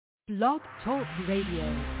Blog Talk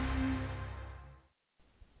Radio.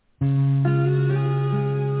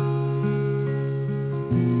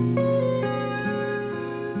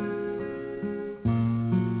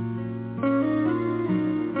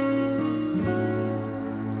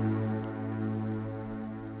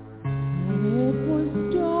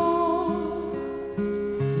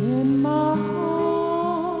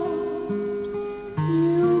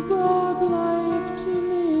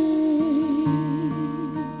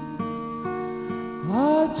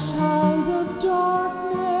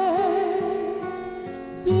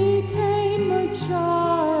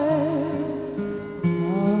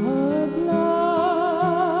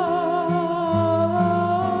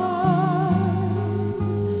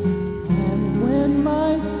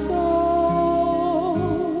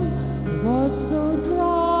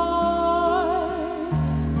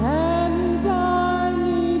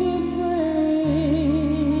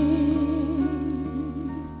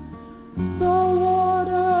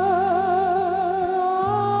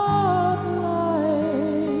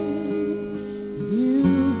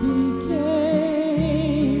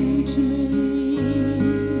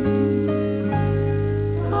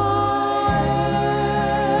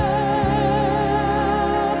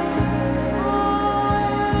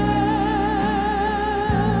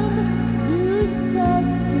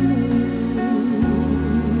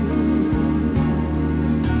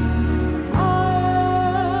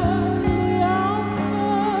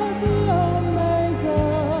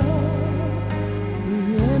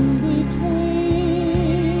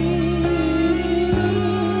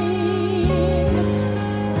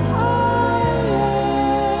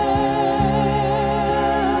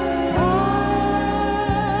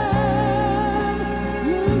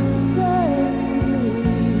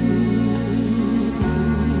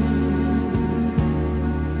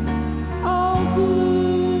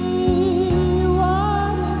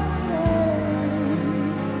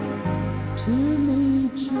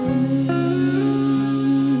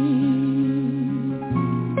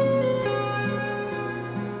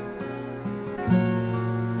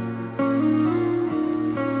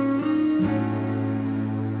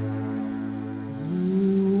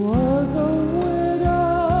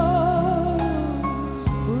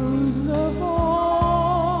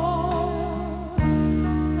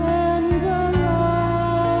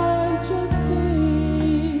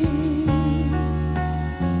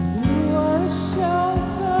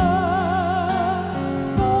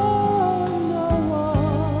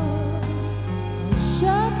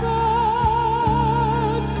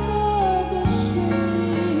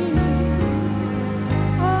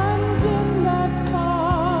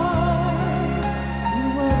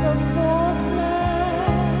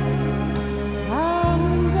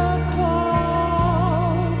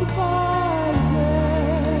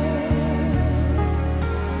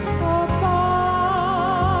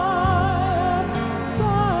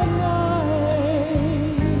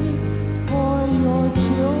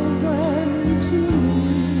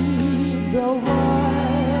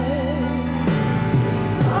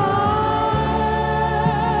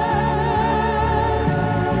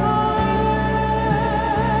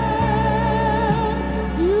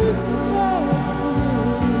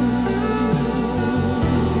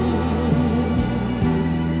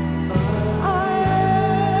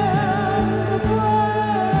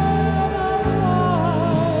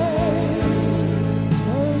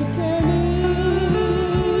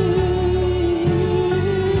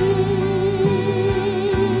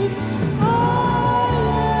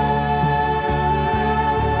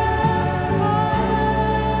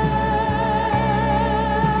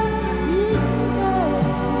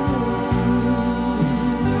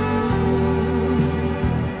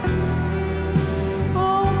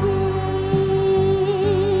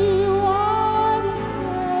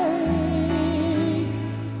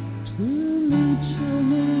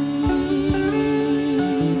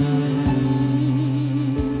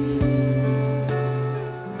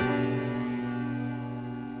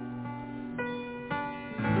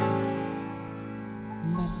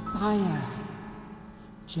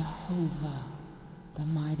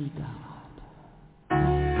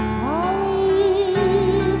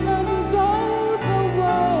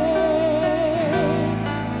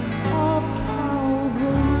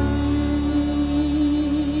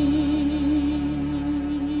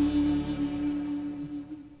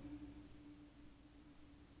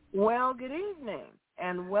 Well, good evening,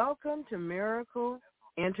 and welcome to Miracle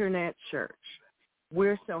Internet Church.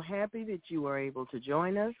 We're so happy that you are able to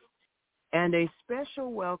join us, and a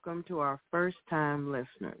special welcome to our first-time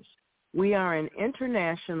listeners. We are an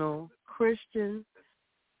international Christian,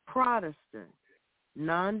 Protestant,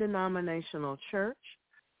 non-denominational church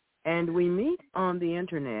And we meet on the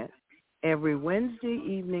Internet every Wednesday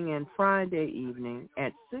evening and Friday evening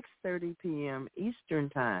at 6:30 p.m. Eastern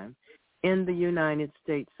Time in the United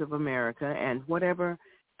States of America, and whatever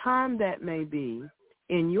time that may be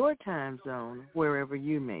in your time zone, wherever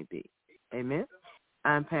you may be. Amen.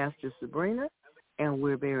 I'm Pastor Sabrina, and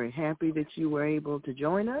we're very happy that you were able to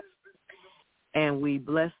join us. And we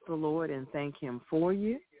bless the Lord and thank him for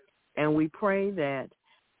you. And we pray that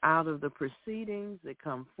out of the proceedings that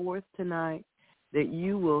come forth tonight, that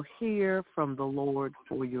you will hear from the Lord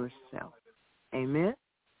for yourself. Amen.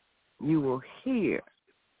 You will hear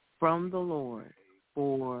from the Lord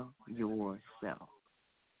for yourself.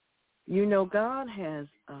 You know, God has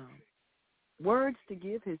words to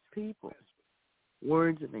give his people,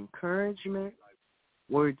 words of encouragement,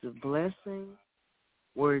 words of blessing,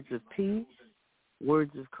 words of peace,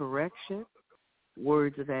 words of correction,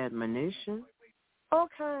 words of admonition, all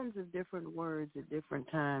kinds of different words at different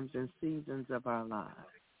times and seasons of our lives.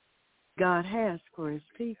 God has for his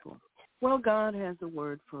people. Well, God has a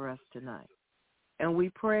word for us tonight. And we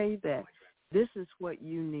pray that this is what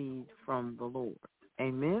you need from the Lord.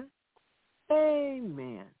 Amen?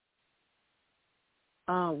 Amen.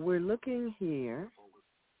 We're looking here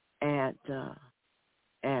at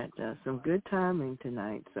some good timing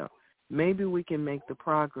tonight, so maybe we can make the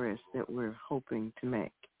progress that we're hoping to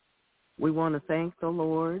make. We want to thank the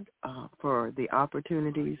Lord for the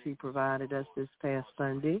opportunities he provided us this past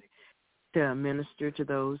Sunday to minister to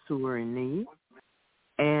those who were in need,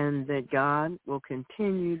 and that God will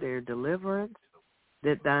continue their deliverance,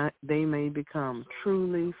 that they may become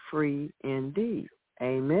truly free indeed.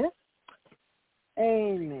 Amen?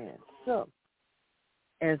 Amen. So,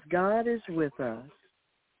 as God is with us,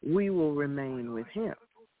 we will remain with him.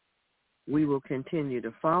 We will continue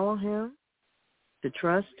to follow him, to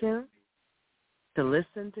trust him, to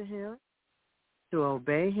listen to him, to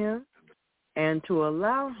obey him, and to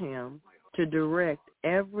allow him to direct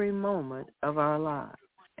every moment of our lives.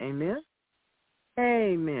 Amen?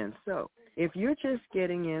 Amen. So, if you're just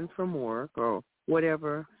getting in from work or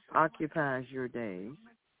whatever occupies your days,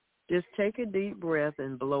 just take a deep breath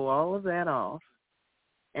and blow all of that off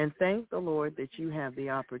and thank the Lord that you have the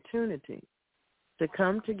opportunity to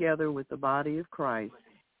come together with the body of Christ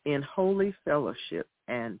in holy fellowship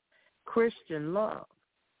and Christian love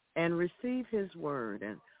and receive his word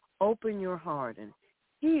and open your heart and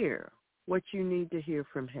hear what you need to hear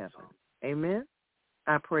from heaven. Amen?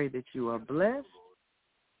 I pray that you are blessed,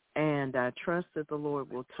 and I trust that the Lord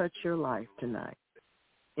will touch your life tonight.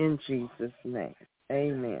 In Jesus' name,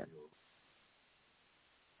 amen.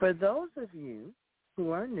 For those of you who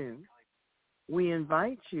are new, we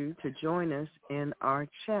invite you to join us in our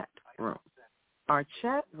chat room. Our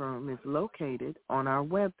chat room is located on our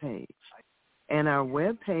webpage, and our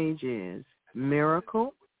webpage is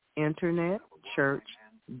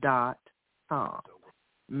miracleinternetchurch.com.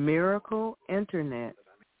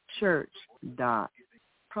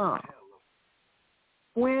 miracleinternetchurch.com.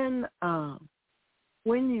 When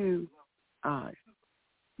you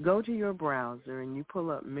go to your browser and you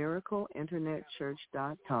pull up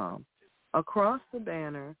miracleinternetchurch.com, across the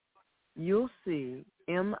banner you'll see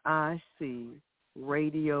MIC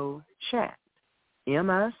Radio Chat.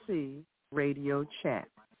 MIC Radio Chat.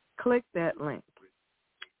 Click that link.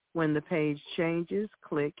 When the page changes,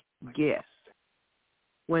 click Guest.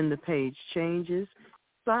 When the page changes,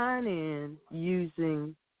 sign in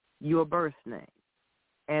using your birth name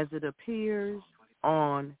as it appears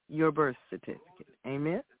on your birth certificate.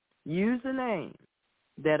 Amen? Use a name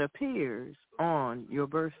that appears on your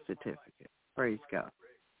birth certificate. Praise God.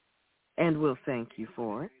 And we'll thank you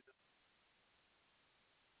for it.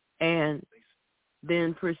 And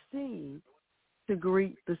then proceed to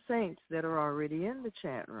greet the saints that are already in the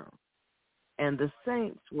chat room. And the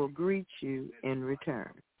saints will greet you in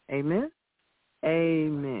return. Amen?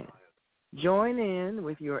 Amen. Join in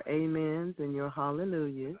with your amens and your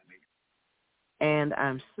hallelujahs, and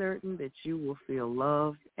I'm certain that you will feel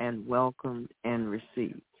loved and welcomed and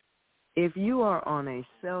received. If you are on a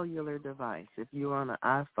cellular device, if you're on an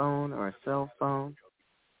iPhone or a cell phone,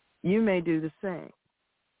 you may do the same.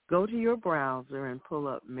 Go to your browser and pull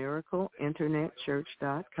up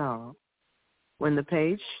miracleinternetchurch.com. When the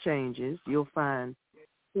page changes, you'll find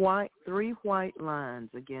three white lines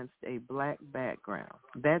against a black background.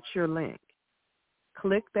 That's your link.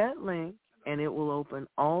 Click that link, and it will open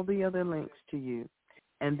all the other links to you,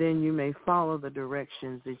 and then you may follow the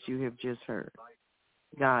directions that you have just heard.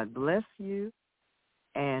 God bless you,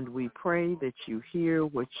 and we pray that you hear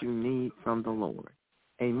what you need from the Lord.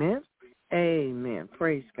 Amen? Amen.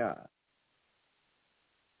 Praise God.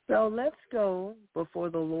 So let's go before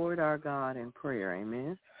the Lord our God in prayer.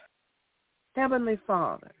 Amen. Heavenly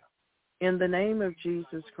Father, in the name of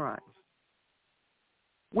Jesus Christ,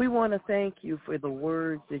 we want to thank you for the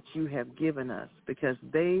words that you have given us, because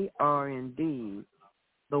they are indeed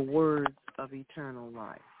the words of eternal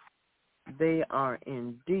life. They are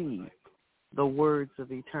indeed the words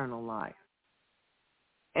of eternal life.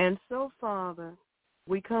 And so, Father,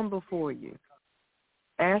 we come before you,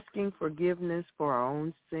 asking forgiveness for our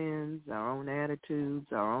own sins, our own attitudes,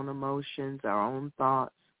 our own emotions, our own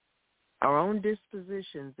thoughts, our own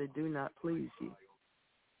dispositions that do not please you.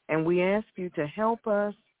 And we ask you to help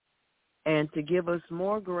us and to give us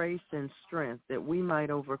more grace and strength that we might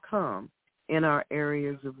overcome in our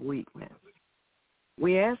areas of weakness.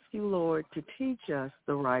 We ask you, Lord, to teach us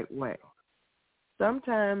the right way.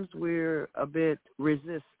 Sometimes we're a bit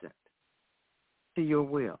resistant to your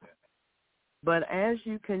will. But as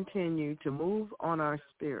you continue to move on our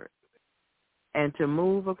spirit and to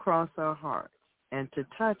move across our hearts and to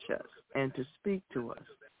touch us and to speak to us,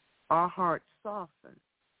 our hearts soften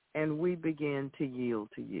and we begin to yield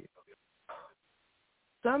to you.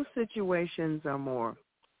 Some situations are more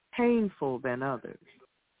painful than others,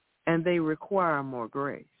 and they require more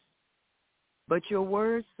grace. But your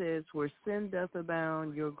word says, where sin doth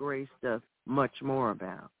abound, your grace doth much more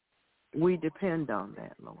abound. We depend on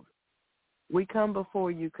that, Lord. We come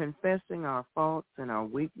before you confessing our faults and our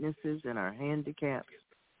weaknesses and our handicaps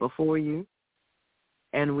before you.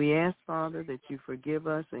 And we ask, Father, that you forgive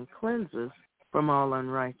us and cleanse us from all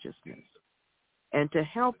unrighteousness, and to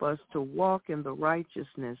help us to walk in the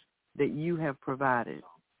righteousness that you have provided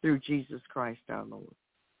through Jesus Christ our Lord.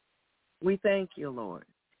 We thank you, Lord.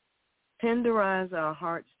 Tenderize our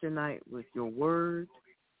hearts tonight with your word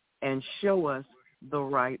and show us the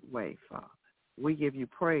right way, Father. We give you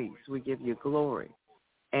praise, we give you glory,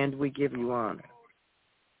 and we give you honor.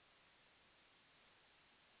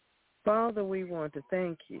 Father, we want to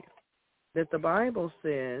thank you that the Bible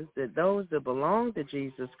says that those that belong to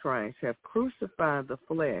Jesus Christ have crucified the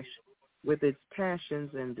flesh with its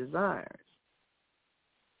passions and desires,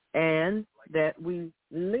 and that we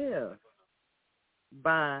live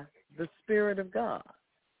by the Spirit of God.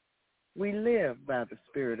 We live by the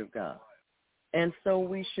Spirit of God. And so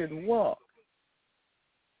we should walk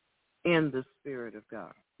in the Spirit of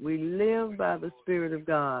God. We live by the Spirit of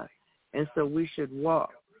God, and so we should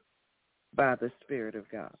walk by the Spirit of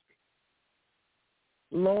God.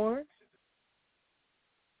 Lord,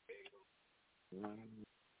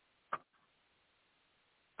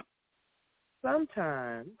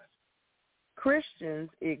 sometimes Christians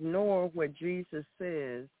ignore what Jesus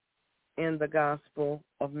says in the Gospel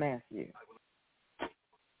of Matthew.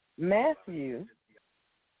 Matthew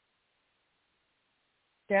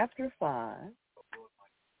chapter 5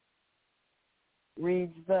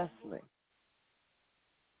 reads thusly,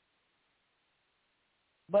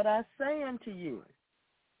 "But I say unto you,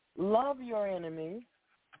 love your enemies,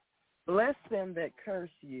 bless them that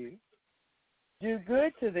curse you, do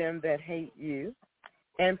good to them that hate you,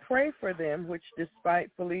 and pray for them which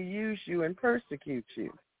despitefully use you and persecute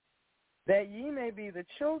you, that ye may be the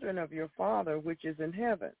children of your Father which is in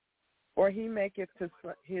heaven. For he maketh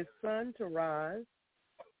his sun to rise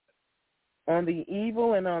on the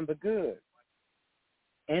evil and on the good,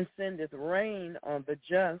 and sendeth rain on the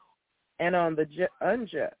just and on the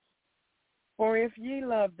unjust. For if ye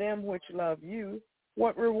love them which love you,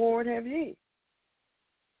 what reward have ye?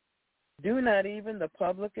 Do not even the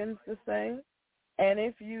publicans the same? And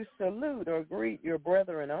if you salute or greet your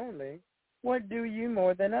brethren only, what do you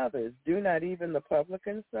more than others? Do not even the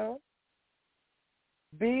publicans so?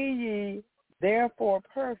 Be ye therefore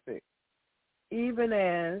perfect, even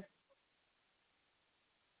as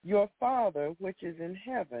your Father which is in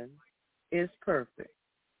heaven is perfect."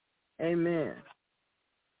 Amen.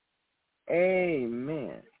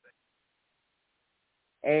 Amen.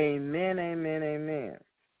 Amen, amen, amen.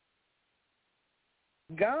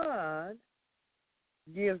 God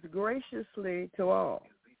gives graciously to all,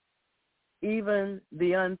 even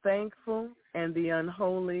the unthankful and the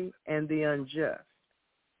unholy and the unjust.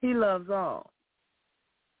 He loves all.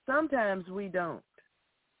 Sometimes we don't.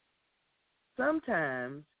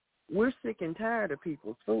 Sometimes we're sick and tired of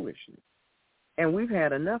people's foolishness, and we've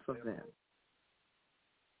had enough of them.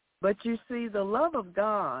 But you see, the love of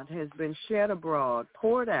God has been shed abroad,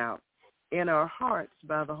 poured out in our hearts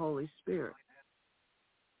by the Holy Spirit.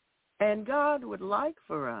 And God would like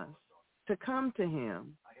for us to come to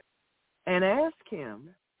him and ask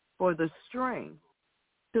him for the strength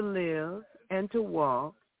to live and to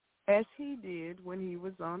walk as he did when he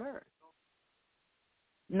was on earth.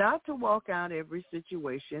 Not to walk out every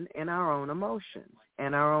situation in our own emotions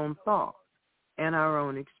and our own thoughts and our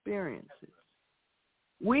own experiences,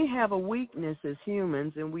 We have a weakness as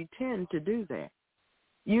humans, and we tend to do that.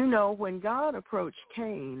 You know, when God approached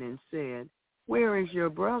Cain and said, "Where is your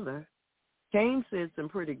brother?" Cain said some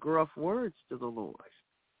pretty gruff words to the Lord.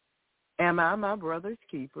 "Am I my brother's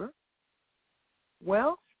keeper?"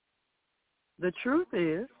 Well, the truth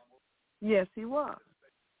is, yes, he was.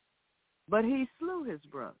 But he slew his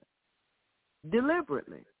brother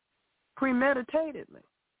deliberately, premeditatedly,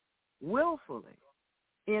 willfully,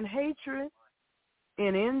 in hatred,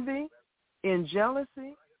 in envy, in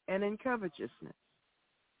jealousy, and in covetousness.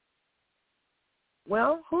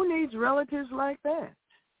 Well, who needs relatives like that?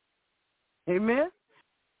 Amen?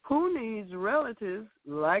 Who needs relatives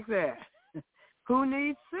like that? Who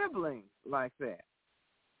needs siblings like that?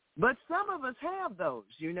 But some of us have those,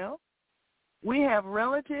 you know. We have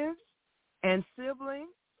relatives and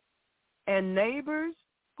siblings and neighbors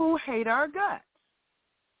who hate our guts.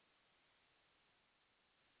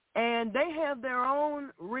 And they have their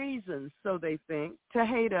own reasons, so they think, to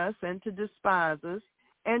hate us and to despise us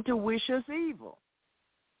and to wish us evil.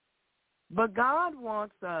 But God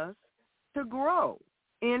wants us to grow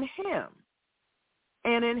in him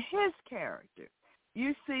and in his character.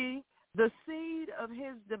 You see, the seed of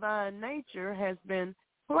his divine nature has been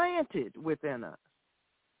planted within us.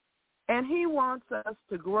 And he wants us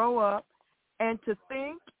to grow up and to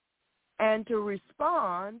think and to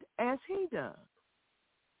respond as he does.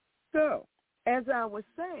 So, as I was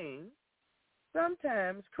saying,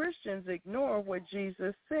 sometimes Christians ignore what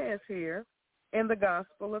Jesus says here in the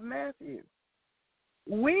Gospel of Matthew.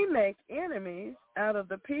 We make enemies out of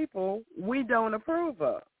the people we don't approve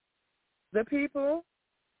of, the people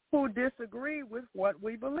who disagree with what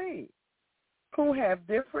we believe, who have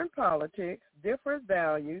different politics, different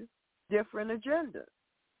values, different agendas.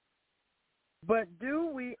 But do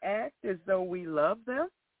we act as though we love them?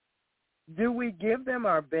 Do we give them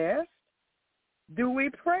our best? Do we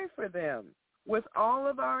pray for them with all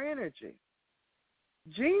of our energy?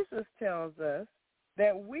 Jesus tells us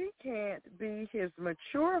that we can't be his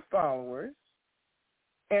mature followers.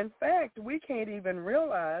 In fact, we can't even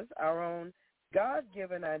realize our own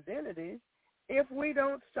God-given identities if we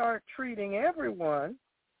don't start treating everyone,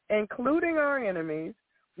 including our enemies,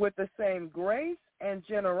 with the same grace and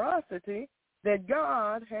generosity that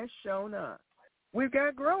God has shown us. We've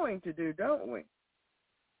got growing to do, don't we?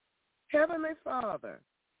 Heavenly Father,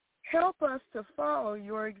 help us to follow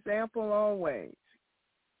your example always.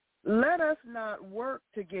 Let us not work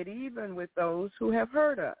to get even with those who have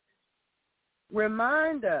hurt us.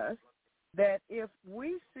 Remind us that if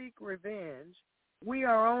we seek revenge, we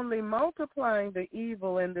are only multiplying the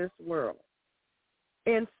evil in this world.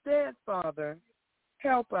 Instead, Father,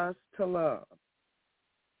 help us to love.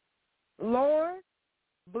 Lord,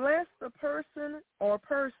 bless the person or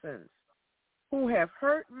persons who have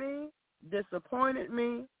hurt me, disappointed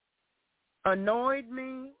me, annoyed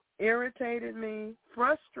me, irritated me,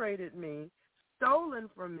 frustrated me, stolen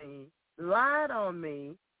from me, lied on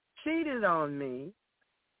me, cheated on me,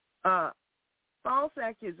 false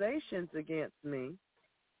accusations against me,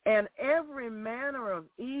 and every manner of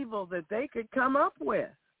evil that they could come up with.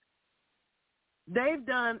 They've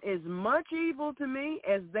done as much evil to me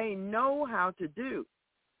as they know how to do.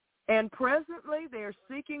 And presently they're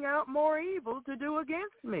seeking out more evil to do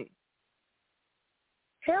against me.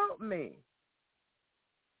 Help me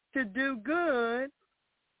to do good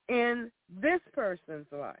in this person's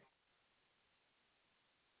life.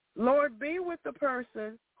 Lord, be with the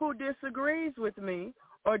person who disagrees with me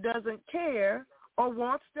or doesn't care or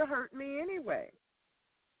wants to hurt me anyway.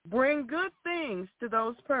 Bring good things to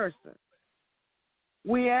those persons.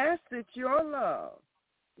 We ask that your love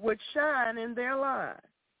would shine in their lives.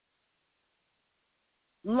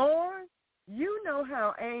 Lord, you know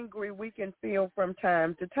how angry we can feel from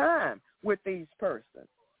time to time with these persons.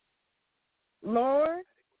 Lord,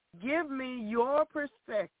 give me your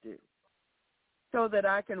perspective so that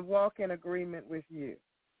I can walk in agreement with you.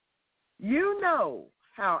 You know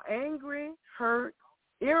how angry, hurt,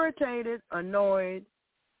 irritated, annoyed,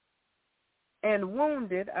 and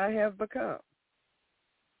wounded I have become.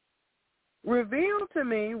 Reveal to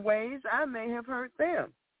me ways I may have hurt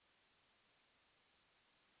them.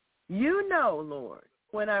 You know, Lord,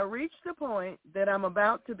 when I reach the point that I'm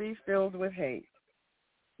about to be filled with hate.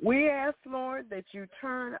 We ask, Lord, that you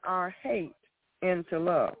turn our hate into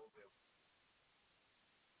love.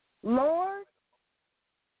 Lord,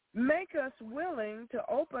 make us willing to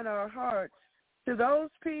open our hearts to those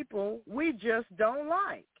people we just don't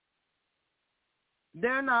like.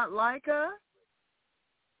 They're not like us.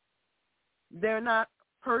 They're not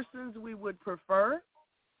persons we would prefer.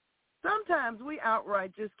 Sometimes we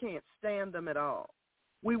outright just can't stand them at all.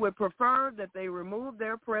 we would prefer that they remove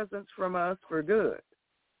their presence from us for good.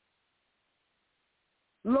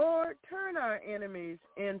 Lord, turn our enemies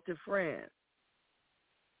into friends.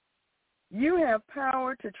 You have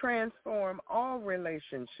power to transform all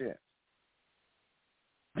relationships.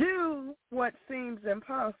 Do what seems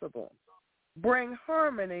impossible. Bring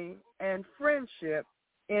harmony and friendship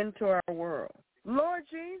into our world. Lord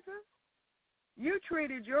Jesus, you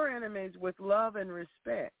treated your enemies with love and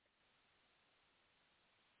respect.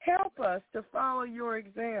 Help us to follow your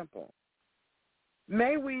example.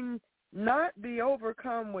 May we not be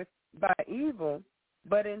overcome by evil,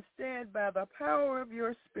 but instead by the power of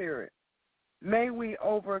your Spirit, may we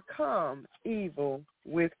overcome evil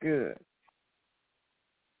with good.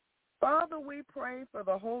 Father, we pray for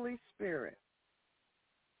the Holy Spirit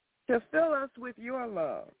to fill us with your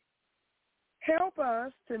love. Help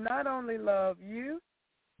us to not only love you,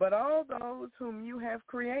 but all those whom you have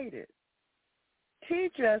created.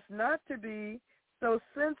 Teach us not to be so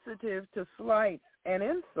sensitive to slights and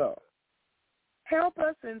insults. Help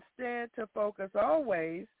us instead to focus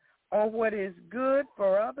always on what is good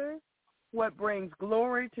for others, what brings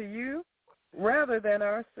glory to you, rather than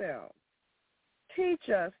ourselves. Teach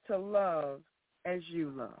us to love as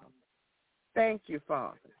you love. Thank you,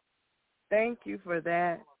 Father. Thank you for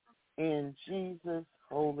that in Jesus'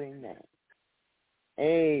 holy name.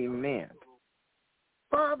 Amen.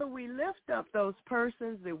 Father, we lift up those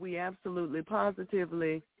persons that we absolutely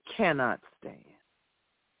positively cannot stand.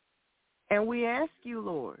 And we ask you,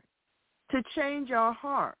 Lord, to change our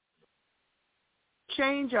hearts,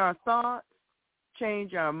 change our thoughts,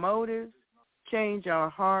 change our motives, change our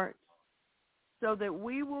hearts, so that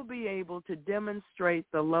we will be able to demonstrate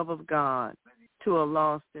the love of God to a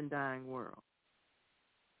lost and dying world.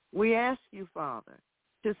 We ask you, Father,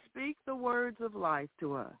 to speak the words of life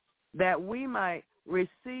to us, that we might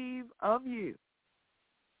receive of you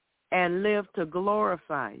and live to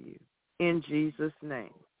glorify you in Jesus'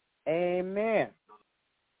 name. Amen.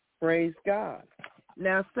 Praise God.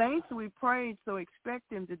 Now, saints, we prayed, so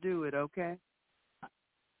expect him to do it, okay?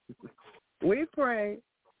 We pray,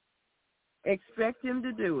 expect him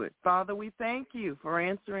to do it. Father, we thank you for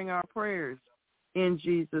answering our prayers in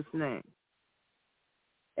Jesus' name.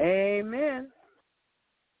 Amen.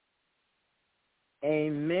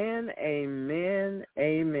 Amen, amen,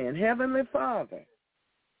 amen. Heavenly Father,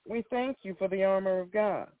 we thank you for the armor of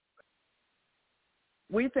God.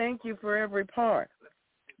 We thank you for every part,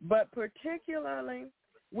 but particularly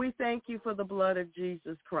we thank you for the blood of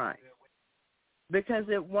Jesus Christ, because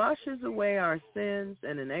it washes away our sins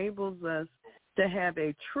and enables us to have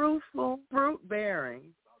a truthful, fruit-bearing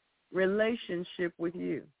relationship with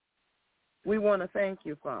you. We want to thank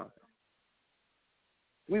you, Father.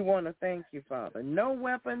 We want to thank you, Father. No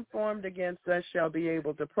weapon formed against us shall be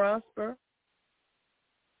able to prosper,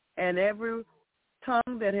 and every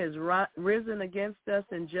tongue that has risen against us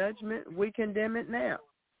in judgment, we condemn it now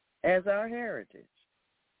as our heritage.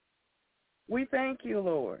 We thank you,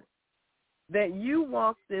 Lord, that you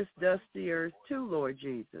walked this dusty earth too, Lord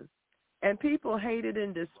Jesus, and people hated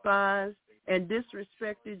and despised and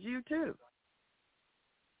disrespected you too.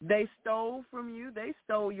 They stole from you. They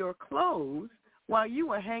stole your clothes while you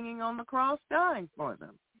were hanging on the cross dying for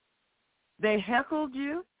them. They heckled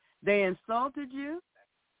you. They insulted you.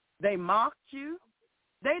 They mocked you.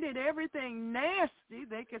 They did everything nasty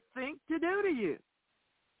they could think to do to you.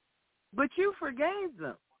 But you forgave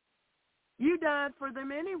them. You died for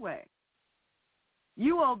them anyway.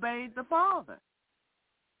 You obeyed the Father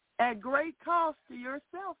at great cost to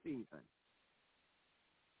yourself even.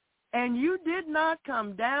 And you did not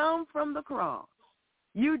come down from the cross.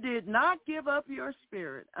 You did not give up your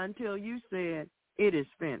spirit until you said, it is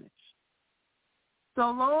finished.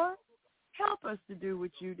 So, Lord, help us to do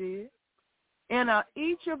what you did in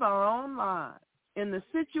each of our own lives, in the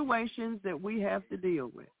situations that we have to deal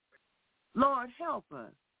with. Lord, help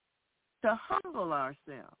us to humble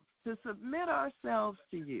ourselves, to submit ourselves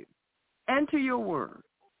to you and to your word,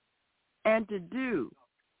 and to do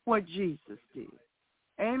what Jesus did.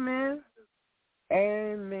 Amen.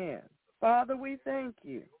 Amen. Father, we thank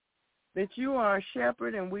you that you are our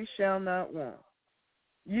shepherd and we shall not want.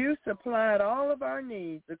 You supplied all of our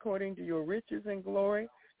needs according to your riches and glory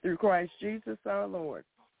through Christ Jesus our Lord.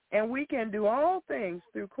 And we can do all things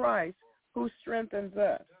through Christ who strengthens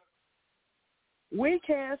us. We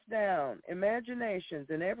cast down imaginations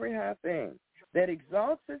and every high thing that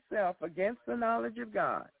exalts itself against the knowledge of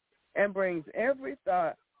God and brings every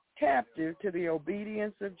thought captive to the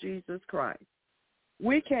obedience of Jesus Christ.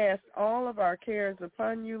 We cast all of our cares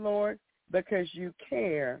upon you, Lord, because you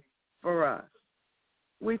care for us.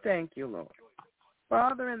 We thank you, Lord.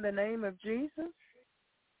 Father, in the name of Jesus,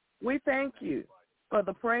 We thank you for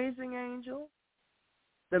the praising angel,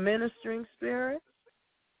 the ministering spirits,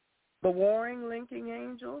 the warring linking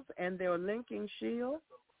angels and their linking shield.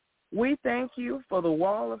 We thank you for the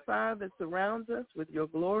wall of fire that surrounds us with your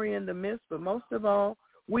glory in the midst, but most of all,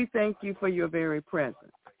 we thank you for your very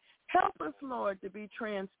presence. Help us, Lord, to be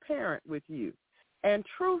transparent with you and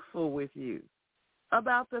truthful with you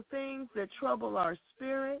about the things that trouble our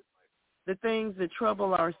spirit, the things that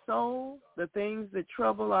trouble our soul, the things that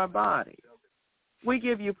trouble our bodies. We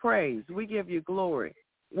give you praise. We give you glory.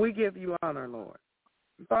 We give you honor, Lord.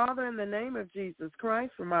 Father, in the name of Jesus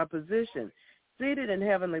Christ, from our position, seated in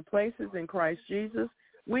heavenly places in Christ Jesus,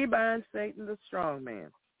 we bind Satan the strong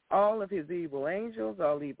man, all of his evil angels,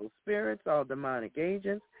 all evil spirits, all demonic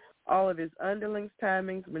agents, all of his underlings,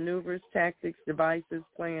 timings, maneuvers, tactics, devices,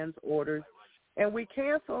 plans, orders, and we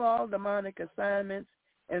cancel all demonic assignments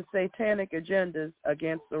and satanic agendas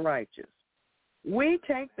against the righteous. We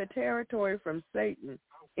take the territory from Satan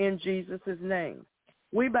in Jesus' name.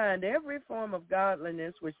 We bind every form of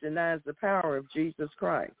godliness which denies the power of Jesus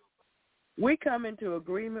Christ. We come into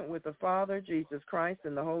agreement with the Father, Jesus Christ,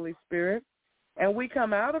 and the Holy Spirit, and we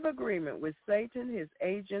come out of agreement with Satan, his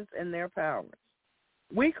agents, and their powers.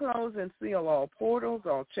 We close and seal all portals,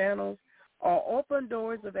 all channels, all open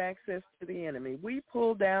doors of access to the enemy. We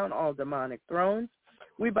pull down all demonic thrones.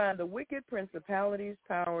 We bind the wicked principalities,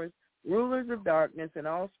 powers, rulers of darkness, and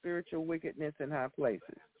all spiritual wickedness in high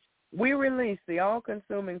places. We release the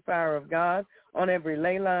all-consuming fire of God on every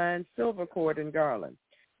ley line, silver cord, and garland.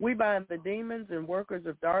 We bind the demons and workers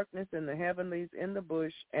of darkness in the heavenlies, in the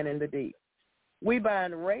bush, and in the deep. We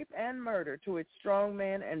bind rape and murder to its strong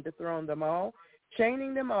man and dethrone them all,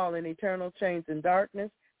 chaining them all in eternal chains in darkness,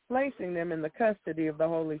 placing them in the custody of the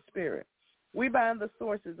Holy Spirit. We bind the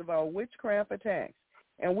sources of all witchcraft attacks,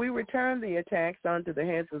 and we return the attacks onto the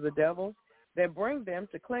heads of the devils that bring them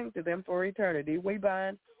to cling to them for eternity. We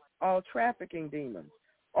bind all trafficking demons,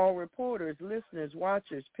 all reporters, listeners,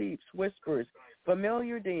 watchers, peeps, whisperers,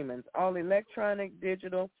 familiar demons, all electronic,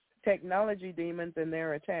 digital, technology demons and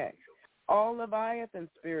their attacks, all Leviathan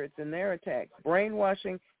spirits and their attacks,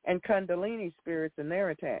 brainwashing and Kundalini spirits and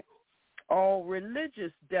their attacks, all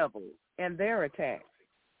religious devils and their attacks,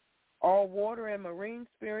 all water and marine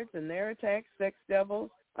spirits and their attacks, sex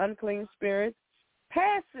devils, unclean spirits,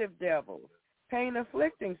 passive devils,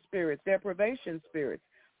 pain-afflicting spirits, deprivation spirits,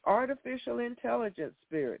 artificial intelligence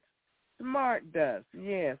spirits, smart dust,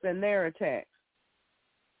 yes, and their attacks,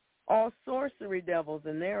 all sorcery devils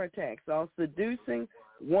and their attacks, all seducing,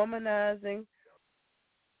 womanizing,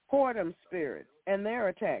 whoredom spirits and their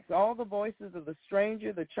attacks, all the voices of the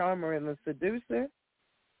stranger, the charmer, and the seducer,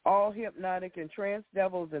 all hypnotic and trance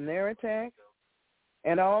devils and their attacks,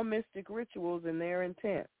 and all mystic rituals and their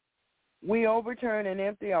intent. We overturn and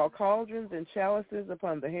empty all cauldrons and chalices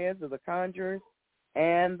upon the heads of the conjurers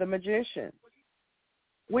and the magicians.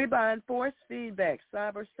 We bind forced feedback,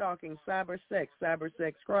 cyber stalking, cyber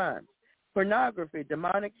sex crimes, pornography,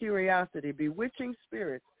 demonic curiosity, bewitching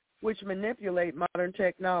spirits which manipulate modern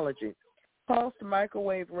technology, pulsed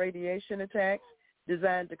microwave radiation attacks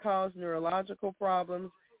designed to cause neurological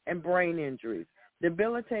problems and brain injuries,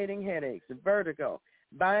 debilitating headaches, vertigo,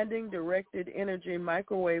 binding directed energy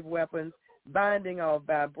microwave weapons, binding all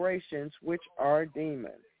vibrations which are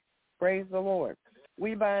demons. Praise the Lord.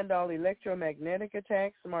 We bind all electromagnetic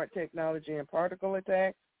attacks, smart technology and particle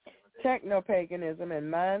attacks, techno-paganism, and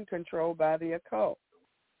mind control by the occult.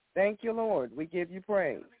 Thank you, Lord. We give you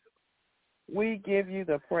praise. We give you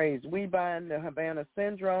the praise. We bind the Havana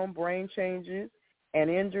syndrome, brain changes and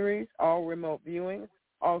injuries, all remote viewing,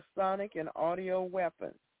 all sonic and audio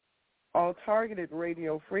weapons, all targeted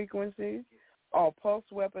radio frequencies, all pulse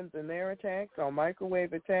weapons and their attacks, all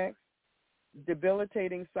microwave attacks,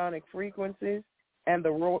 debilitating sonic frequencies, and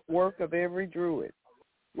the work of every druid.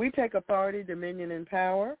 We take authority, dominion, and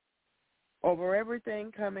power over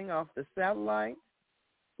everything coming off the satellites,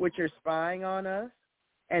 which are spying on us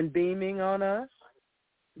and beaming on us.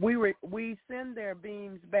 We send their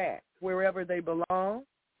beams back wherever they belong,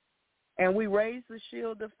 and we raise the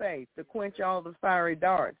shield of faith to quench all the fiery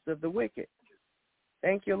darts of the wicked.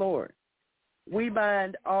 Thank you, Lord. We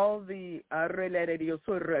bind all the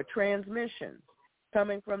transmissions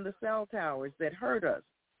coming from the cell towers that hurt us,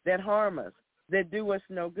 that harm us, that do us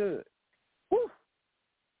no good. Whew.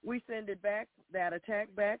 We send it back, that attack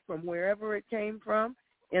back from wherever it came from,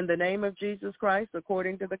 in the name of Jesus Christ,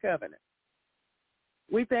 according to the covenant.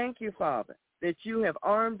 We thank you, Father, that you have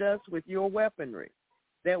armed us with your weaponry,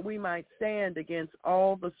 that we might stand against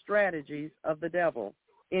all the strategies of the devil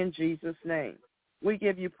in Jesus' name. We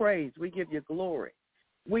give you praise. We give you glory.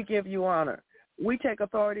 We give you honor. We take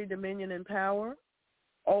authority, dominion, and power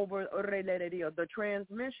over the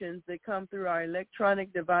transmissions that come through our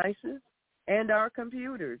electronic devices and our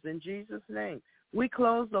computers in Jesus' name. We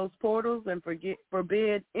close those portals and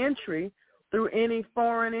forbid entry through any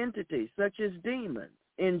foreign entities, such as demons,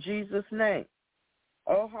 in Jesus' name.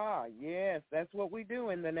 Yes, that's what we do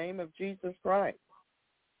in the name of Jesus Christ.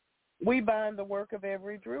 We bind the work of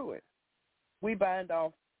every druid. We bind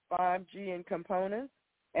all 5G and components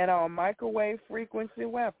and all microwave frequency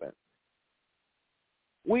weapons.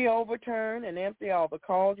 We overturn and empty all the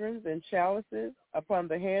cauldrons and chalices upon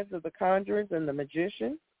the heads of the conjurers and the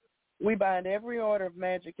magicians. We bind every order of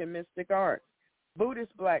magic and mystic arts,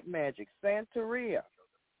 Buddhist black magic, Santeria,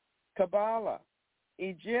 Kabbalah,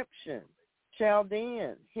 Egyptian,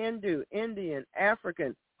 Chaldean, Hindu, Indian,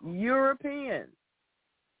 African, European,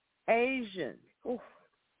 Asian,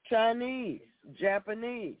 Chinese,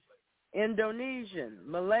 Japanese, Indonesian,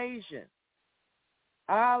 Malaysian,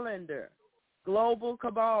 Islander, global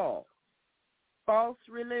cabal, false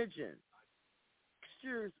religion,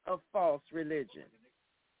 mixtures of false religion.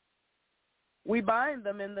 We bind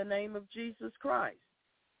them in the name of Jesus Christ.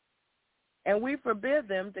 And we forbid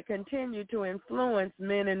them to continue to influence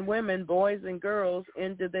men and women, boys and girls,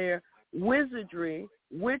 into their wizardry,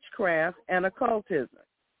 witchcraft, and occultism.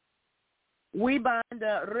 We bind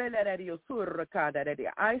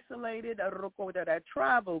isolated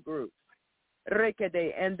tribal groups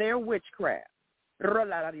and their witchcraft.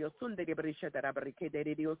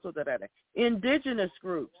 Indigenous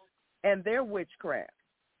groups and their witchcraft.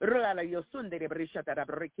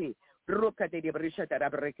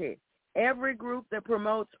 Every group that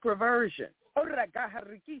promotes perversion.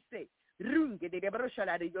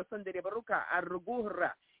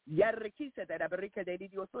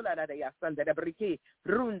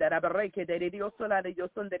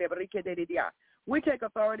 We take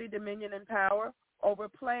authority, dominion, and power over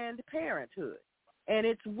Planned Parenthood and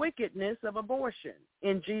its wickedness of abortion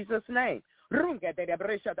in Jesus' name. We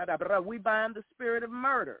bind the spirit of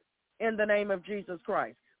murder in the name of Jesus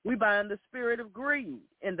Christ. We bind the spirit of greed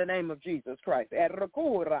in the name of Jesus Christ.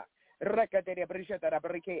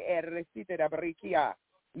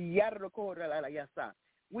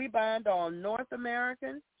 We bind all North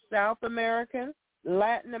American, South American,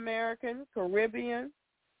 Latin American, Caribbean,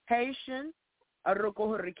 Haitian,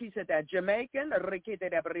 Jamaican,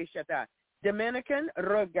 Dominican,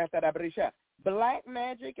 black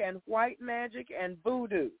magic and white magic and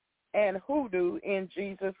voodoo and hoodoo in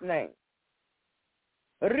Jesus' name.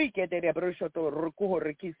 We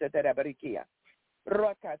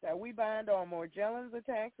bind all Morgellons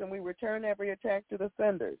attacks and we return every attack to the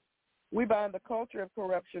senders. We bind the culture of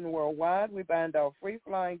corruption worldwide. We bind all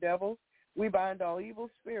free-flying devils. We bind all evil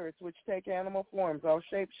spirits which take animal forms, all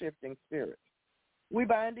shape-shifting spirits. We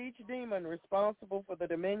bind each demon responsible for the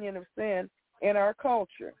dominion of sin in our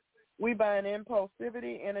culture. We bind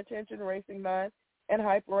impulsivity, inattention, racing mind, and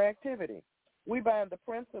hyperactivity. We bind the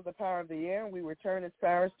prince of the power of the air, and we return its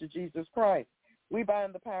powers to Jesus Christ. We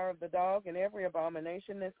bind the power of the dog and every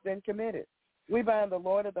abomination that's been committed. We bind the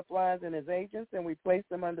Lord of the flies and his agents, and we place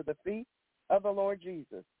them under the feet of the Lord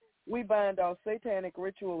Jesus. We bind all satanic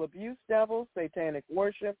ritual abuse devils, satanic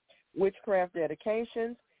worship, witchcraft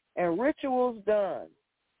dedications, and rituals done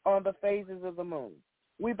on the phases of the moon.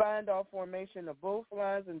 We bind all formation of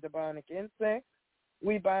bullflies and demonic insects.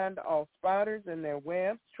 We bind all spiders in their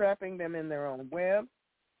webs, trapping them in their own webs.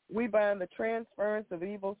 We bind the transference of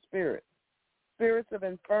evil spirits, spirits of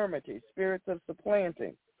infirmity, spirits of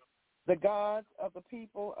supplanting, the gods of the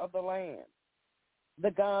people of the land,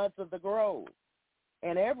 the gods of the grove,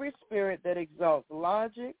 and every spirit that exalts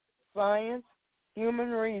logic, science, human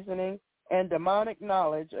reasoning, and demonic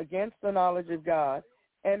knowledge against the knowledge of God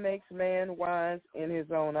and makes man wise in his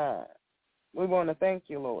own eyes. We want to thank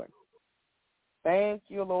you, Lord. Thank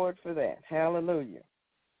you, Lord, for that. Hallelujah.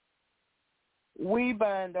 We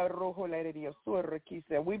bind the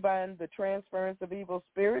transference of evil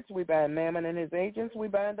spirits. We bind Mammon and his agents. We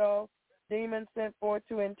bind all demons sent forth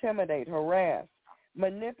to intimidate, harass,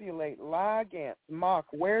 manipulate, lie against, mock,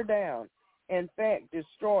 wear down, infect,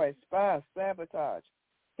 destroy, spy, sabotage,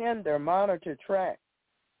 hinder, monitor, track,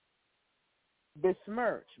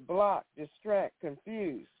 besmirch, block, distract,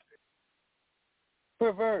 confuse,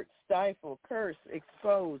 pervert, stifle, curse,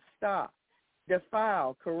 expose, stop,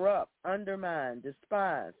 defile, corrupt, undermine,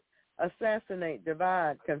 despise, assassinate,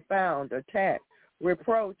 divide, confound, attack,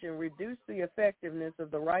 reproach, and reduce the effectiveness of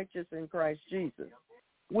the righteous in Christ Jesus.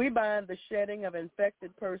 We bind the shedding of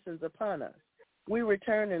infected persons upon us. We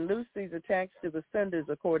return and loose these attacks to the senders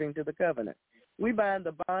according to the covenant. We bind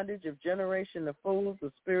the bondage of generation of fools,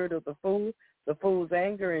 the spirit of the fool's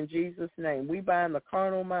anger in Jesus' name. We bind the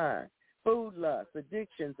carnal mind. food lust,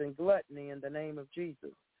 addictions, and gluttony in the name of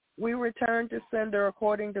Jesus. We return to sender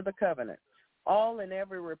according to the covenant, all and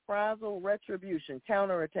every reprisal, retribution,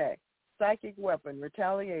 counterattack, psychic weapon,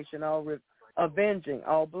 retaliation, all avenging,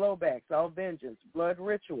 all blowbacks, all vengeance, blood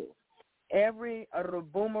rituals, every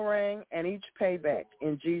boomerang and each payback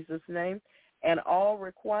in Jesus' name, and all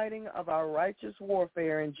requiting of our righteous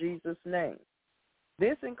warfare in Jesus' name.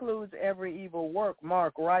 This includes every evil work,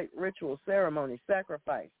 mark, rite, ritual, ceremony,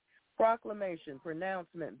 sacrifice, proclamation,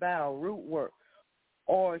 pronouncement, vow, root work,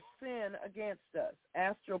 or sin against us,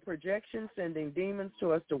 astral projection, sending demons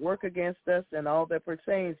to us to work against us and all that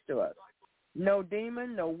pertains to us. No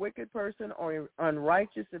demon, no wicked person or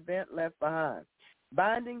unrighteous event left behind.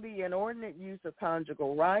 Binding the inordinate use of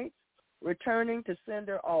conjugal rights, returning to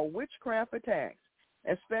sender all witchcraft attacks,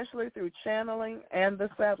 especially through channeling and the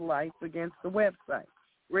satellites against the website.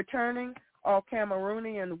 Returning all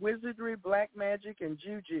Cameroonian wizardry, black magic, and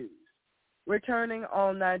jujus. Returning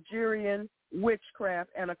all Nigerian witchcraft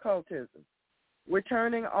and occultism.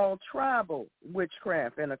 Returning all tribal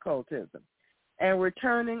witchcraft and occultism. And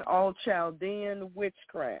returning all Chaldean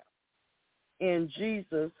witchcraft in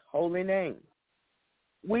Jesus' holy name.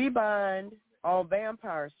 We bind all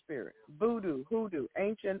vampire spirits, voodoo, hoodoo,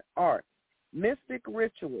 ancient arts, mystic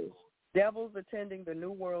rituals, devils attending the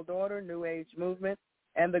New World Order, New Age movement,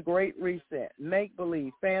 and the Great Reset,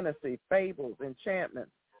 make-believe, fantasy, fables,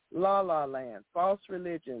 enchantments, la-la land, false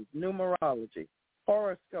religions, numerology,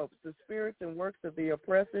 horoscopes, the spirits and works of the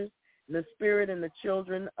oppressors, and the spirit and the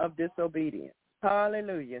children of disobedience.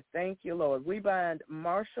 Hallelujah. Thank you, Lord. We bind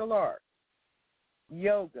martial arts,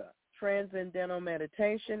 yoga, transcendental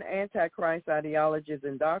meditation, antichrist ideologies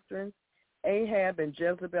and doctrines, Ahab and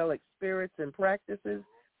Jezebelic spirits and practices,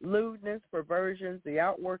 lewdness, perversions, the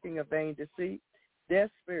outworking of vain deceit, death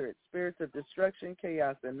spirits, spirits of destruction,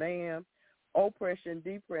 chaos, and mayhem, oppression,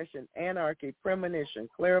 depression, anarchy, premonition,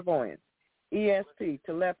 clairvoyance, ESP,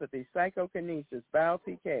 telepathy, psychokinesis, vow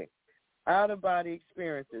PK, out-of-body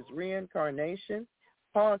experiences, reincarnation,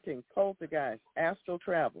 haunting, poltergeist, astral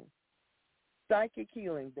travel, psychic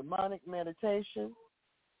healing, demonic meditation,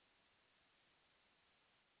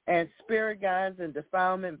 and spirit guides and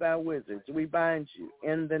defilement by wizards. We bind you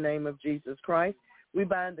in the name of Jesus Christ. We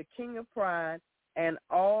bind the king of pride and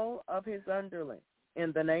all of his underlings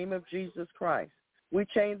in the name of Jesus Christ. We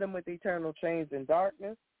chain them with eternal chains in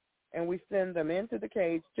darkness, and we send them into the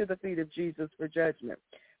cage to the feet of Jesus for judgment.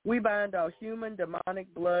 We bind all human,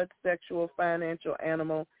 demonic, blood, sexual, financial,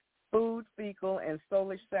 animal, food, fecal, and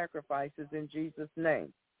soulish sacrifices in Jesus'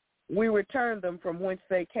 name. We return them from whence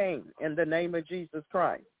they came in the name of Jesus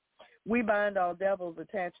Christ. We bind all devils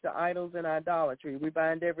attached to idols and idolatry. We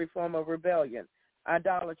bind every form of rebellion,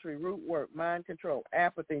 idolatry, root work, mind control,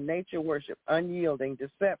 apathy, nature worship, unyielding,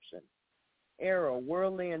 deception, error,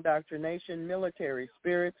 worldly indoctrination, military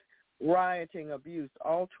spirits, rioting, abuse,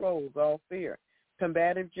 all trolls, all fear,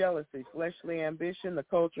 combative jealousy, fleshly ambition, the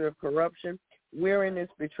culture of corruption, weariness,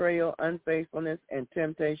 betrayal, unfaithfulness, and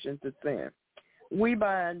temptation to sin. We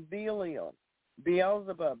bind Belial,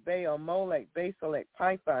 Beelzebub, Baal, Molech, Basilek,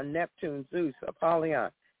 Python, Neptune, Zeus,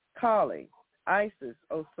 Apollyon, Kali, Isis,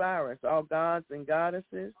 Osiris, all gods and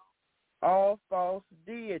goddesses, all false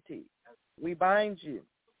deities. We bind you.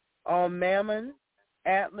 All Mammon,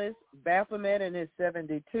 Atlas, Baphomet and his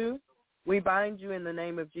 72. We bind you in the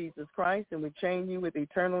name of Jesus Christ, and we chain you with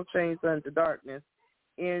eternal chains unto darkness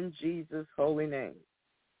in Jesus' holy name.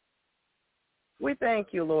 We thank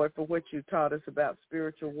you, Lord, for what you taught us about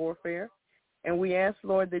spiritual warfare, and we ask,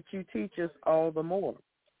 Lord, that you teach us all the more.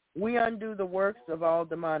 We undo the works of all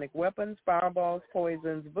demonic weapons, fireballs,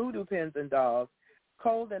 poisons, voodoo pins and dolls,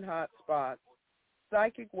 cold and hot spots,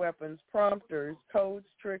 psychic weapons, prompters, codes,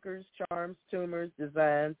 triggers, charms, tumors,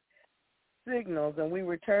 designs, signals, and we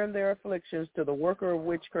return their afflictions to the worker of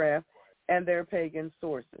witchcraft and their pagan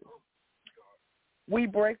sources. We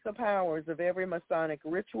break the powers of every Masonic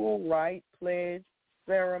ritual, rite, pledge,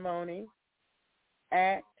 ceremony,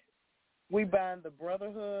 act. We bind the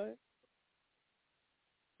brotherhood,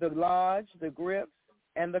 the lodge, the grips,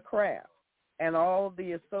 and the craft, and all of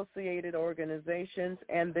the associated organizations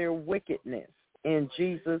and their wickedness in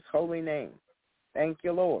Jesus' holy name. Thank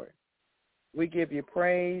you, Lord. We give you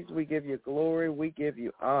praise, we give you glory, we give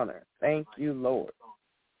you honor. Thank you, Lord.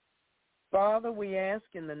 Father, we ask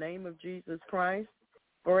in the name of Jesus Christ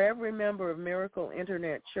for every member of Miracle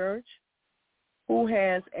Internet Church who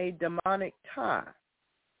has a demonic tie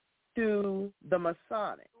to the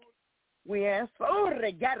Masonic. We ask for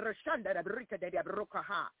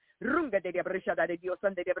Runga de brisha da Dio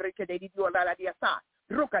Sunday de break de Dio la dia sa.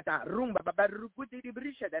 Rukata, rumba babarukuti di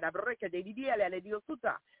brisha da break de Dio la Dio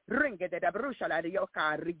suta. Ringa de brusha la Dio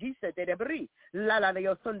ka rigisa de bri. La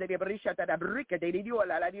Dio Sunday de brisha da break de Dio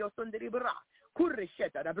la Dio Sunday de bra.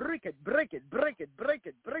 Kurisheta da break it.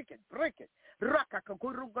 Raka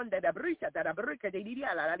kurugonda da brisha da break de Dio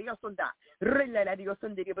la Dio sunda. Rilla la Dio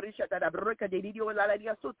Sunday de brisha da break de Dio la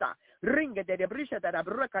Dio suta. Ringa de brisha da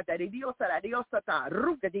break de Dio sa la Dio sata.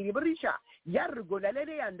 Ruga de brisha. Yargo la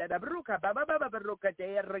leanda da bruca baba bruca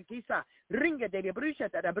de rikisa. Ringa de brisha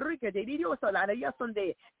da break de Dio sa la Dio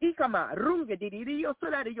sunde. Ikama runga de Dio sa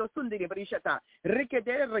la Dio sunde de brisha ta. Rike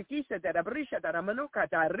de rikisa da brisha da manuka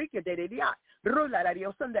da rike de Dio. Rola la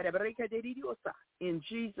Dio sunde de break de Dio sa. In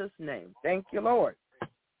Jesus' name. Thank you, Lord.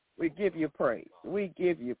 We give you praise. We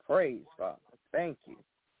give you praise, Father. Thank you.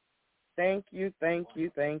 Thank you.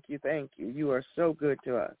 You are so good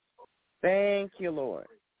to us. Thank you, Lord.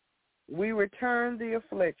 We return the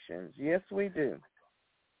afflictions, yes we do,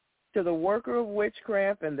 to the worker of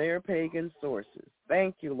witchcraft and their pagan sources.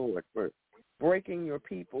 Thank you, Lord, for breaking your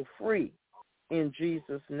people free in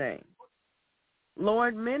Jesus' name.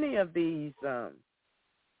 Lord, many of these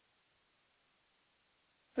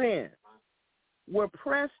sins were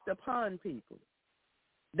pressed upon people.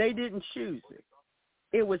 They didn't choose it.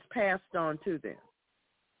 It was passed on to them.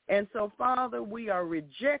 And so, Father, we are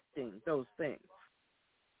rejecting those things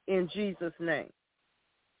in Jesus' name.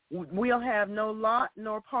 We'll have no lot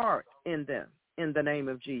nor part in them in the name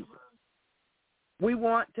of Jesus. We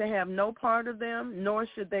want to have no part of them, nor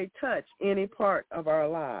should they touch any part of our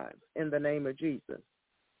lives in the name of Jesus.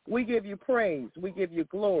 We give you praise. We give you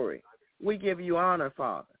glory. We give you honor,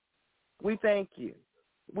 Father. We thank you.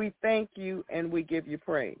 We thank you and we give you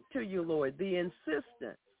praise. To you, Lord, the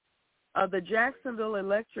insistence of the Jacksonville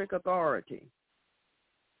Electric Authority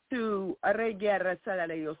to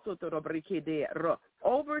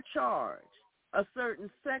overcharge a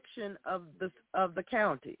certain section of the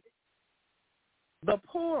county, the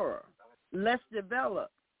poorer, less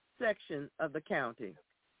developed section of the county,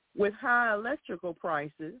 with high electrical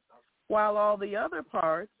prices, while all the other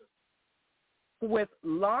parts with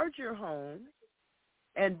larger homes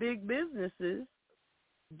and big businesses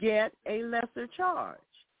get a lesser charge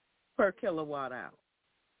per kilowatt hour.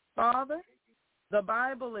 Father, the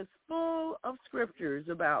Bible is full of scriptures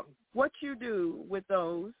about what you do with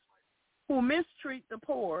those who mistreat the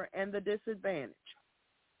poor and the disadvantaged.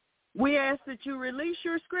 We ask that you release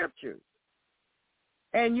your scriptures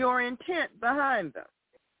and your intent behind them.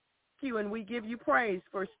 And we give you praise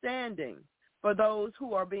for standing for those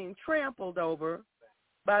who are being trampled over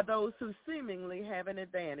by those who seemingly have an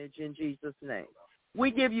advantage in Jesus' name. We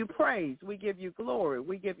give you praise, we give you glory,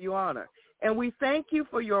 we give you honor, and we thank you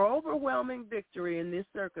for your overwhelming victory in this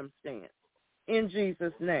circumstance in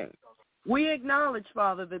Jesus' name. We acknowledge,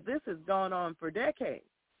 Father, that this has gone on for decades.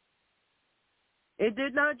 It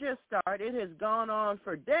did not just start, it has gone on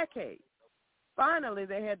for decades. Finally,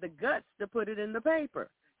 they had the guts to put it in the paper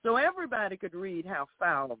so everybody could read how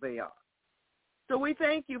foul they are. So we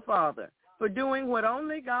thank you, Father, for doing what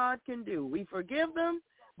only God can do. We forgive them,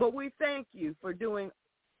 but we thank you for doing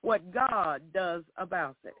what God does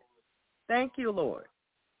about it. Thank you, Lord,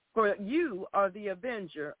 for you are the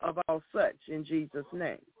avenger of all such in Jesus'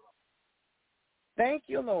 name. Thank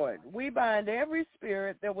you, Lord. We bind every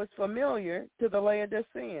spirit that was familiar to the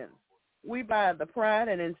Laodiceans. We bind the pride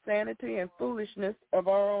and insanity and foolishness of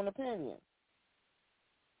our own opinion.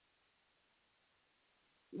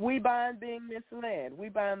 We bind being misled. We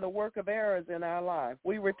bind the work of errors in our life.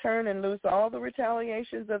 We return and loose all the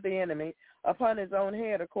retaliations of the enemy upon his own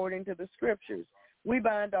head according to the scriptures. We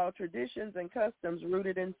bind all traditions and customs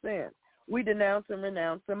rooted in sin. We denounce and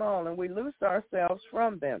renounce them all, and we loose ourselves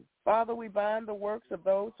from them. Father, we bind the works of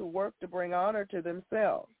those who work to bring honor to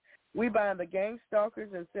themselves. We bind the gang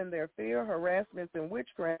stalkers and send their fear, harassments, and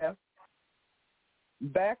witchcraft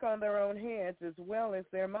back on their own heads as well as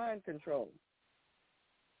their mind control.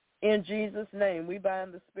 In Jesus' name, we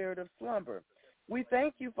bind the spirit of slumber. We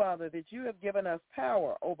thank you, Father, that you have given us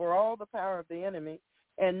power over all the power of the enemy,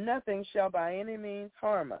 and nothing shall by any means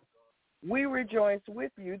harm us. We rejoice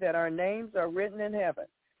with you that our names are written in heaven.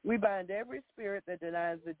 We bind every spirit that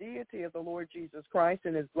denies the deity of the Lord Jesus Christ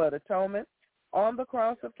and his blood atonement on the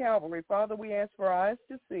cross of Calvary. Father, we ask for eyes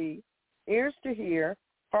to see, ears to hear,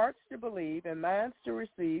 hearts to believe, and minds to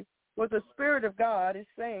receive what the Spirit of God is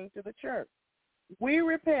saying to the church. We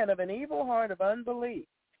repent of an evil heart of unbelief,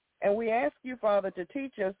 and we ask you, Father, to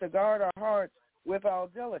teach us to guard our hearts with all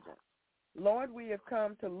diligence. Lord, we have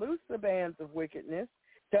come to loose the bands of wickedness,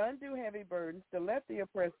 to undo heavy burdens, to let the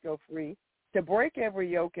oppressed go free, to break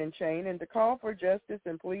every yoke and chain, and to call for justice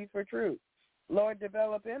and plead for truth. Lord,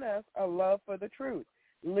 develop in us a love for the truth.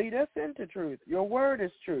 Lead us into truth. Your word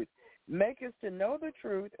is truth. Make us to know the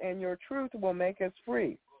truth, and your truth will make us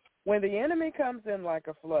free. When the enemy comes in like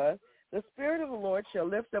a flood, the Spirit of the Lord shall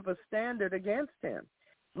lift up a standard against him.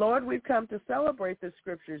 Lord, we've come to celebrate the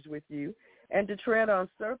scriptures with you and to tread on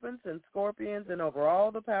serpents and scorpions and over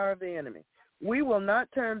all the power of the enemy. We will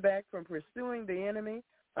not turn back from pursuing the enemy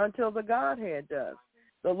until the Godhead does.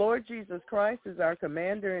 The Lord Jesus Christ is our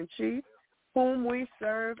commander-in-chief, whom we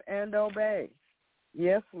serve and obey.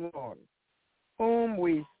 Yes, Lord, whom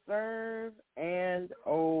we serve and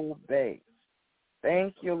obey.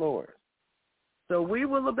 Thank you, Lord. So we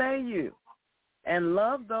will obey you and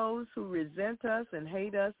love those who resent us and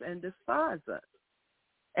hate us and despise us.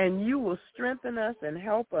 And you will strengthen us and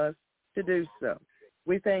help us to do so.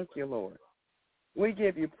 We thank you, Lord. We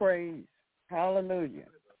give you praise. Hallelujah.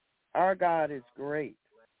 Our God is great.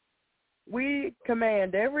 We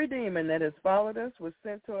command every demon that has followed us, was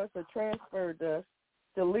sent to us, or transferred us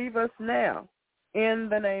to leave us now in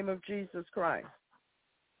the name of Jesus Christ.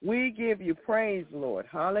 We give you praise, Lord.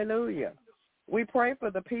 Hallelujah. We pray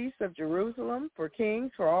for the peace of Jerusalem, for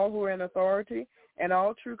kings, for all who are in authority, and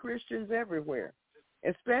all true Christians everywhere,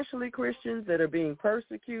 especially Christians that are being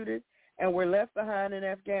persecuted and were left behind in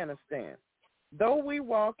Afghanistan. Though we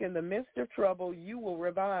walk in the midst of trouble, you will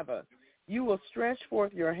revive us. You will stretch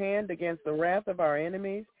forth your hand against the wrath of our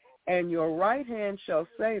enemies, and your right hand shall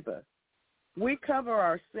save us. We cover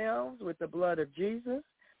ourselves with the blood of Jesus.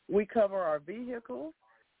 We cover our vehicles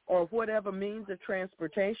or whatever means of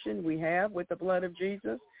transportation we have with the blood of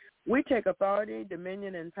Jesus. We take authority,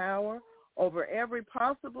 dominion, and power over every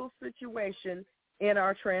possible situation in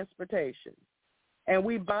our transportation. And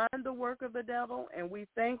we bind the work of the devil, and we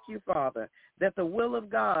thank you, Father, that the will of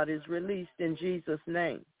God is released in Jesus'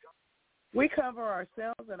 name. We cover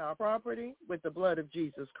ourselves and our property with the blood of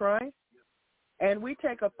Jesus Christ, and we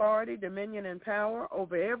take authority, dominion, and power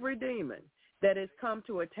over every demon that has come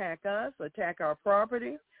to attack us, attack our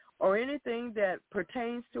property, or anything that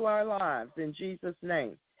pertains to our lives in Jesus'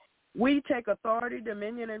 name. We take authority,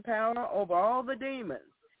 dominion, and power over all the demons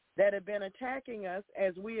that have been attacking us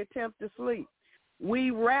as we attempt to sleep.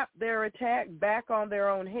 We wrap their attack back on their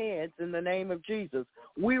own heads in the name of Jesus.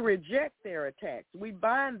 We reject their attacks. We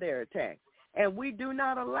bind their attacks. And we do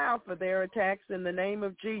not allow for their attacks in the name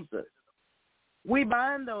of Jesus. We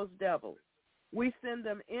bind those devils. We send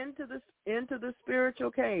them into the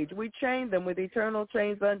spiritual cage. We chain them with eternal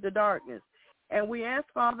chains unto darkness. And we ask,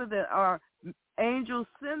 Father, that our angels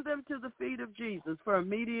send them to the feet of Jesus for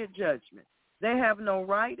immediate judgment. They have no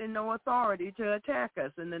right and no authority to attack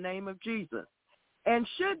us in the name of Jesus. And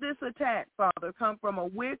should this attack, Father, come from a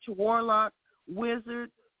witch, warlock,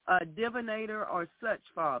 wizard, a divinator, or such,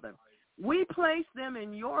 Father, we place them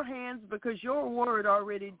in your hands because your word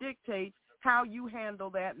already dictates how you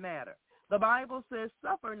handle that matter. The Bible says,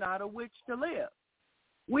 suffer not a witch to live.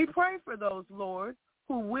 We pray for those, Lord,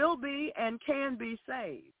 who will be and can be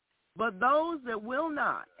saved, but those that will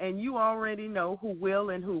not, and you already know who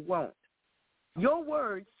will and who won't. Your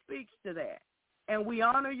word speaks to that. And we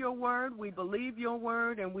honor your word, we believe your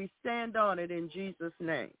word, and we stand on it in Jesus'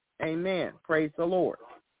 name. Amen. Praise the Lord.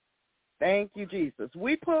 Thank you, Jesus.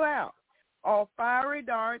 We pull out all fiery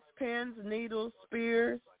darts, pins, needles,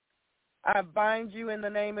 spears. I bind you in the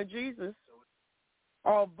name of Jesus.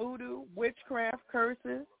 All voodoo, witchcraft,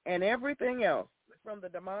 curses, and everything else from the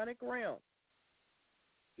demonic realm.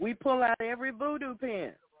 We pull out every voodoo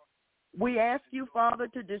pin. We ask you, Father,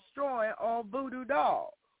 to destroy all voodoo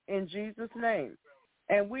dolls in Jesus' name.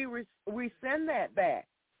 And we send that back,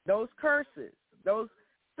 those curses, those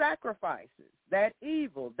sacrifices, that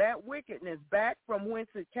evil, that wickedness back from whence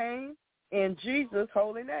it came in Jesus'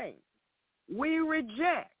 holy name. We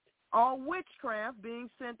reject all witchcraft being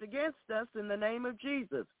sent against us in the name of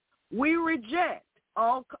Jesus. We reject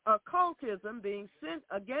all occultism being sent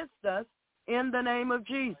against us in the name of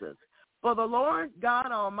Jesus. For the Lord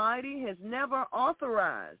God Almighty has never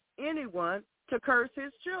authorized anyone to curse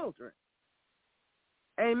his children.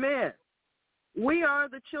 Amen. We are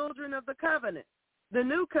the children of the covenant, the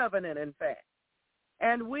new covenant, in fact.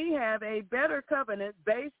 And we have a better covenant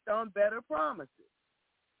based on better promises.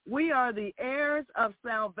 We are the heirs of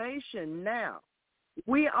salvation now.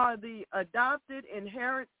 We are the adopted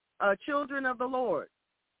inherit children of the Lord.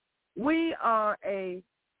 We are a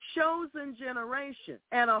chosen generation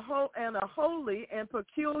and a holy and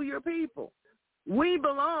peculiar people. We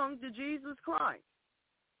belong to Jesus Christ.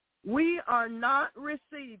 We are not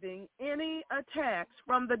receiving any attacks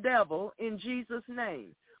from the devil in Jesus'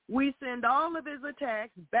 name. We send all of his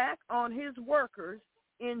attacks back on his workers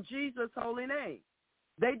in Jesus' holy name.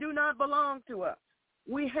 They do not belong to us.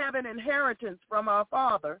 We have an inheritance from our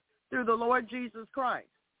Father through the Lord Jesus Christ.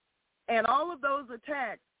 And all of those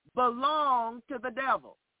attacks belong to the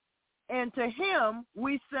devil. And to him,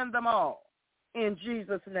 we send them all in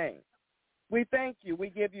Jesus' name. We thank you. We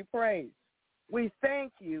give you praise. We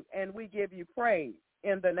thank you and we give you praise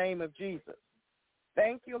in the name of Jesus.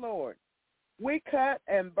 Thank you, Lord. We cut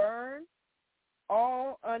and burn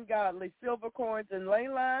all ungodly silver cords and ley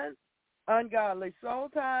lines, ungodly soul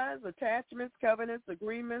ties, attachments, covenants,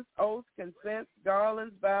 agreements, oaths, consents,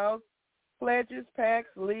 garlands, vows, pledges, pacts,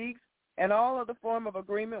 leagues, and all other form of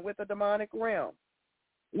agreement with the demonic realm.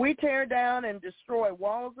 We tear down and destroy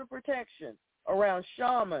walls of protection around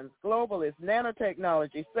shamans, globalists,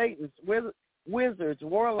 nanotechnology, Satans, wizards,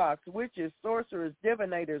 warlocks, witches, sorcerers,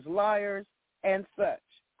 divinators, liars, and such.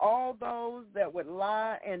 All those that would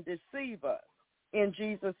lie and deceive us in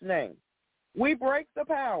Jesus' name. We break the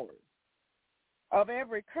powers of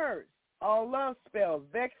every curse, all love spells,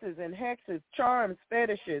 vexes and hexes, charms,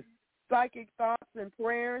 fetishes, psychic thoughts and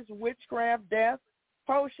prayers, witchcraft, death,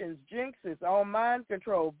 potions, jinxes, all mind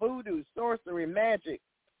control, voodoo, sorcery, magic,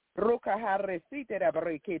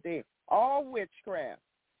 all witchcraft,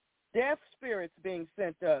 death spirits being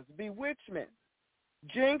sent to us, bewitchment,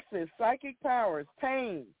 jinxes, psychic powers,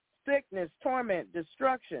 pain, sickness, torment,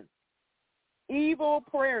 destruction, evil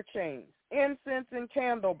prayer chains, incense and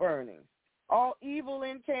candle burnings, all evil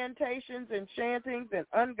incantations, enchantings, and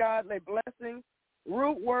ungodly blessings,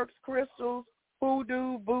 root works, crystals,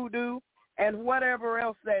 hoodoo, voodoo, and whatever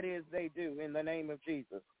else that is they do in the name of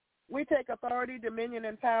Jesus. We take authority, dominion,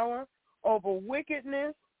 and power over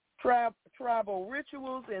wickedness, tribal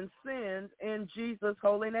rituals, and sins in Jesus'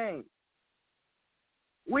 holy name.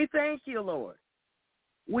 We thank you, Lord.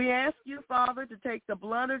 We ask you, Father, to take the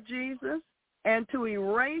blood of Jesus and to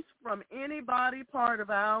erase from any body part of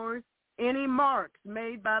ours any marks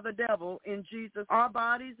made by the devil in Jesus. Our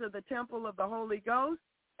bodies are the temple of the Holy Ghost,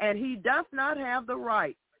 and he doth not have the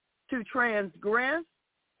right to transgress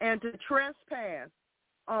and to trespass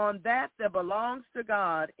on that belongs to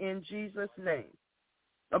God in Jesus' name.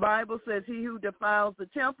 The Bible says, he who defiles the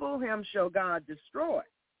temple, him shall God destroy.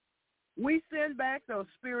 We send back those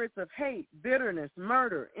spirits of hate, bitterness,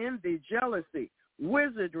 murder, envy, jealousy,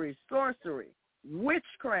 wizardry, sorcery,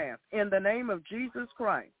 witchcraft in the name of Jesus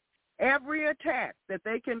Christ. Every attack that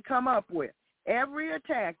they can come up with, every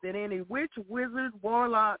attack that any witch, wizard,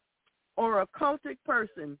 warlock, or occultic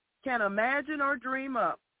person can imagine or dream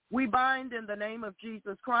up, we bind in the name of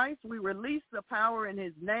Jesus Christ. We release the power in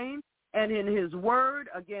his name and in his word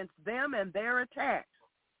against them and their attacks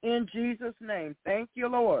in Jesus' name. Thank you,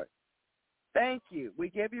 Lord. Thank you. We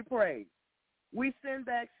give you praise. We send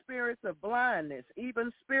back spirits of blindness,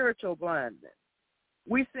 even spiritual blindness.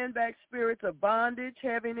 We send back spirits of bondage,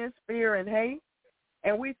 heaviness, fear, and hate.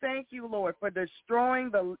 And we thank you, Lord, for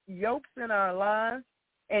destroying the yokes in our lives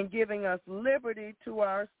and giving us liberty to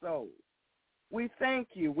our souls. We thank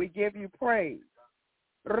you. We give you praise.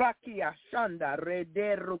 Raki ashanda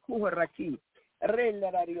rede rukuharaki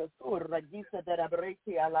relarario surra gisa de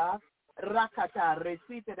rabreki ala rakata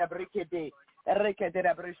resite da brikede reke de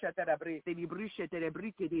rabrishata da brite di brishete de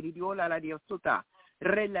brike di diola la diosuta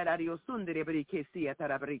relarario sundere brike sia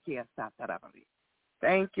tarabriki asata rabri.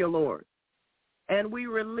 Thank you, Lord. And we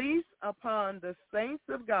release upon the saints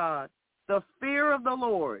of God the fear of the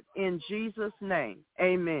Lord in Jesus' name.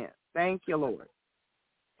 Amen. Thank you, Lord.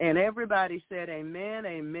 And everybody said amen,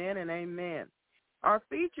 amen, and amen. Our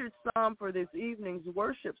featured psalm for this evening's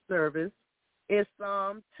worship service is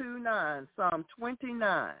Psalm 29, Psalm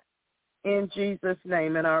 29, in Jesus'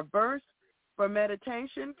 name. And our verse for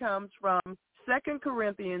meditation comes from 2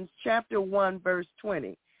 Corinthians chapter 1, verse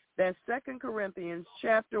 20. That's 2 Corinthians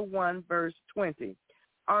chapter 1, verse 20.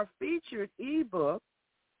 Our featured ebook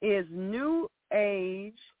is New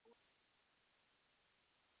Age.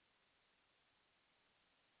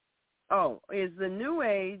 Is the New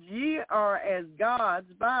Age, Ye Are as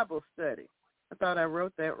God's Bible Study. I thought I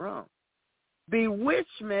wrote that wrong.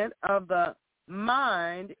 Bewitchment of the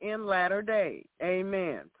Mind in Latter Days.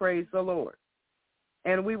 Amen. Praise the Lord.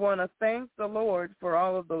 And we want to thank the Lord for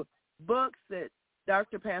all of the books that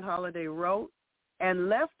Dr. Pat Holliday wrote and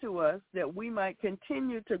left to us that we might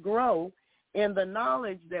continue to grow in the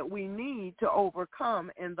knowledge that we need to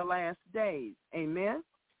overcome in the last days. Amen.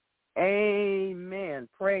 Amen.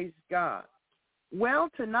 Praise God. Well,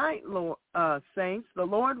 tonight, Lord, saints, the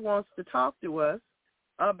Lord wants to talk to us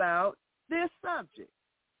about this subject.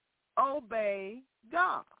 Obey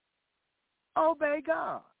God. Obey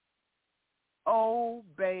God.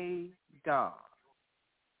 Obey God.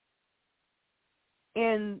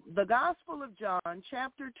 In the Gospel of John,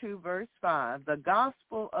 chapter 2, verse 5, the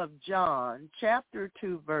Gospel of John, chapter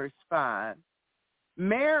 2, verse 5,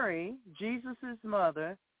 Mary, Jesus'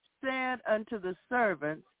 mother, said unto the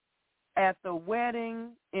servants at the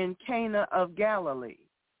wedding in Cana of Galilee.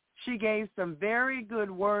 She gave some very good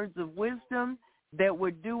words of wisdom that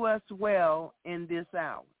would do us well in this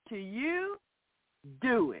hour. To you,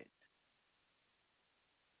 do it.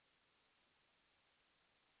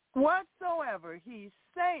 Whatsoever he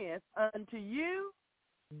saith unto you,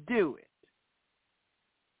 do it.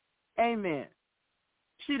 Amen.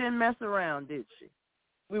 She didn't mess around, did she?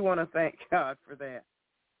 We want to thank God for that.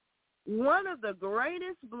 One of the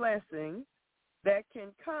greatest blessings that can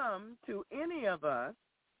come to any of us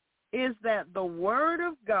is that the Word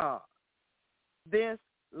of God, this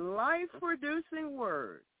life-producing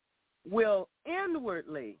Word, will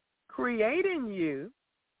inwardly create in you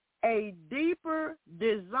a deeper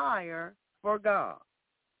desire for God.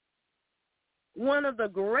 One of the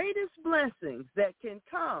greatest blessings that can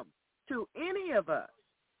come to any of us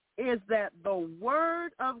is that the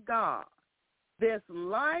Word of God, this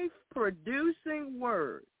life-producing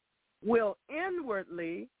Word, will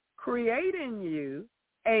inwardly create in you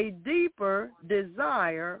a deeper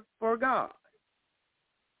desire for God.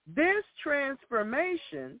 This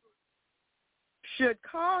transformation should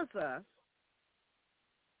cause us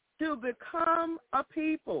to become a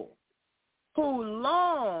people who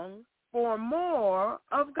long for more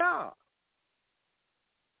of God.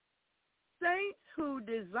 Saints who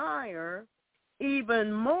desire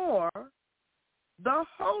even more the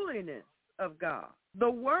holiness of God.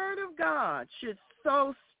 The Word of God should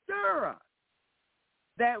so stir us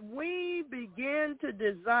that we begin to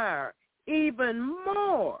desire even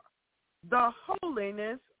more the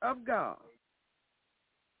holiness of God.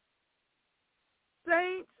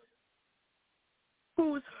 Saints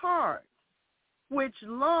whose hearts, which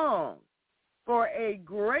long for a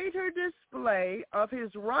greater display of his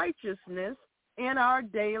righteousness in our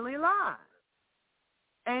daily lives.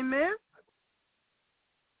 Amen?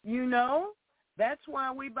 You know, that's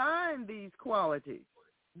why we bind these qualities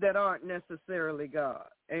that aren't necessarily God.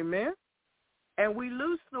 Amen? And we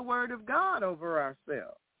loose the Word of God over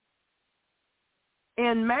ourselves.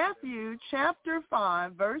 In Matthew chapter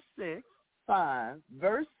 5, verse 6,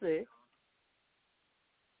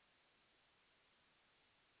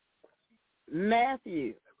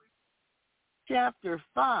 Matthew chapter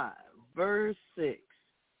 5, verse 6.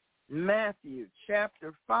 Matthew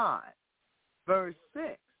chapter 5, verse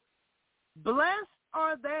 6. Blessed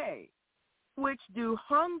are they which do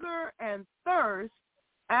hunger and thirst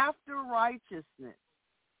after righteousness,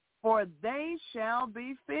 for they shall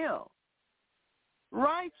be filled.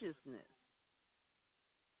 Righteousness.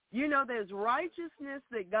 You know, there's righteousness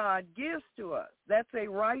that God gives to us. That's a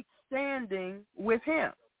right standing with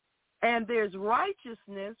him. And there's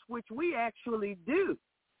righteousness which we actually do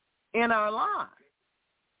in our lives.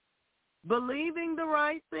 Believing the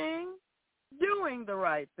right thing, doing the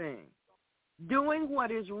right thing. Doing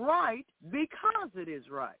what is right because it is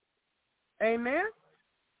right. Amen?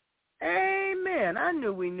 Amen. I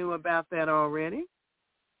knew we knew about that already.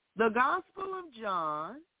 The Gospel of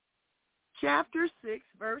John, chapter 6,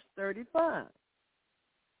 verse 35.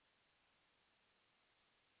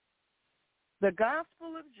 The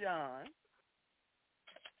Gospel of John,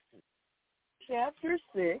 chapter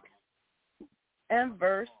 6, and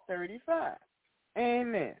verse 35.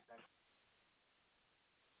 Amen.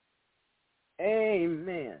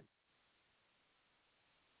 Amen.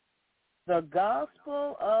 The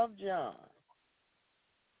Gospel of John.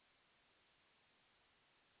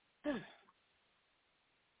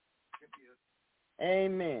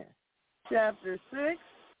 Amen. Chapter 6,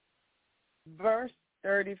 verse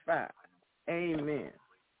 35. Amen.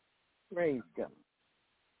 Praise God.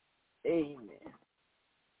 Amen.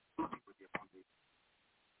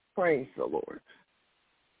 Praise the Lord.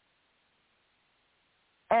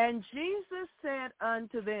 And Jesus said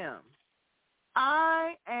unto them,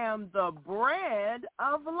 I am the bread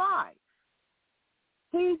of life.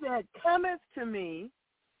 He that cometh to me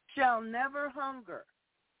shall never hunger,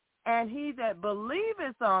 and he that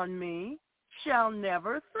believeth on me shall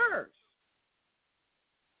never thirst.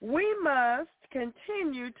 We must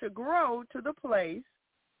continue to grow to the place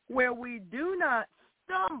where we do not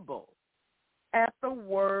stumble at the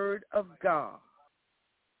Word of God.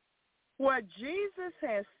 What Jesus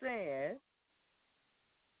has said,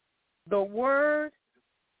 the Word,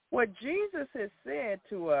 what Jesus has said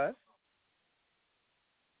to us,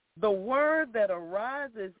 the Word that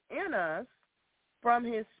arises in us from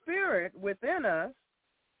his Spirit within us,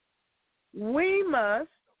 we must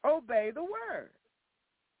obey the Word.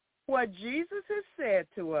 what Jesus has said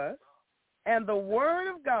to us and the word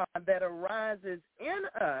of God that arises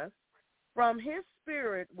in us from his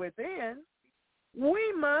spirit within,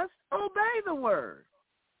 we must obey the word.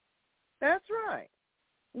 That's right.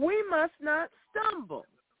 We must not stumble.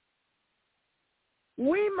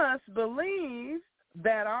 We must believe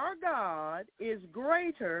that our God is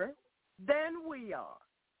greater than we are.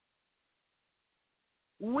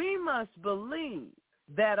 We must believe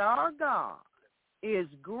that our God is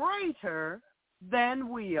greater than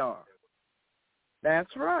we are.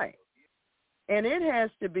 That's right. And it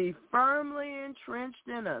has to be firmly entrenched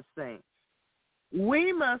in us, saints.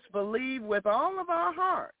 We must believe with all of our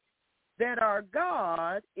heart that our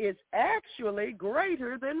God is actually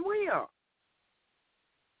greater than we are.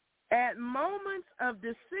 At moments of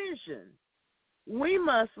decision, we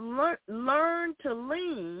must learn to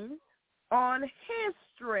lean on his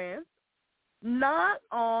strength, not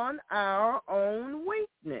on our own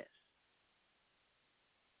weakness.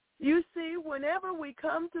 You see, whenever we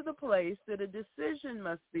come to the place that a decision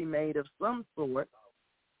must be made of some sort,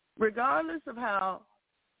 regardless of how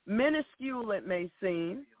minuscule it may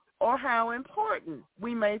seem or how important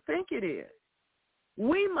we may think it is,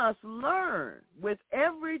 we must learn with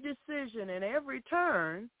every decision and every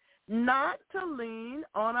turn not to lean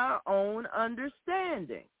on our own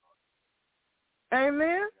understanding.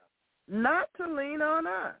 Amen? Not to lean on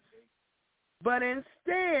us, but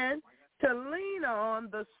instead to lean on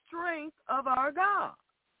the strength of our God.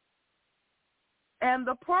 And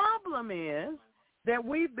the problem is that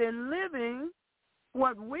we've been living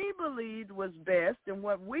what we believed was best and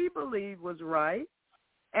what we believed was right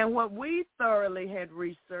and what we thoroughly had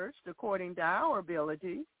researched according to our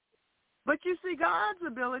abilities. But you see, God's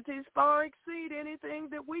abilities far exceed anything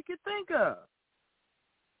that we could think of.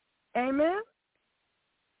 Amen?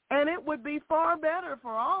 And it would be far better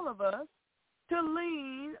for all of us to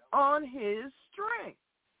lean on his strength.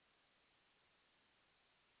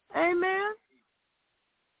 Amen?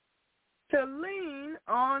 To lean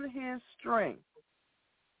on his strength.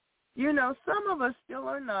 You know, some of us still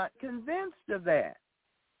are not convinced of that.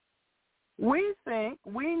 We think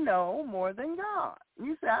we know more than God.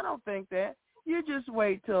 You say, I don't think that. You just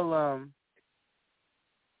wait till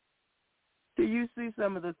you see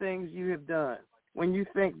some of the things you have done when you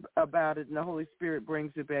think about it and the Holy Spirit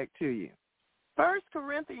brings it back to you. 1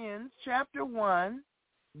 Corinthians chapter 1,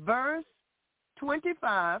 verse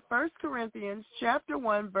 25, 1 Corinthians chapter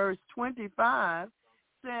 1, verse 25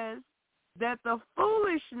 says that the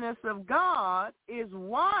foolishness of God is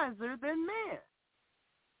wiser than men,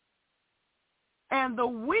 and the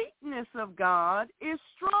weakness of God is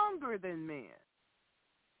stronger than men.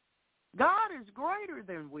 God is greater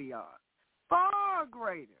than we are, far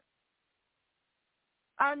greater.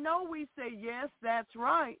 I know we say, yes, that's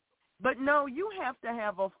right, but no, you have to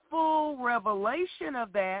have a full revelation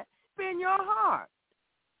of that in your heart,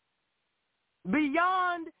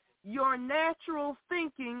 beyond your natural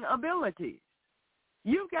thinking abilities.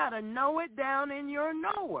 You've got to know it down in your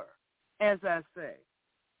knower, as I say.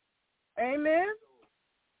 Amen?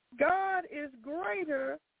 God is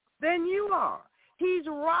greater than you are. He's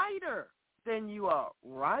righter than you are.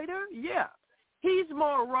 Righter? Yeah. He's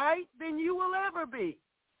more right than you will ever be.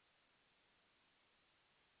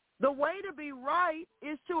 The way to be right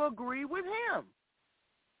is to agree with him.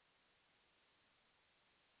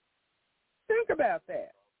 Think about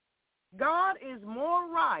that. God is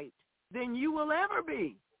more right than you will ever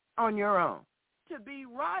be on your own. To be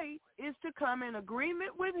right is to come in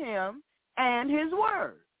agreement with him and his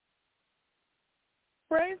word.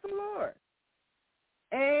 Praise the Lord.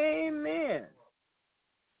 Amen.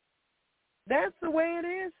 That's the way it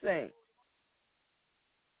is, saints.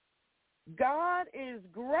 God is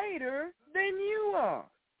greater than you are.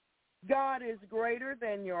 God is greater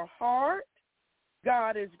than your heart.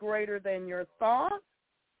 God is greater than your thoughts.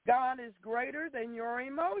 God is greater than your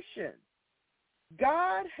emotions.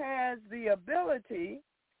 God has the ability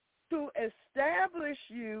to establish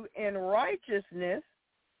you in righteousness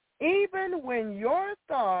even when your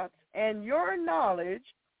thoughts and your knowledge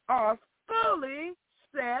are fully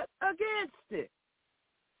set against it.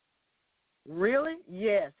 Really?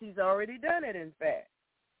 Yes, he's already done it, in fact.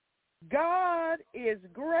 God is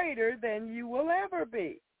greater than you will ever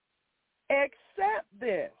be. Accept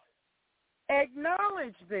this.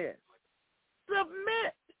 Acknowledge this.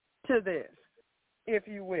 Submit to this, if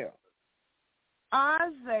you will.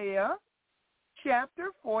 Isaiah chapter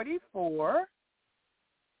 44.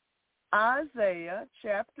 Isaiah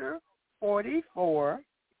chapter 44,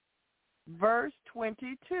 verse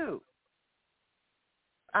 22.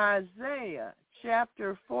 Isaiah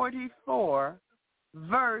chapter 44,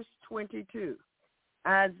 verse 22.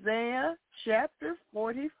 Isaiah chapter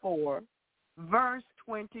 44, verse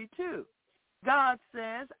 22. God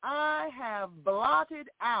says, I have blotted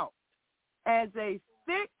out as a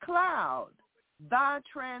thick cloud thy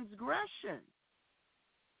transgression,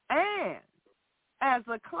 and as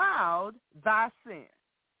a cloud thy sin.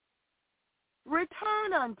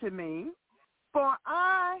 Return unto me, for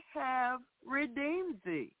I have redeemed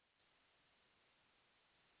thee.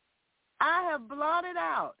 I have blotted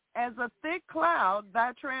out as a thick cloud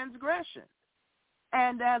thy transgression,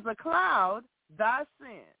 and as a cloud thy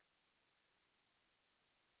sin.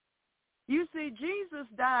 You see, Jesus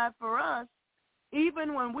died for us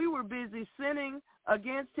even when we were busy sinning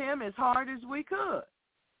against him as hard as we could.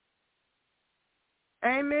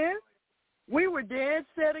 Amen? We were dead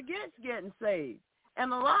set against getting saved.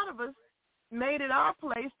 And a lot of us made it our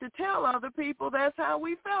place to tell other people that's how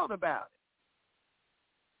we felt about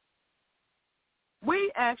it.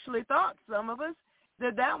 We actually thought, some of us,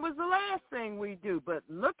 that was the last thing we do. But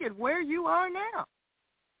look at where you are now.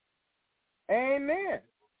 Amen.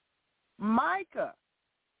 Micah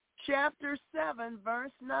chapter 7,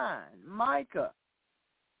 verse 9. Micah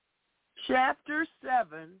chapter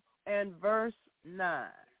 7 and verse 9.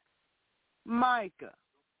 Micah.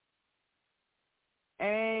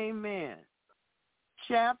 Amen.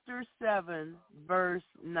 Chapter 7, verse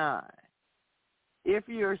 9. If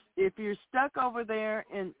you're stuck over there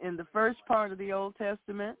in the first part of the Old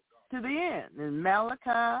Testament to the end, in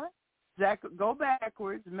Malachi, go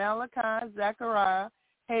backwards, Malachi, Zechariah,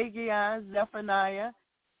 Haggai, Zephaniah,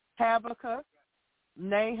 Habakkuk,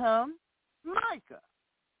 Nahum, Micah,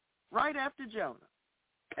 right after Jonah.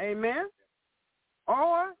 Amen?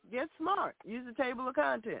 Or get smart. Use the table of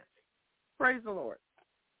contents. Praise the Lord.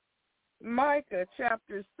 Micah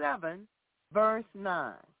chapter 7, verse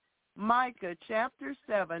 9. Micah chapter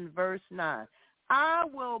 7, verse 9. I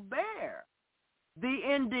will bear the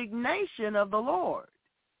indignation of the Lord,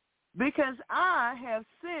 because I have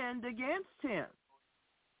sinned against him,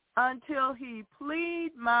 until he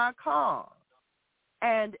plead my cause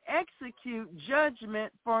and execute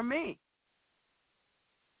judgment for me.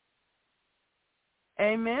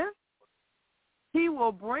 Amen? He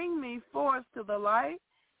will bring me forth to the light,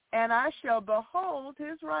 and I shall behold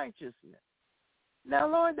his righteousness. Now,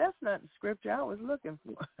 Lord, that's not the scripture I was looking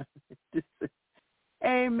for.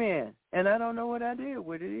 Amen. And I don't know what I did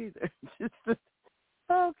with it either.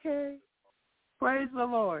 Okay. Praise the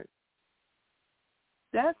Lord.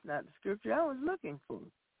 That's not the scripture I was looking for.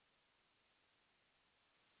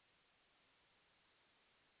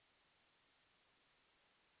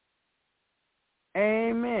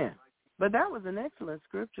 Amen. But that was an excellent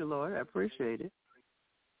scripture, Lord. I appreciate it.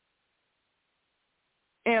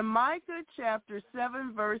 In Micah chapter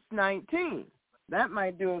 7, verse 19, that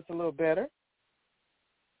might do us a little better.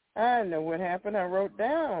 I know what happened. I wrote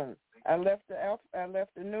down. I left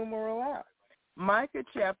the numeral out. Micah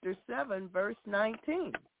chapter 7, verse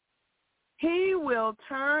 19. He will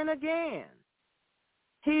turn again.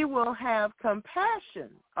 He will have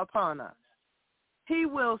compassion upon us. He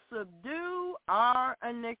will subdue our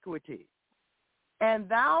iniquity, and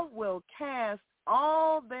thou wilt cast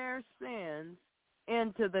all their sins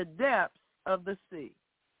into the depths of the sea.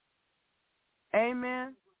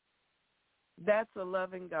 Amen. That's a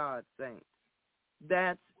loving God, saints.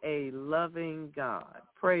 That's a loving God.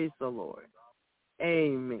 Praise the Lord.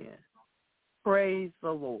 Amen. Praise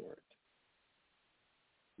the Lord.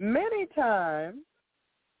 Many times,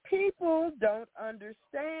 people don't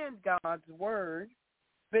understand God's word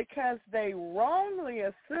because they wrongly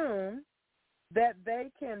assume that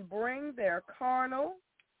they can bring their carnal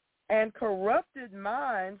and corrupted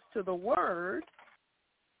minds to the word,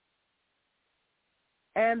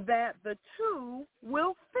 and that the two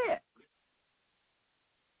will fit.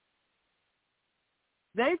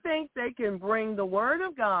 They think they can bring the word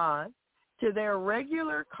of God to their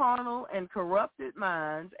regular carnal and corrupted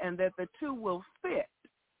minds, and that the two will fit.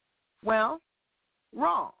 Well,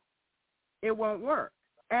 wrong. It won't work.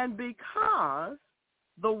 And because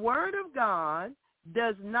the word of God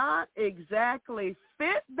does not exactly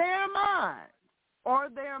fit their mind or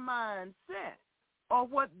their mindset or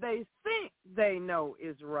what they think they know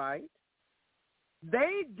is right,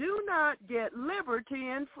 they do not get liberty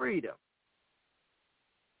and freedom.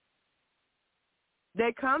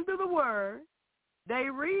 They come to the word, they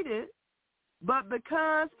read it, but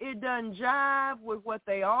because it doesn't jive with what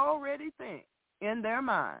they already think in their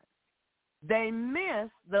mind, they miss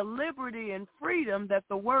the liberty and freedom that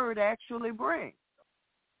the word actually brings.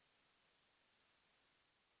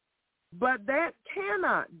 But that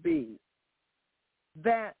cannot be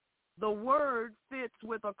that the word fits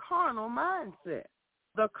with a carnal mindset.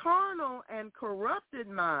 The carnal and corrupted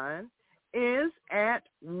mind is at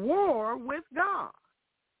war with God.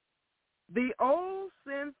 The old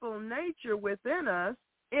sinful nature within us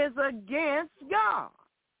is against God.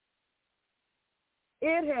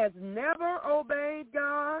 It has never obeyed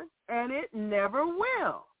God, and it never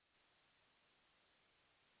will.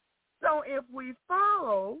 So if we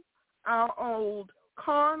follow our old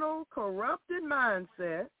carnal, corrupted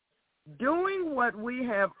mindset, doing what we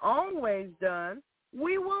have always done,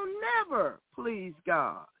 we will never please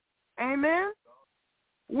God. Amen?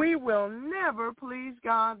 We will never please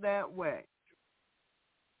God that way.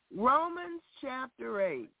 Romans chapter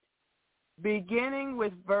 8, beginning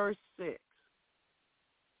with verse 6.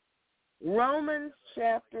 Romans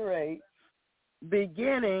chapter 8,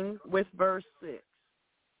 beginning with verse 6.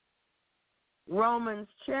 Romans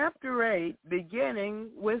chapter 8, beginning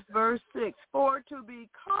with verse 6. For to be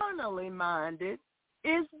carnally minded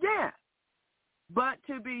is death, but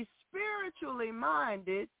to be spiritually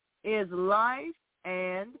minded is life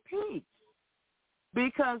and peace.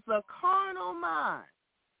 Because the carnal mind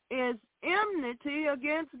is enmity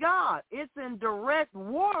against God. It's in direct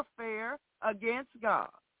warfare against God.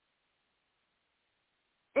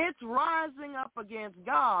 It's rising up against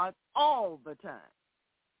God all the time.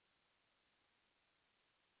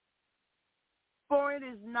 For it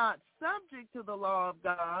is not subject to the law of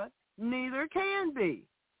God, neither can be.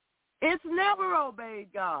 It's never obeyed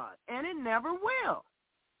God, and it never will.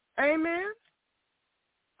 Amen?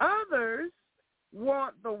 Others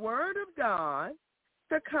want the word of God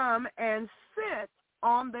to come and sit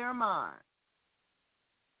on their mind.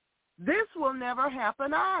 This will never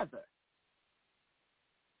happen either.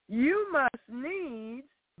 You must needs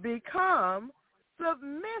become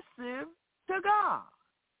submissive to God.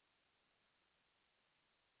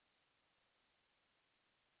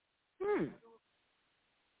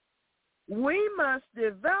 We must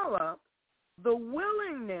develop the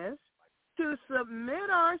willingness to submit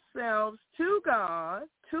ourselves to God,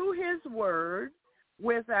 to His Word,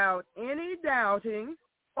 without any doubting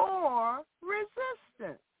or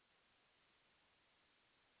resistance.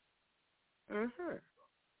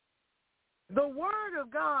 The Word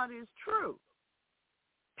of God is true,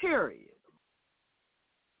 period.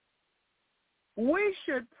 We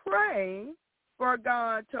should pray for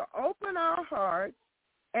God to open our hearts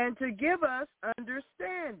and to give us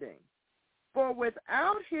understanding. For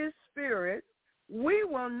without His Spirit, we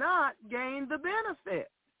will not gain the benefit.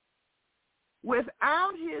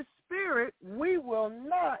 Without His Spirit, we will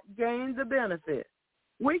not gain the benefit.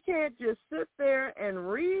 We can't just sit there and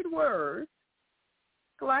read words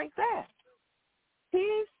like that.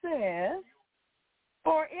 He says,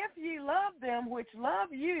 for if ye love them which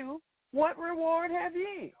love you, what reward have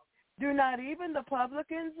ye? Do not even the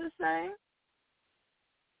publicans the same?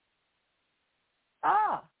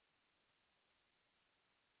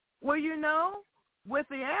 Well, you know, with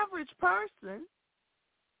the average person,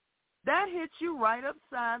 that hits you right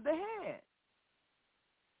upside the head.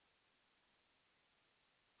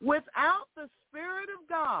 Without the Spirit of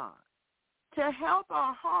God to help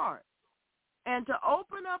our hearts and to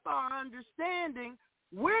open up our understanding,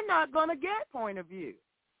 we're not going to get point of view.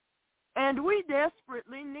 And we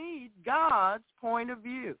desperately need God's point of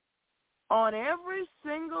view on every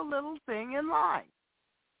single little thing in life.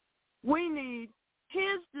 We need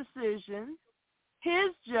His decisions, His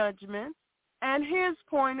judgments, and His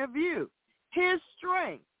point of view, His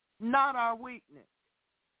strength, not our weakness.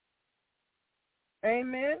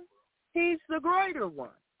 Amen? He's the greater one.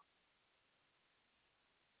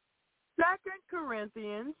 2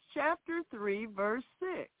 Corinthians chapter 3, verse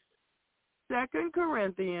 6. 2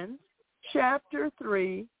 Corinthians chapter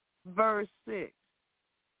 3, verse 6.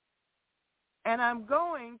 And I'm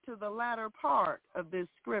going to the latter part of this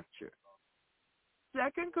scripture.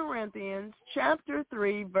 2 Corinthians chapter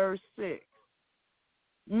 3, verse 6.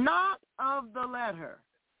 Not of the letter,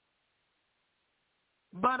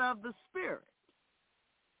 but of the Spirit.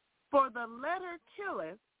 For the letter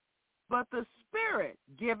killeth, but the Spirit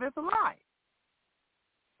giveth life.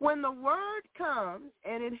 When the word comes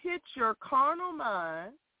and it hits your carnal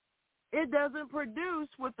mind, it doesn't produce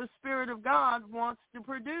what the Spirit of God wants to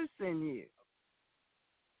produce in you.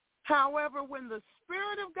 However, when the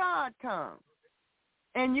Spirit of God comes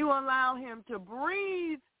and you allow Him to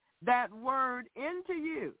breathe that word into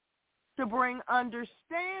you, to bring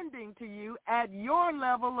understanding to you at your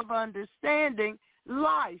level of understanding,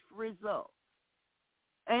 life results.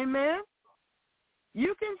 Amen?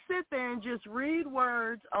 You can sit there and just read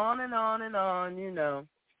words on and on and on, you know.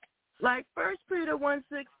 Like 1 Peter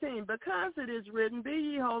 1:16, because it is written, be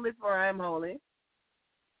ye holy, for I am holy.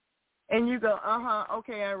 And you go,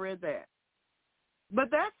 okay, I read that. But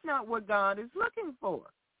that's not what God is looking for.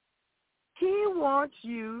 He wants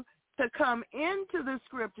you to come into the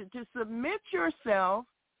scripture, to submit yourself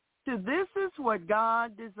to this is what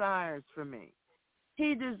God desires for me.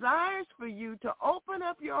 He desires for you to open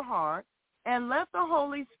up your heart and let the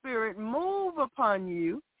Holy Spirit move upon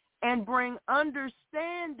you and bring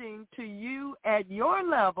understanding to you at your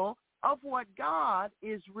level of what God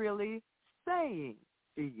is really saying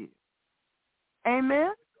to you.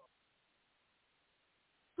 Amen?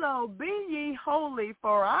 So be ye holy,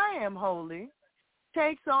 for I am holy,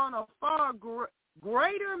 takes on a far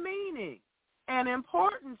greater meaning and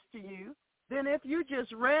importance to you than if you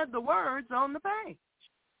just read the words on the page.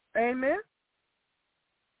 Amen?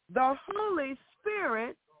 The Holy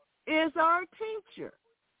Spirit is our teacher.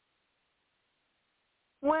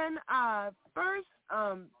 When I first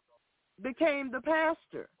became the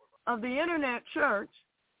pastor of the Internet Church,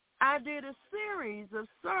 I did a series of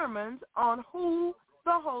sermons on who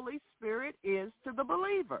the Holy Spirit is to the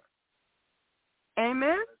believer.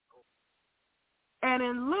 Amen? And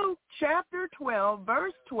in Luke chapter 12,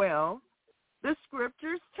 verse 12, the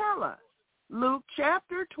scriptures tell us, Luke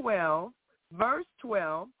chapter 12, verse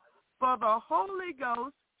 12, for the Holy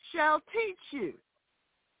Ghost shall teach you.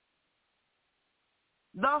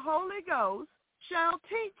 The Holy Ghost shall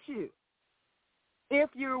teach you if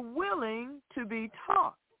you're willing to be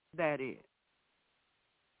taught, that is.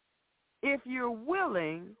 If you're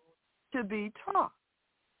willing to be taught.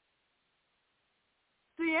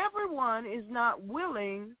 See, everyone is not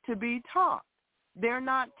willing to be taught. They're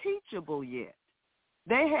not teachable yet.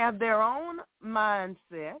 They have their own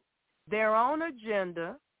mindset, their own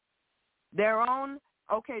agenda, their own,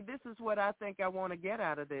 okay, this is what I think I want to get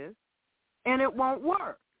out of this, and it won't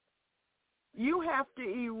work. You have to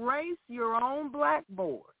erase your own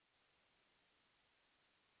blackboard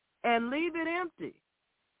and leave it empty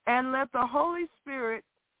and let the Holy Spirit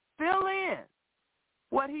fill in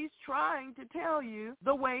what he's trying to tell you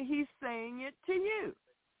the way he's saying it to you.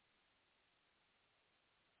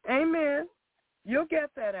 Amen. You'll get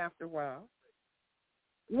that after a while.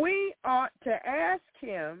 We ought to ask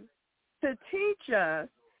him to teach us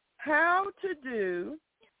how to do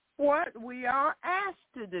what we are asked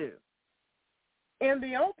to do. In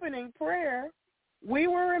the opening prayer, we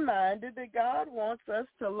were reminded that God wants us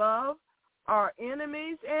to love our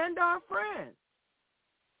enemies and our friends.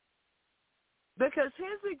 Because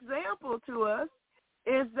his example to us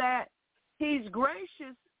is that he's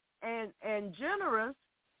gracious and generous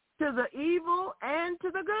to the evil and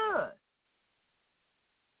to the good.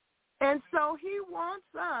 And so he wants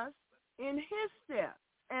us in his steps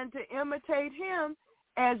and to imitate him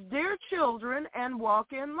as dear children and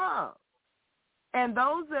walk in love. And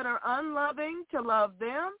those that are unloving to love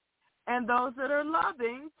them, and those that are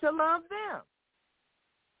loving to love them.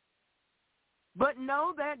 But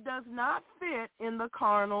no, that does not fit in the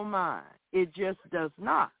carnal mind. It just does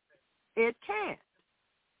not. It can't.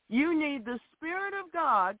 You need the Spirit of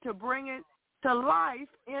God to bring it to life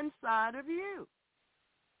inside of you.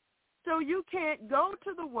 So you can't go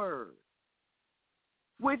to the Word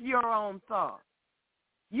with your own thoughts.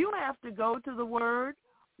 You have to go to the Word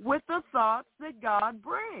with the thoughts that God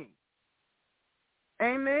brings.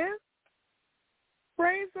 Amen?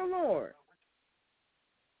 Praise the Lord.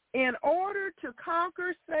 In order to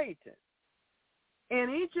conquer Satan in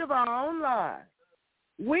each of our own lives,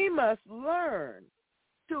 we must learn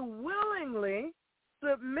to willingly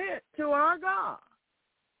submit to our God.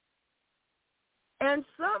 And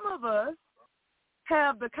some of us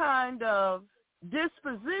have the kind of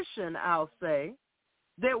disposition, I'll say,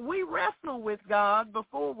 that we wrestle with God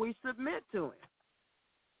before we submit to him.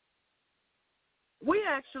 We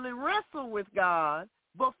actually wrestle with God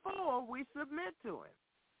before we submit to him.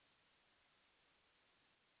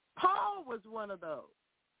 Paul was one of those.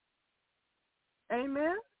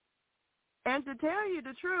 Amen? And to tell you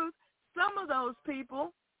the truth, some of those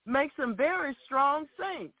people make some very strong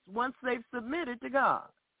saints once they've submitted to God.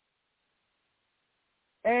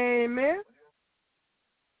 Amen?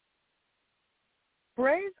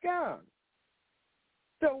 Praise God.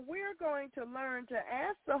 So we're going to learn to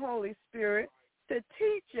ask the Holy Spirit to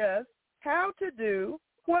teach us how to do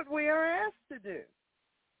what we are asked to do.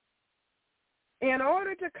 In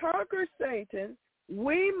order to conquer Satan,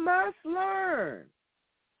 we must learn.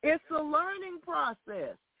 It's a learning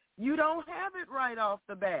process. You don't have it right off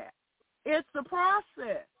the bat. It's a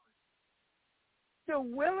process to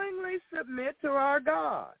willingly submit to our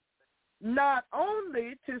God, not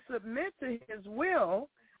only to submit to his will,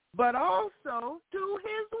 but also to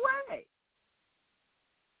his way.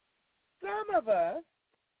 Some of us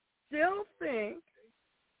still think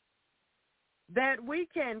that we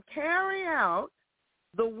can carry out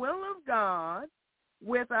the will of God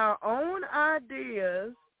with our own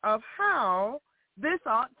ideas of how this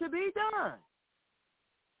ought to be done.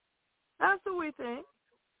 That's what we think.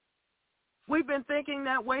 We've been thinking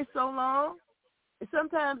that way so long,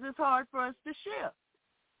 sometimes it's hard for us to shift.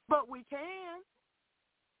 But we can.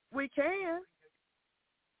 We can.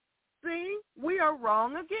 See, we are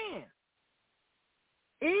wrong again.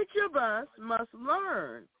 Each of us must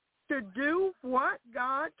learn to do what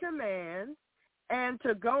God commands and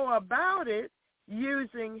to go about it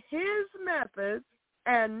using his methods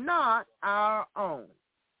and not our own.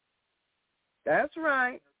 That's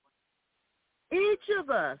right. Each of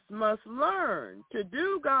us must learn to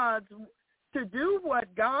do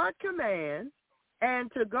what God commands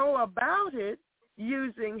and to go about it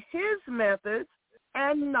using his methods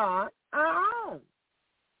and not our own.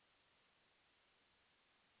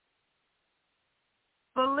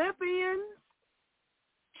 Philippians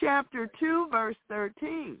chapter 2, verse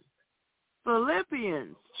 13.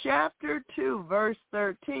 Philippians chapter 2, verse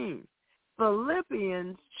 13.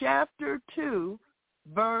 Philippians chapter 2,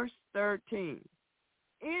 verse 13.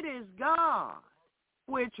 It is God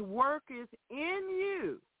which worketh in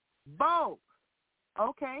you both.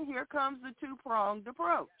 Okay, here comes the two-pronged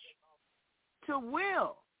approach. To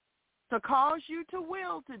will, to cause you to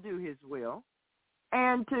will to do his will,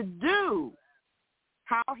 and to do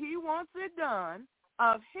how he wants it done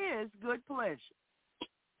of his good pleasure.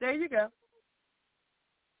 There you go.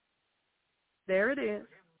 There it is.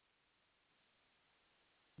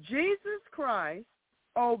 Jesus Christ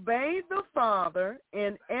obeyed the Father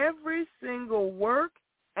in every single work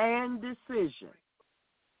and decision.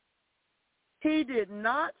 He did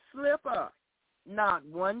not slip up, not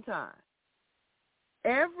one time.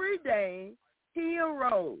 Every day he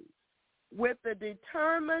arose with the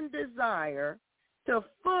determined desire to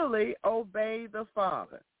fully obey the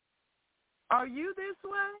Father. Are you this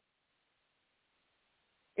way?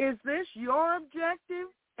 Is this your objective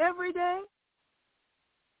every day?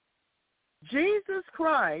 Jesus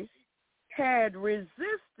Christ had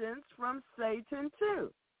resistance from Satan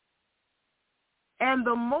too. And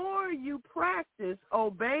the more you practice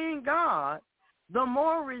obeying God, the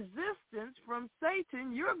more resistance from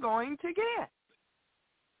Satan you're going to get.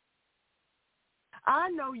 I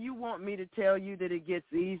know you want me to tell you that it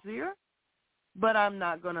gets easier, but I'm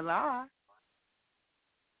not going to lie.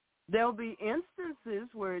 There'll be instances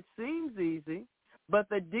where it seems easy, but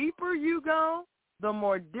the deeper you go, the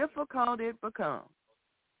more difficult it becomes.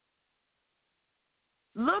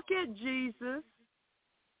 Look at Jesus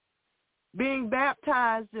being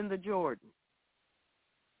baptized in the Jordan.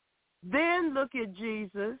 Then look at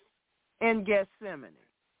Jesus in Gethsemane.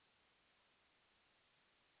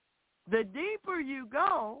 The deeper you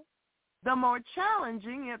go, the more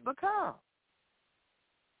challenging it becomes.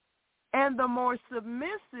 And the more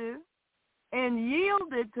submissive and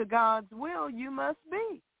yielded to God's will you must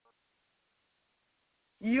be.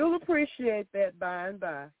 You'll appreciate that by and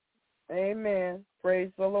by. Amen.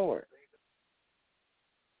 Praise the Lord.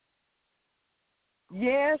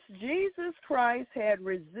 Yes, Jesus Christ had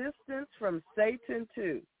resistance from Satan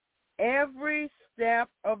too, every step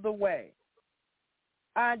of the way.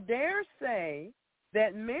 I dare say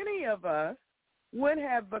that many of us would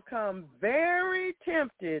have become very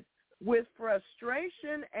tempted with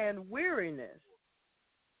frustration and weariness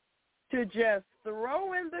to just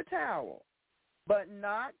throw in the towel, but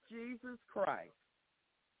not Jesus Christ.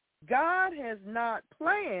 God has not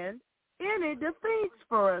planned any defeats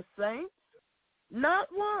for us, saints, not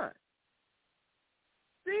one.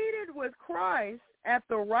 Seated with Christ at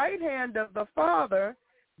the right hand of the Father,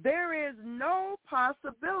 there is no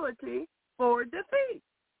possibility for defeat.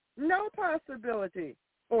 No possibility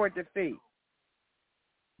for defeat.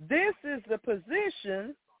 This is the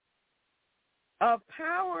position of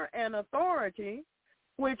power and authority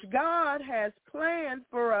which God has planned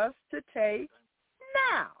for us to take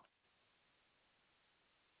now.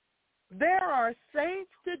 There are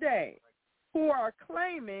saints today who are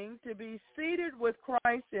claiming to be seated with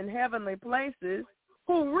Christ in heavenly places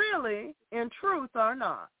who really, in truth, are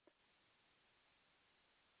not.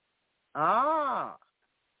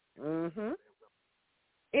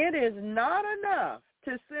 It is not enough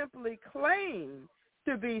to simply claim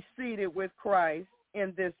to be seated with Christ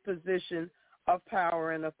in this position of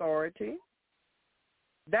power and authority.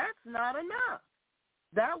 That's not enough.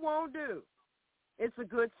 That won't do. It's a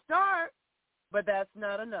good start, but that's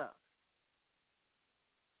not enough.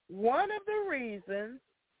 One of the reasons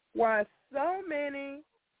why so many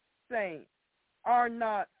saints are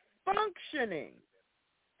not functioning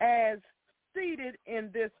as seated in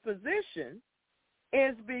this position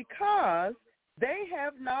is because they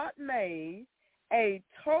have not made a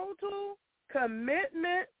total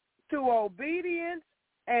commitment to obedience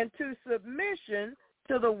and to submission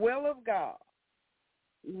to the will of God.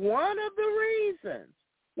 One of the reasons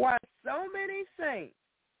why so many saints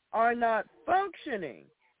are not functioning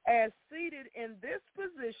as seated in this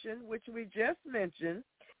position, which we just mentioned,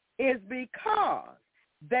 is because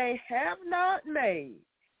they have not made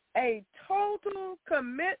a total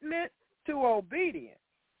commitment to obedience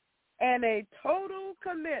and a total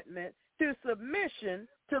commitment to submission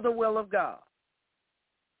to the will of God.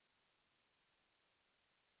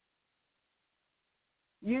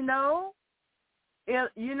 You know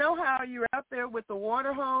how you're out there with the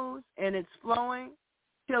water hose and it's flowing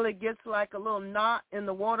till it gets like a little knot in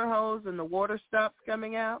the water hose and the water stops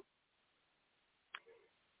coming out?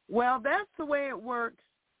 Well, that's the way it works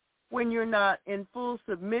when you're not in full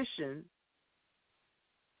submission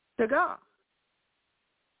to God.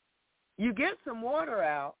 You get some water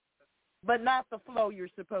out, but not the flow you're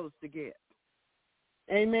supposed to get.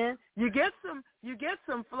 Amen. You get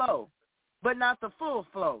some flow, but not the full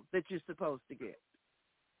flow that you're supposed to get.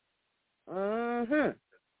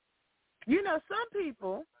 You know, some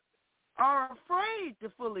people are afraid to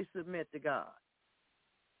fully submit to God.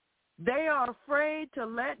 They are afraid to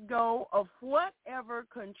let go of whatever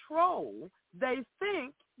control they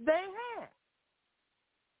think they have.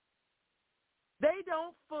 They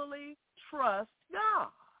don't fully trust God.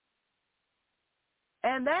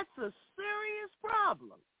 And that's a serious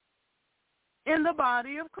problem in the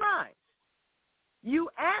body of Christ. You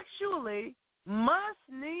actually must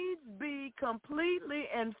needs be completely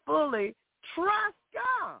and fully trust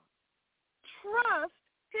God. Trust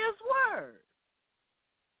his word.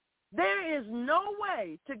 There is no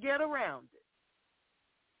way to get around it.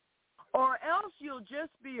 Or else you'll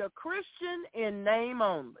just be a Christian in name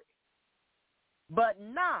only, but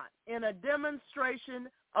not in a demonstration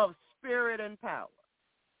of spirit and power.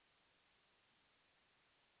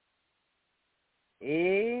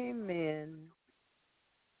 Amen.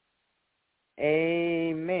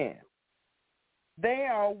 Amen. They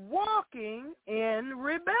are walking in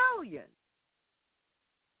rebellion.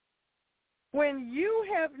 When you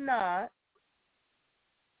have not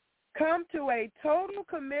come to a total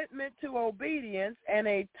commitment to obedience and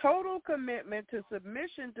a total commitment to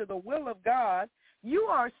submission to the will of God, you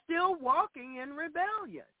are still walking in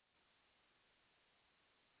rebellion.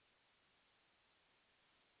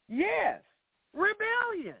 Yes,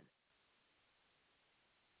 rebellion.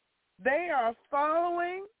 They are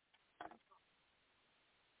following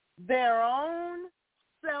their own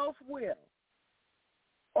self-will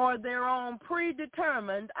or their own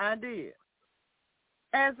predetermined ideas,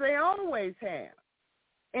 as they always have,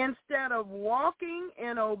 instead of walking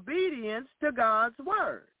in obedience to God's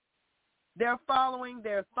word. They're following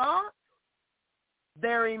their thoughts,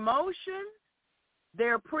 their emotions,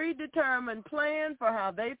 their predetermined plan for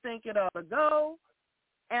how they think it ought to go,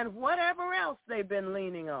 and whatever else they've been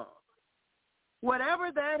leaning on,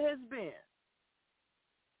 whatever that has been.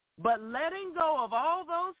 But letting go of all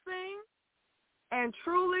those things and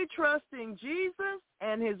truly trusting Jesus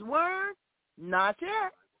and his word, not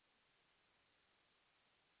yet.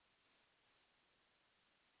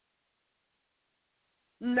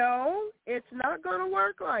 No, it's not going to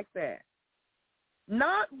work like that.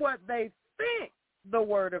 Not what they think the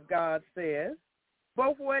word of God says,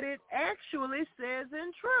 but what it actually says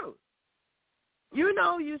in truth. You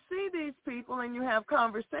know, you see these people and you have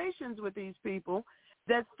conversations with these people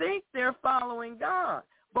that think they're following God,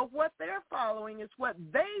 but what they're following is what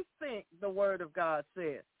they think the word of God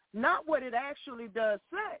says, not what it actually does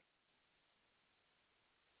say.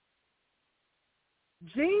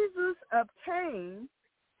 Jesus obtained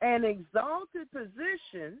an exalted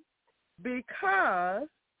position because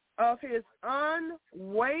of his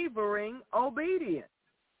unwavering obedience.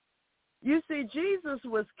 You see, Jesus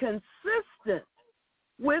was consistent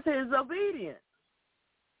with his obedience.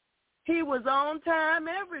 He was on time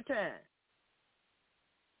every time.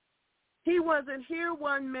 He wasn't here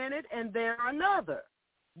one minute and there another.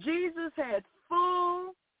 Jesus had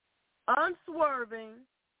full, unswerving,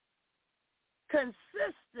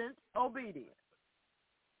 consistent obedience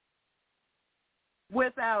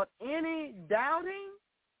without any doubting,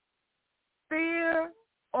 fear,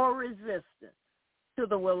 or resistance to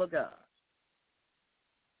the will of God.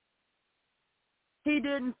 He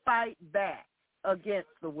didn't fight back against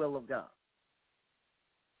the will of God.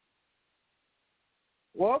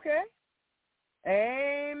 Well, okay.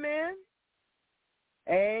 Amen.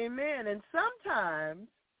 Amen. And sometimes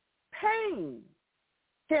pain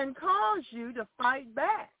can cause you to fight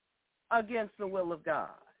back against the will of God.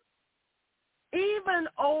 Even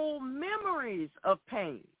old memories of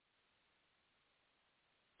pain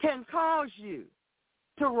can cause you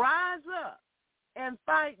to rise up and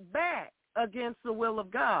fight back against the will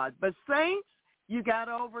of God. But saints, you got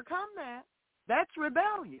to overcome that. That's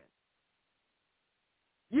rebellion.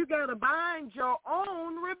 You got to bind your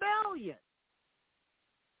own rebellion.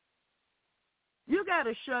 You got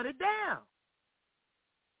to shut it down.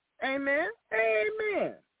 Amen?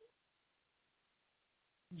 Amen.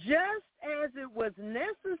 Just as it was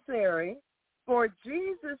necessary for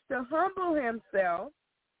Jesus to humble himself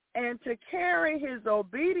and to carry his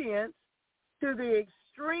obedience to the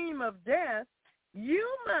extreme of death, you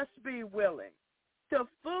must be willing to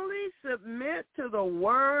fully submit to the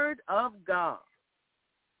word of God.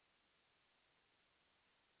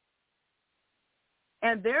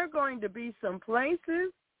 And there are going to be some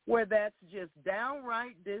places where that's just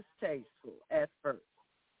downright distasteful at first.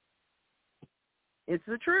 It's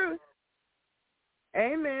the truth.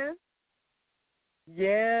 Amen.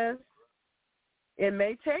 Yes. It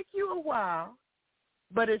may take you a while,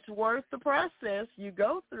 but it's worth the process you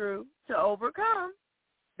go through to overcome.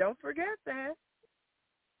 Don't forget that.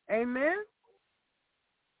 Amen.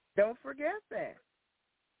 Don't forget that.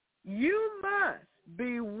 You must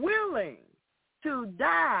be willing to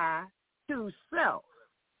die to self.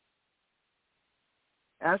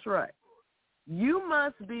 That's right. You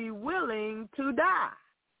must be willing to die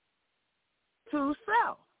to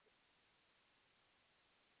self.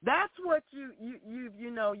 That's what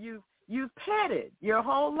you've petted your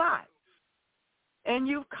whole life, and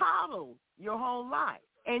you've coddled your whole life,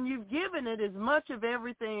 and you've given it as much of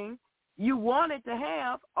everything you wanted to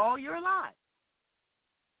have all your life.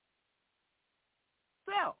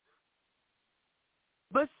 Self.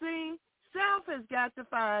 But see, self has got to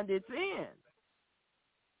find its end.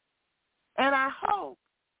 And I hope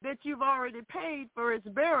that you've already paid for its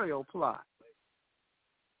burial plot.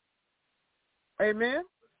 Amen?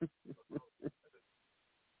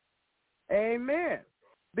 Amen.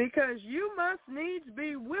 Because you must needs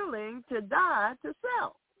be willing to die to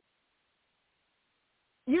self.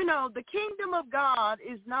 You know, the kingdom of God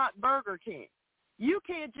is not Burger King. You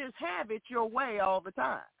can't just have it your way all the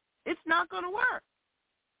time. It's not going to work.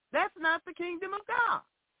 That's not the kingdom of God.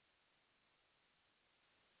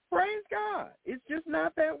 Praise God. It's just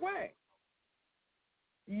not that way.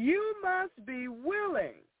 You must be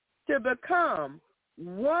willing to become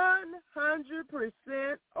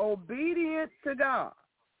 100% obedient to God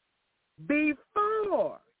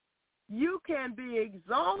before you can be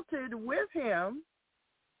exalted with him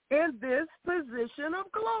in this position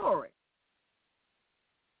of glory.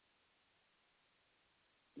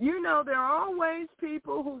 You know, there are always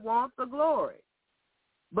people who want the glory,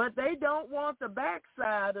 but they don't want the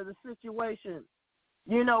backside of the situation.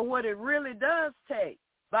 You know, what it really does take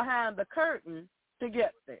behind the curtain to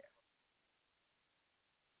get there.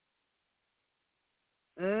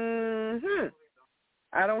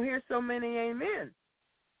 I don't hear so many amen.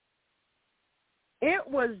 It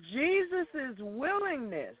was Jesus'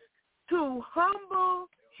 willingness to humble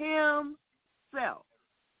himself.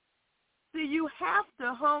 See, you have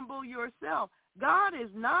to humble yourself. God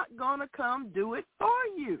is not going to come do it for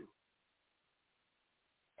you.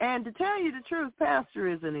 And to tell you the truth, Pastor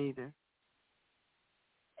isn't either.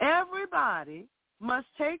 Everybody must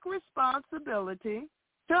take responsibility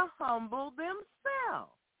to humble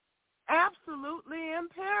themselves. Absolutely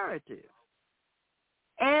imperative.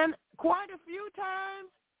 And quite a few times,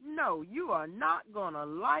 no, you are not going to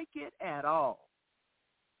like it at all.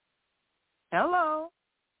 Hello?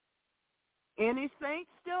 Any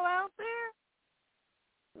saints still out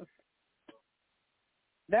there?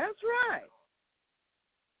 That's right.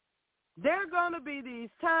 There are going to be these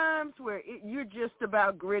times where you're just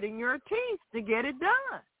about gritting your teeth to get it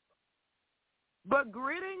done. But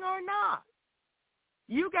gritting or not,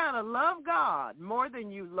 you got to love God more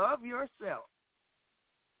than you love yourself.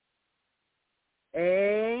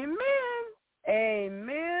 Amen.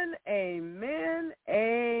 Amen. Amen.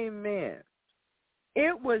 Amen.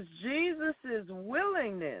 It was Jesus'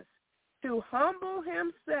 willingness to humble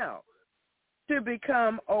himself, to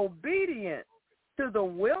become obedient to the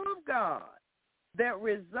will of God, that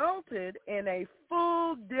resulted in a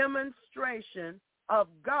full demonstration of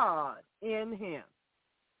God in him.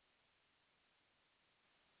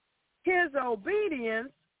 His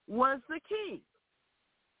obedience was the key,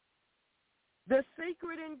 the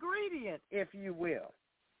secret ingredient, if you will,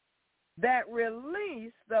 that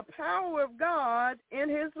released the power of God in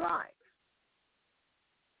his life.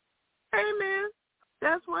 Amen.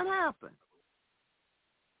 That's what happened.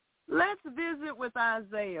 Let's visit with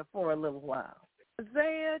Isaiah for a little while.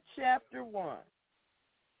 Isaiah chapter 1.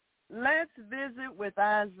 Let's visit with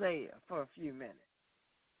Isaiah for a few minutes.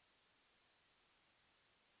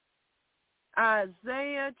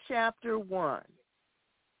 Isaiah chapter 1,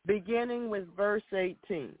 beginning with verse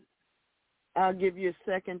 18. I'll give you a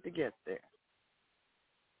second to get there.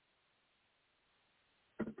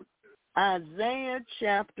 Isaiah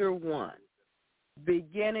chapter 1,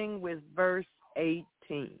 beginning with verse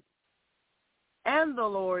 18. And the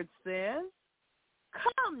Lord says,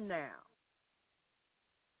 come now,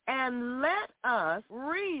 and let us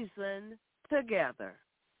reason together,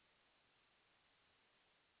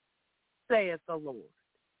 saith the Lord.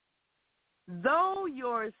 Though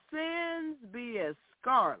your sins be as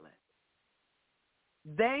scarlet,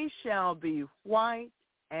 they shall be white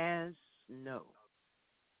as snow.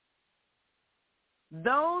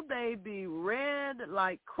 Though they be red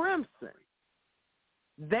like crimson,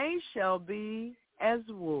 they shall be as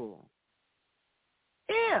wool.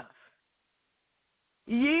 If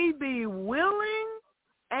ye be willing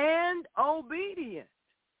and obedient,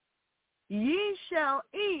 ye shall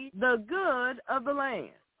eat the good of the land.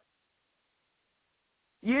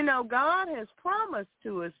 You know, God has promised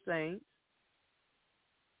to us, saints,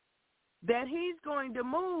 that he's going to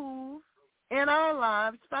move in our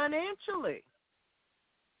lives financially.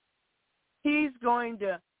 He's going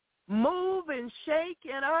to move and shake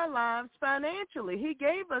in our lives financially. He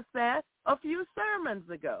gave us that a few sermons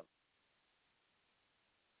ago.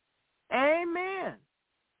 Amen.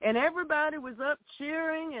 And everybody was up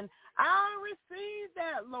cheering, and I'll receive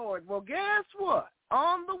that, Lord. Well, guess what?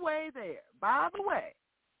 On the way there, by the way,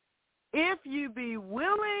 if you be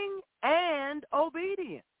willing and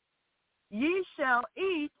obedient, ye shall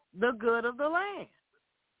eat the good of the land.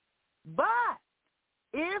 But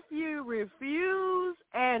if you refuse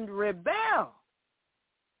and rebel,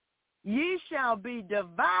 ye shall be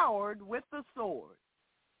devoured with the sword,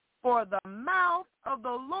 for the mouth of the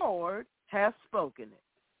Lord has spoken it.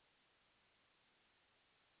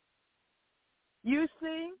 You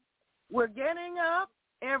see, we're getting up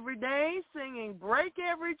every day singing, break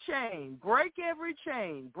every chain, break every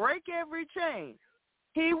chain, break every chain.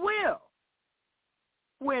 He will,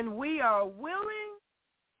 when we are willing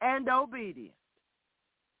and obedient,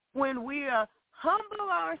 when we humble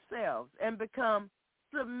ourselves and become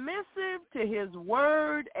submissive to his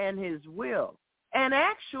word and his will, and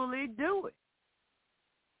actually do it.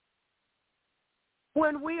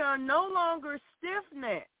 When we are no longer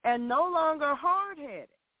stiff-necked and no longer hard-headed.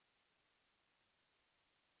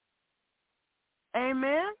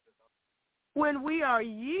 Amen? When we are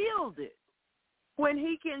yielded, when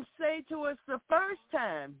he can say to us the first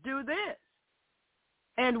time, do this,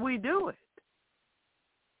 and we do it.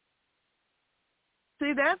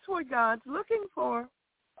 See, that's what God's looking for.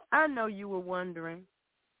 I know you were wondering.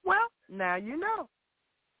 Well, now you know.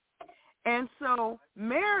 And so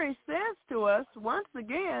Mary says to us once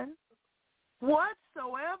again,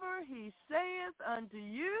 whatsoever he saith unto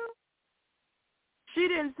you, she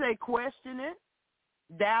didn't say question it,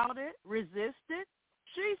 doubt it, resist it.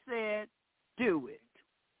 She said, do it.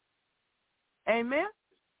 Amen?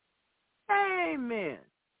 Amen.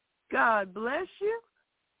 God bless you,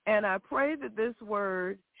 and I pray that this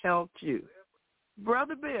word helped you.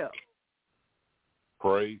 Brother Bill.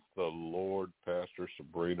 Praise the Lord, Pastor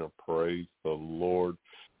Sabrina. Praise the Lord.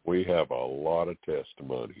 We have a lot of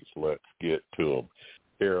testimonies. Let's get to them.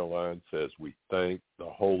 Caroline says, we thank the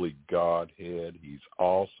Holy Godhead. He's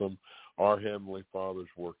awesome. Our Heavenly Father's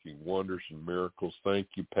working wonders and miracles. Thank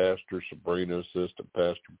you, Pastor Sabrina, Assistant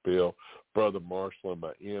Pastor Bill, Brother Marshall, and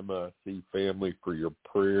my MIC family for your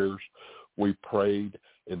prayers. We prayed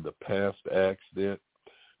in the past accident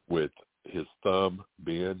with his thumb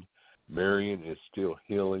being. Marion is still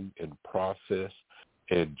healing in process.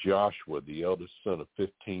 And Joshua, the eldest son of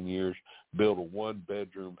 15 years, built a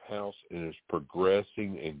one-bedroom house and is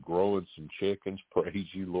progressing and growing some chickens. Praise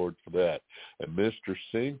you, Lord, for that. And Mr.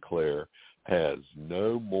 Sinclair has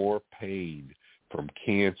no more pain from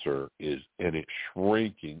cancer, and it's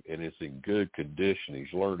shrinking, and it's in good condition.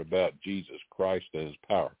 He's learned about Jesus Christ and his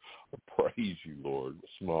power. Praise you, Lord.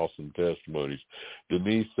 Some awesome testimonies.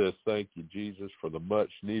 Denise says, thank you, Jesus, for the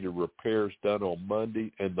much-needed repairs done on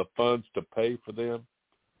Monday and the funds to pay for them.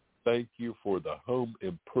 Thank you for the home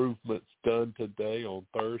improvements done today on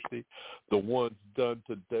Thursday. The ones done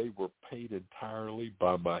today were paid entirely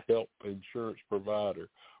by my health insurance provider,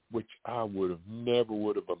 which I never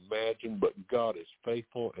would have imagined, but God is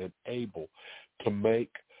faithful and able to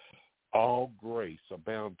make all grace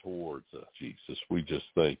abound towards us, Jesus. We just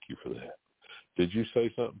thank you for that. Did you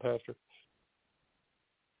say something, Pastor?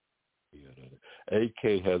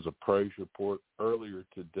 AK has a praise report. Earlier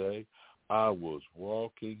today, I was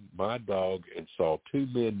walking my dog and saw two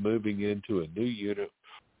men moving into a new unit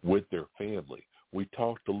with their family. We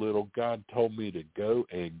talked a little. God told me to go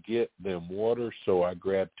and get them water, so I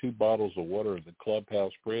grabbed 2 bottles of water in the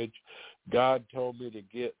clubhouse fridge. God told me to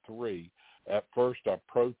get 3. At first, I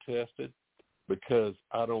protested because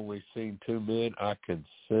I'd only seen 2 men. I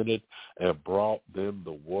consented and brought them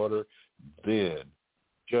the water.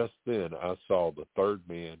 Just then, I saw the 3rd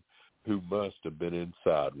man, who must have been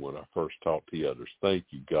inside when I first talked to the others. Thank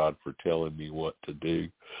you, God, for telling me what to do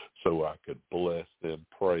so I could bless them.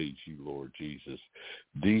 Praise you, Lord Jesus.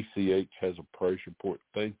 DCH has a praise report.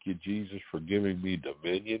 Thank you, Jesus, for giving me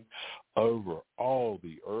dominion over all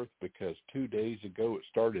the earth, because 2 days ago it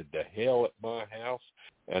started to hail at my house,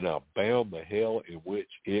 and I bound the hail in which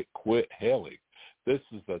it quit hailing. This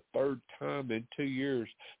is the 3rd time in 2 years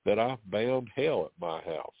that I've bound hail at my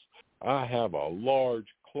house. I have a large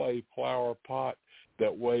clay flower pot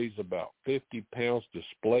that weighs about 50 pounds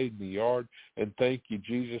displayed in the yard, and thank you,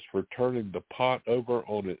 Jesus, for turning the pot over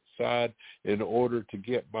on its side in order to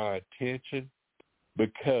get my attention,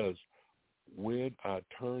 because when I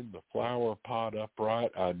turned the flower pot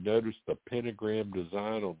upright, I noticed the pentagram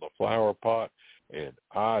design on the flower pot, and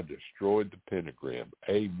I destroyed the pentagram.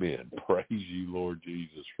 Amen. Praise you, Lord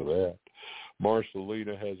Jesus, for that.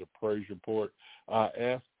 Marcelina has a praise report. I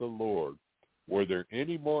asked the Lord, were there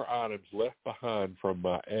any more items left behind from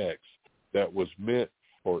my ex that was meant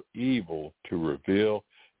for evil, to reveal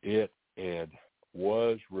it, and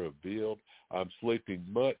was revealed? I'm sleeping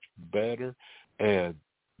much better, and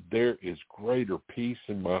there is greater peace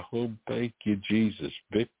in my home. Thank you, Jesus.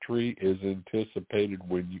 Victory is anticipated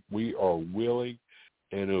when we are willing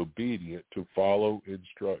and obedient to follow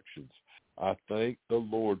instructions. I thank the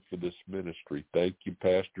Lord for this ministry. Thank you,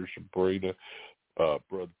 Pastor Sabrina,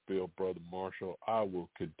 Brother Bill, Brother Marshall. I will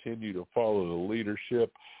continue to follow the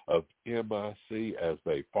leadership of MIC as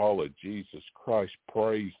they follow Jesus Christ.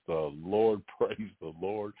 Praise the Lord,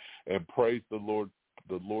 and praise the Lord.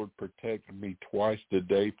 The Lord protected me twice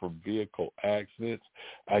today from vehicle accidents.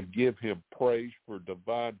 I give him praise for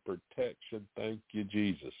divine protection. Thank you,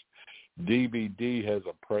 Jesus. DVD has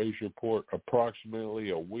a praise report. Approximately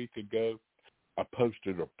a week ago, I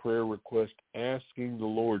posted a prayer request asking the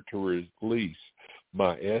Lord to release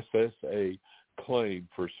my SSA claim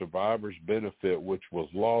for survivor's benefit, which was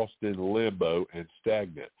lost in limbo and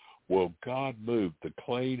stagnant. Well, God moved. The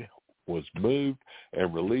claim was moved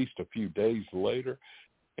and released a few days later,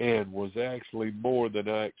 and was actually more than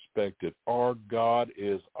I expected. Our God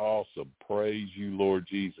is awesome. Praise you, Lord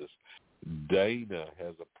Jesus. Dana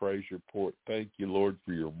has a praise report. Thank you, Lord,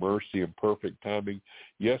 for your mercy and perfect timing.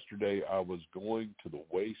 Yesterday, I was going to the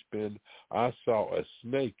waste bin. I saw a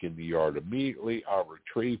snake in the yard. Immediately, I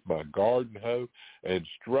retrieved my garden hoe and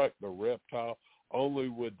struck the reptile, only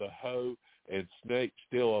with the hoe and snake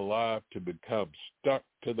still alive to become stuck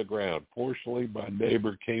to the ground. Fortunately, my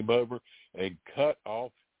neighbor came over and cut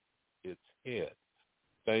off its head.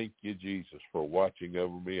 Thank you, Jesus, for watching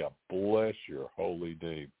over me. I bless your holy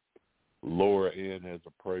name. Laura Ann has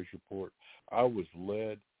a praise report. I was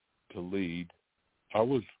led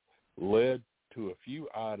to a few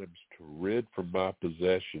items to rid from my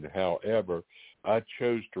possession. However, I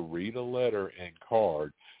chose to read a letter and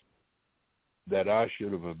card that I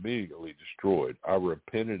should have immediately destroyed. I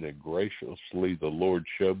repented, and graciously the Lord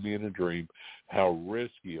showed me in a dream how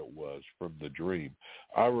risky it was from the dream.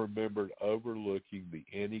 I remembered overlooking the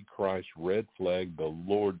Antichrist red flag the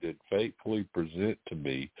Lord did faithfully present to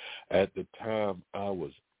me. At the time, I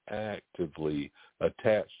was actively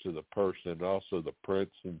attached to the person, and also the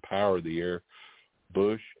prince and power of the air,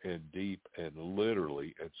 bush and deep, and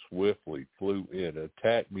literally and swiftly flew in,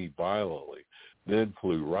 attacked me violently, then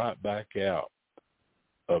flew right back out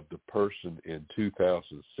of the person in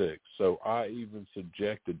 2006. So I even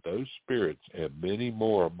subjected those spirits and many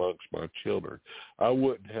more amongst my children. I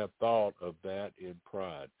wouldn't have thought of that in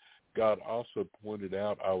pride. God also pointed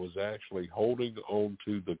out I was actually holding on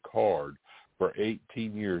to the card for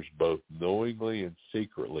 18 years, both knowingly and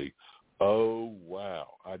secretly. Oh,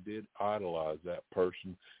 wow. I did idolize that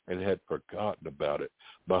person and had forgotten about it.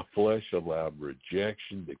 My flesh allowed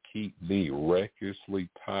rejection to keep me recklessly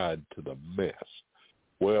tied to the mess.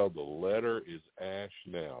 Well, the letter is ash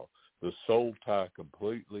now. The soul tie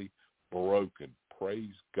completely broken.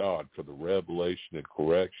 Praise God for the revelation and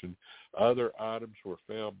correction. Other items were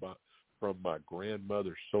found from my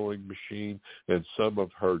grandmother's sewing machine, and some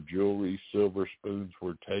of her jewelry. Silver spoons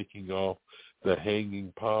were taken off the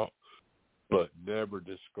hanging pot, but never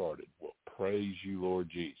discarded. Well, praise you, Lord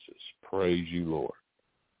Jesus. Praise you, Lord.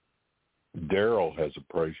 Daryl has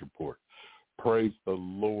a praise report. Praise the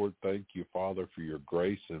Lord. Thank you, Father, for your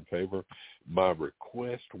grace and favor. My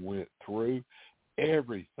request went through.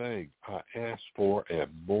 Everything I asked for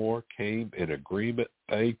and more came in agreement.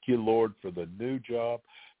 Thank you, Lord, for the new job.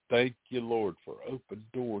 Thank you, Lord, for open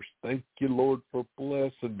doors. Thank you, Lord, for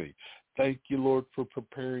blessing me. Thank you, Lord, for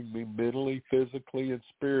preparing me mentally, physically, and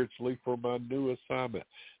spiritually for my new assignment.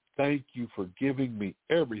 Thank you for giving me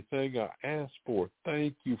everything I asked for.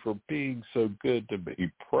 Thank you for being so good to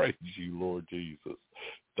me. Praise you, Lord Jesus.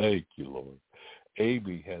 Thank you, Lord.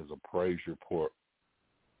 Amy has a praise report.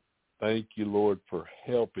 Thank you, Lord, for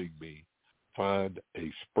helping me find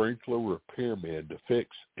a sprinkler repairman to fix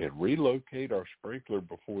and relocate our sprinkler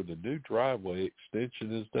before the new driveway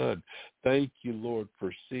extension is done. Thank you, Lord,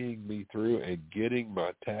 for seeing me through and getting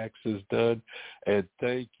my taxes done. And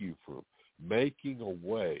thank you for making a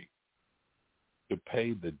way to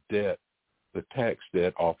pay the debt, the tax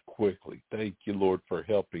debt off quickly. Thank you, Lord, for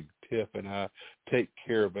helping Tiff and I take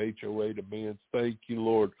care of HOA demands. Thank you,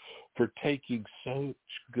 Lord, for taking such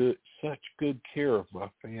good care of my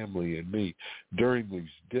family and me during these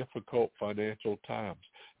difficult financial times.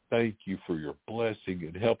 Thank you for your blessing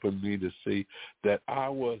and helping me to see that I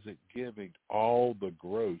wasn't giving all the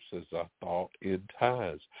gross as I thought in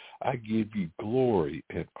tithes. I give you glory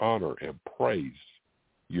and honor and praise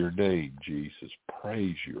your name, Jesus.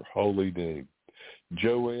 Praise your holy name.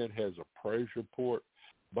 Joanne has a praise report.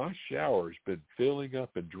 My shower's been filling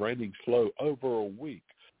up and draining slow over a week.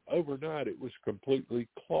 Overnight, it was completely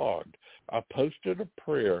clogged. I posted a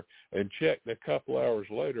prayer and checked a couple hours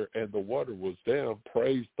later, and the water was down.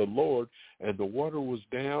 Praise the Lord. And the water was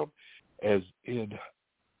down as in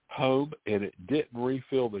home, and it didn't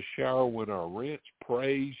refill the shower when I rinsed.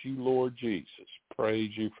 Praise you, Lord Jesus.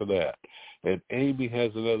 Praise you for that. And Amy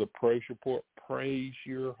has another praise report. Praise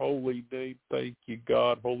your holy name. Thank you,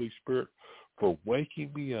 God, Holy Spirit, for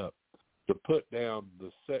waking me up to put down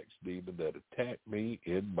the sex demon that attacked me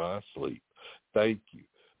in my sleep. Thank you.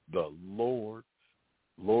 The Lord,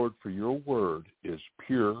 for your word is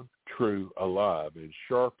pure, true, alive, and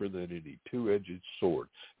sharper than any two-edged sword.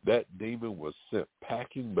 That demon was sent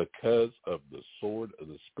packing because of the sword of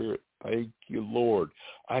the Spirit. Thank you, Lord.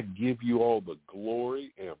 I give you all the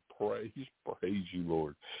glory and praise. Praise you,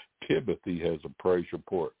 Lord. Timothy has a praise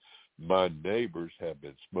report. My neighbors have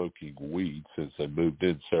been smoking weed since they moved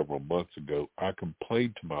in several months ago. I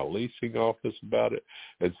complained to my leasing office about it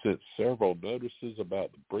and sent several notices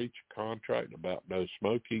about the breach of contract and about no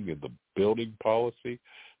smoking and the building policy.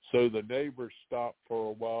 So the neighbors stopped for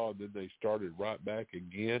a while, and then they started right back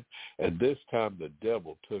again. And this time the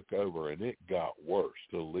devil took over, and it got worse.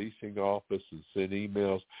 The leasing office and sent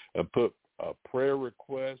emails and put a prayer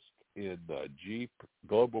request in the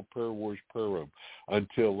Global Prayer Wars prayer room.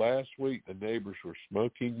 Until last week, the neighbors were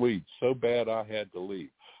smoking weed so bad I had to leave.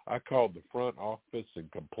 I called the front office and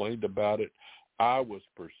complained about it. I was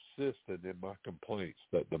persistent in my complaints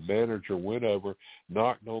that the manager went over,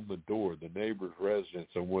 knocked on the door of the neighbor's residence,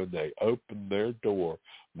 and when they opened their door,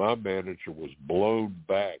 my manager was blown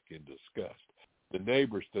back in disgust. The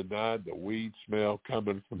neighbors denied the weed smell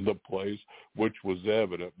coming from the place, which was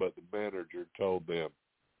evident, but the manager told them,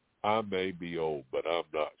 I may be old, but I'm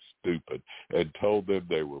not stupid, and told them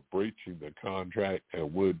they were breaching the contract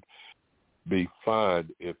and would be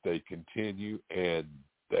fined if they continue, and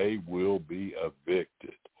they will be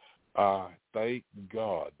evicted. I thank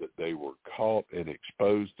God that they were caught and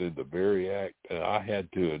exposed in the very act that I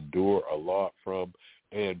had to endure a lot from,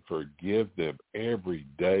 and forgive them every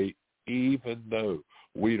day, even though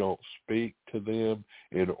we don't speak to them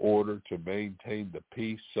in order to maintain the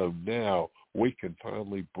peace. So now we can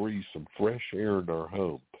finally breathe some fresh air in our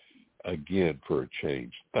home again for a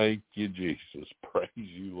change. Thank you, Jesus. Praise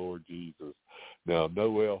you, Lord Jesus. Now,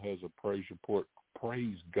 Noel has a praise report.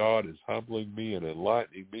 Praise God is humbling me and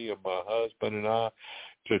enlightening me and my husband and I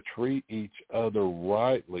to treat each other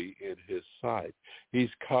rightly in his sight. He's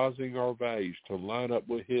causing our values to line up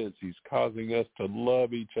with his. He's causing us to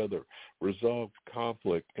love each other, resolve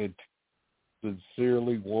conflict, and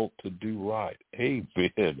sincerely want to do right.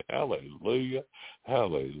 Amen. Hallelujah.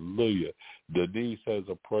 Hallelujah. Denise has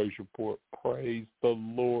a praise report. Praise the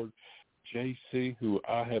Lord. JC, who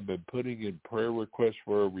I have been putting in prayer requests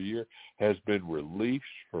for over a year, has been released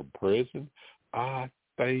from prison. I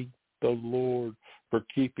thank the Lord for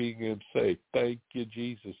keeping him safe. Thank you,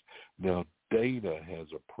 Jesus. Now, Dana has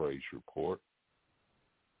a praise report.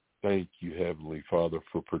 Thank you, Heavenly Father,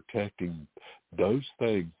 for protecting those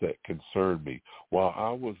things that concern me. While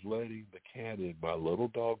I was letting the cat in, my little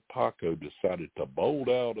dog Paco decided to bolt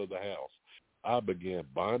out of the house. I began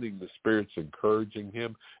binding the spirits, encouraging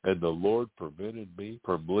him, and the Lord prevented me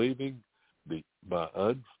from leaving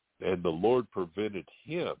and the Lord prevented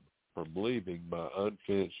him from leaving my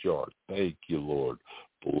unfenced yard. Thank you, Lord.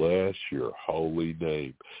 bless your holy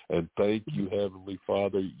name. And thank you, Heavenly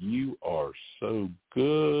Father. You are so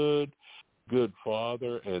good. Good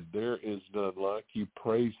Father, and there is none like you.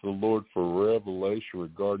 Praise the Lord for revelation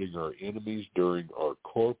regarding our enemies during our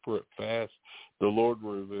corporate fast. The Lord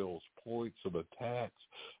reveals points of attacks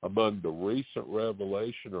among the recent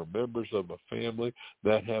revelation or members of a family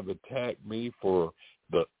that have attacked me for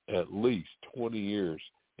at least 20 years,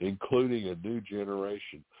 including a new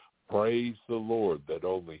generation. Praise the Lord that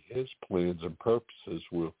only his plans and purposes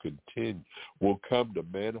will come to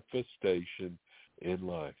manifestation in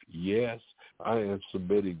life. Yes, I am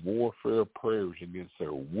submitting warfare prayers against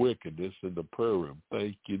their wickedness in the prayer room.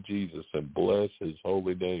 Thank you, Jesus, and bless his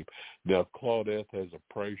holy name. Now, Claudette has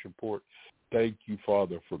a praise report. Thank you,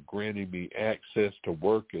 Father, for granting me access to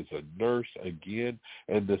work as a nurse again,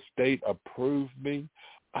 and the state approved me.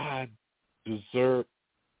 I deserve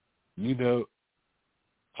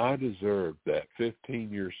that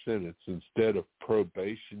 15-year sentence instead of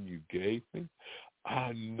probation you gave me.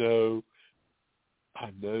 I know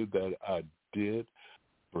that I did,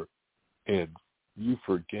 and you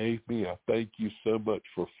forgave me. I thank you so much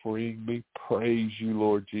for freeing me. Praise you,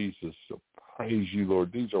 Lord Jesus. Praise you,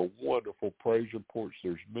 Lord. These are wonderful praise reports.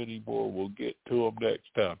 There's many more. We'll get to them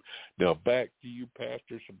next time. Now back to you,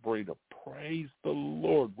 Pastor Sabrina. Praise the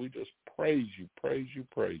Lord. We just praise you, praise you,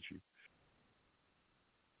 praise you.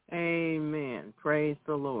 Amen. Praise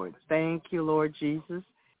the Lord. Thank you, Lord Jesus.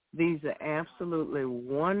 These are absolutely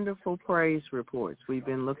wonderful praise reports. We've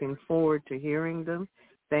been looking forward to hearing them.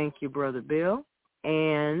 Thank you, Brother Bill.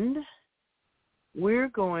 And we're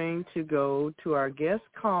going to go to our guest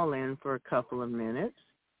call-in for a couple of minutes.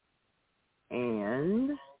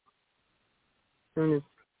 And as soon as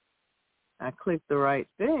I click the right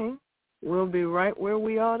thing, we'll be right where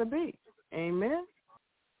we ought to be. Amen?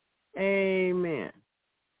 Amen.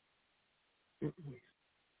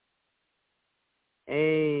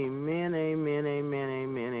 Amen, amen, amen,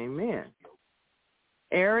 amen, amen.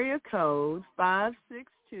 Area code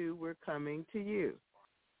 562, we're coming to you.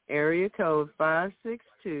 Area code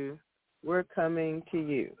 562, we're coming to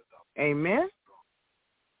you. Amen?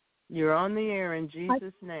 You're on the air in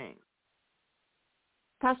Jesus' name.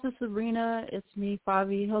 Pastor Sabrina, it's me,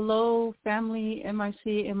 Favi. Hello, family,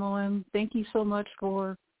 MIC, MOM. Thank you so much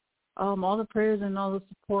for all the prayers and all the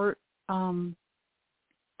support. I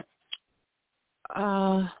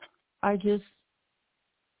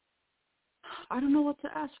don't know what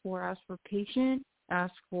to ask for. Ask for patience,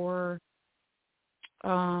 ask for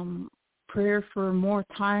prayer for more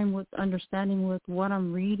time with understanding with what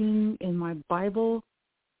I'm reading in my Bible.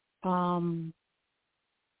 I've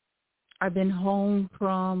been home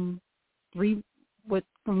from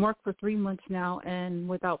work for 3 months now and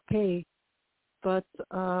without pay, but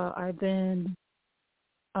I'm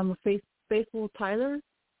a faithful tither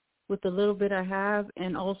with the little bit I have,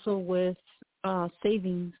 and also with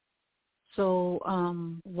savings. So,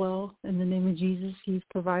 in the name of Jesus, he's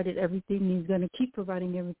provided everything. He's going to keep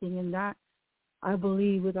providing everything. And that, I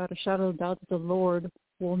believe, without a shadow of doubt, that the Lord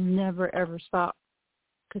will never, ever stop,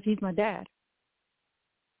 because he's my dad.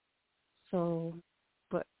 So,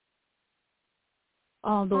 but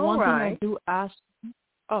the one thing I do ask,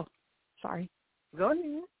 sorry. Go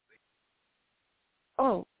ahead.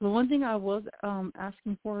 Oh, the one thing I was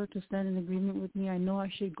asking for to stand in agreement with me, I know I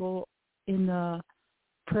should go in the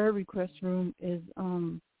prayer request room, is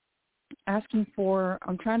asking for,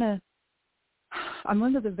 I'm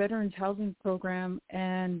under the Veterans Housing Program,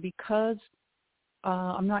 and because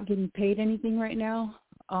I'm not getting paid anything right now,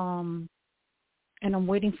 and I'm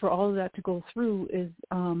waiting for all of that to go through, is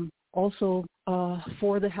also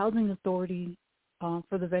for the Housing Authority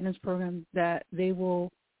for the Veterans Program, that they will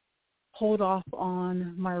hold off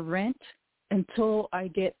on my rent until I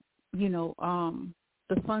get,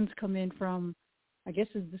 the funds come in from, I guess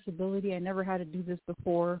it's disability. I never had to do this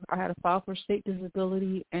before. I had to file for state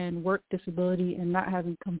disability and work disability, and that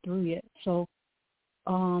hasn't come through yet. So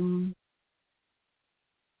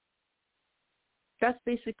that's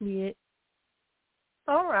basically it.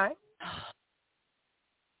 All right.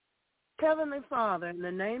 Heavenly Father, in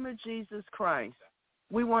the name of Jesus Christ,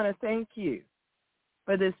 we want to thank you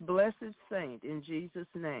for this blessed saint in Jesus'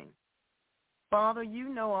 name. Father, you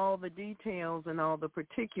know all the details and all the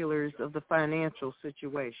particulars of the financial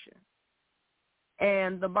situation.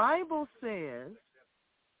 And the Bible says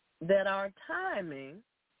that our timing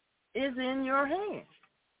is in your hands.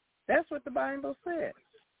 That's what the Bible says.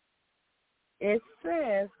 It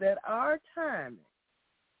says that our timing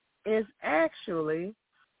is actually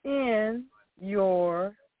in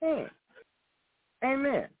your hands.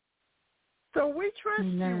 Amen. So we trust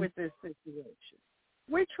you with this situation.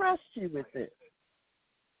 We trust you with this.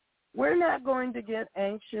 we're not going to get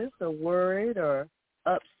anxious or worried or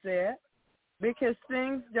upset because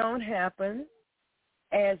things don't happen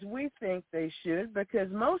as we think they should, because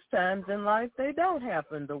most times in life they don't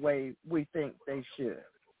happen the way we think they should.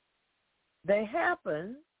 They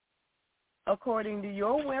happen according to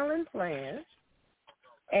your will and plan,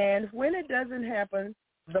 and when it doesn't happen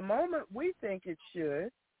the moment we think it should,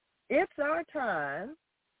 it's our time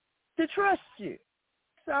to trust you.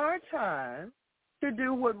 It's our time to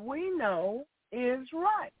do what we know is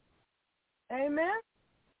right. Amen?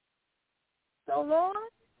 So, Lord,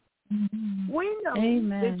 we know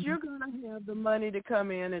that you're going to have the money to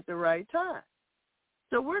come in at the right time.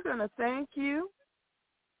 So we're going to thank you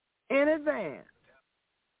in advance.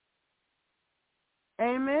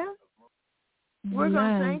 Amen? We're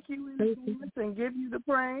going to thank you in advance and give you the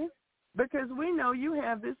praise because we know you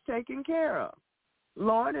have this taken care of.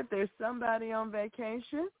 Lord, if there's somebody on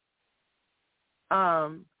vacation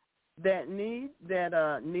that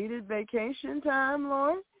needed vacation time,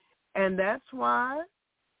 Lord, and that's why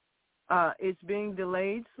it's being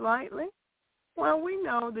delayed slightly, well, we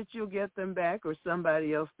know that you'll get them back or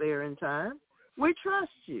somebody else there in time. We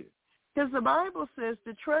trust you because the Bible says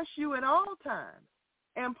to trust you at all times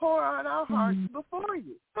and pour out our hearts before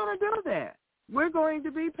you. We're going to do that. We're going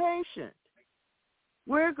to be patient.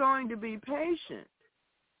 We're going to be patient.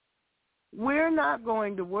 We're not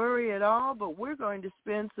going to worry at all, but we're going to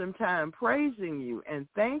spend some time praising you and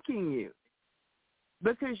thanking you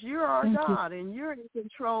because you're our God and you're in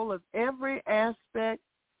control of every aspect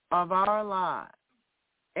of our lives.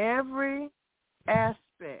 Every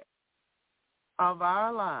aspect of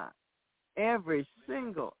our lives. Every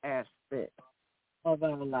single aspect of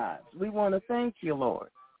our lives. We want to thank you, Lord.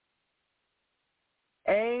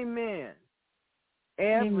 Amen.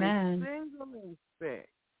 Every single aspect.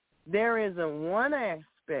 There isn't one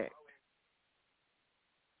aspect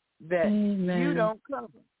that you don't cover.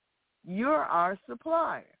 You're our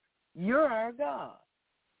supplier. You're our God.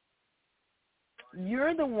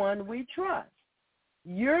 You're the one we trust.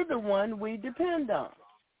 You're the one we depend on.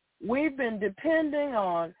 We've been depending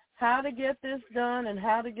on how to get this done and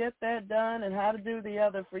how to get that done and how to do the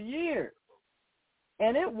other for years.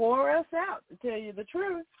 And it wore us out, to tell you the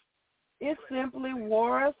truth. It simply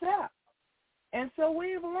wore us out. And so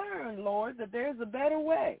we've learned, Lord, that there's a better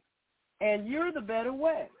way, and you're the better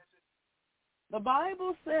way. The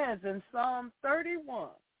Bible says in Psalm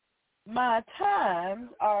 31, my times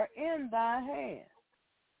are in thy hand.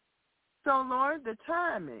 So, Lord, the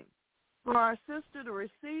timing for our sister to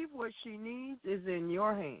receive what she needs is in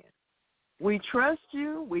your hand. We trust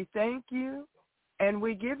you, we thank you, and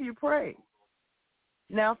we give you praise.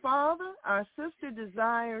 Now, Father, our sister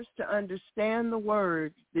desires to understand the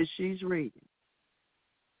words that she's reading.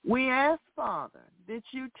 We ask, Father, that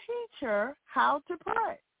you teach her how to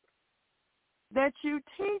pray, that you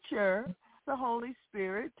teach her, the Holy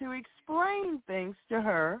Spirit, to explain things to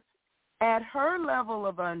her at her level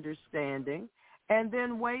of understanding and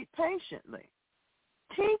then wait patiently.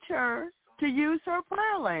 Teach her to use her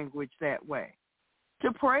prayer language that way,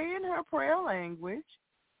 to pray in her prayer language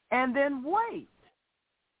and then wait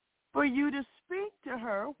for you to speak to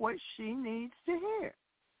her what she needs to hear.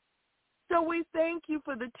 So we thank you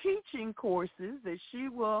for the teaching courses that she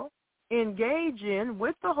will engage in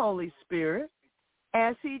with the Holy Spirit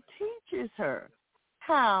as he teaches her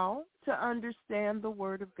how to understand the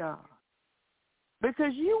Word of God.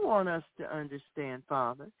 Because you want us to understand,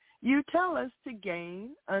 Father. You tell us to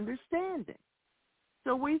gain understanding.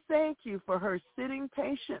 So we thank you for her sitting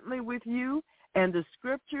patiently with you and the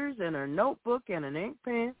scriptures and her notebook and an ink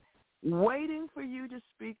pen, waiting for you to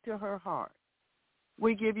speak to her heart.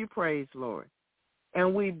 We give you praise, Lord,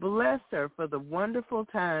 and we bless her for the wonderful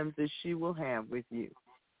times that she will have with you.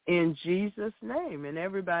 In Jesus' name. And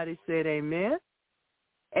everybody said amen,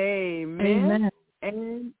 amen,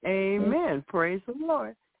 and amen. Praise the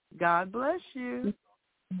Lord. God bless you.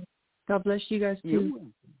 God bless you guys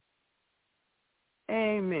too.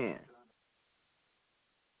 Amen.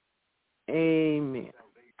 Amen.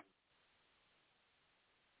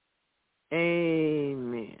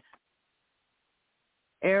 Amen.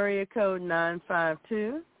 Area code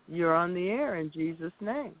 952, you're on the air in Jesus'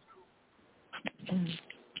 name.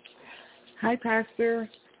 Hi, Pastor.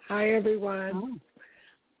 Hi, everyone.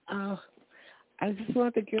 I just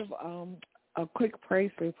want to give a quick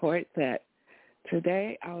praise report that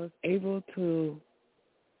today I was able to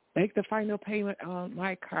make the final payment on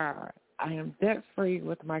my car. I am debt-free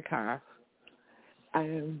with my car. I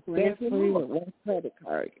am debt-free with one credit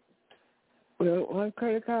card. With one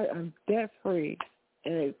credit card, I'm debt-free.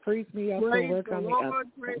 And it frees me up to work on the other. I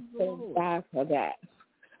thank God for that.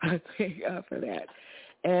 I thank God for that.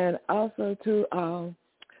 And also to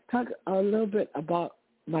talk a little bit about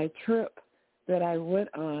my trip that I went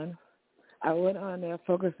on. I went on there,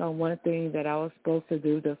 focused on one thing that I was supposed to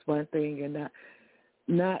do, this one thing, and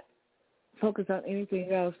not focus on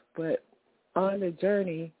anything else. But on the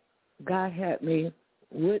journey, God had me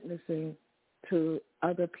witnessing to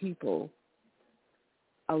other people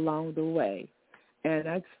along the way. And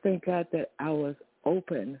I just thank God that I was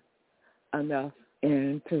open enough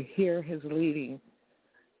and to hear his leading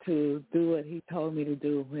to do what he told me to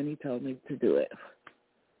do when he told me to do it.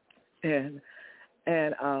 And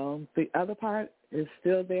the other part is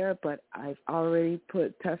still there, but I've already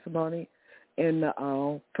put testimony in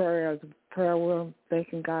the prayer room,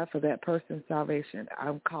 thanking God for that person's salvation.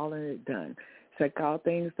 I'm calling it done. So call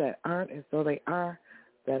things that aren't as though they are.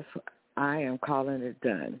 I am calling it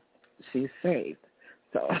done. She's saved.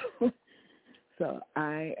 So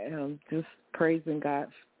I am just praising God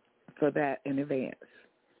for that in advance.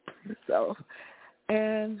 So,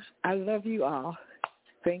 and I love you all.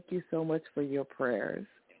 Thank you so much for your prayers.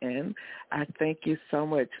 And I thank you so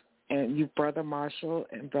much. And you, Brother Marshall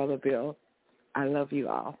and Brother Bill, I love you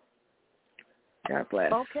all. God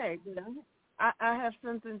bless. Okay, I have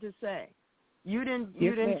something to say. You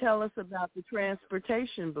didn't tell us about the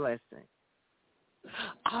transportation blessing.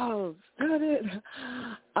 Oh, did it?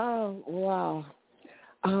 Oh, wow.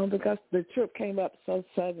 Because the trip came up so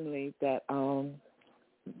suddenly that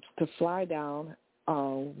to fly down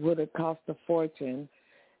would have cost a fortune,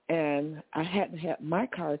 and I hadn't had my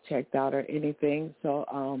car checked out or anything, so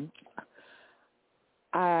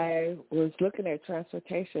I was looking at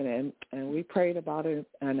transportation, and we prayed about it,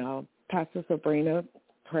 and Pastor Sabrina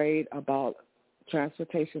prayed about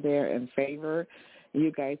transportation there in favor.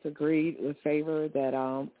 You guys agreed with favor that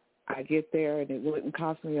I get there and it wouldn't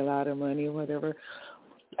cost me a lot of money or whatever.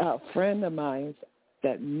 A friend of mine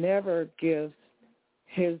that never gives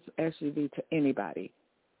his SUV to anybody,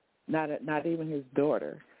 not even his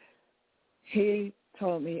daughter, he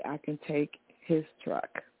told me I can take his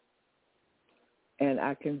truck and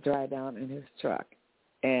I can drive down in his truck,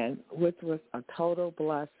 and which was a total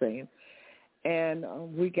blessing. And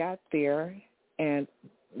we got there, and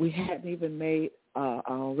we hadn't even made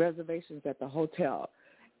reservations at the hotel,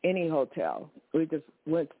 any hotel. We just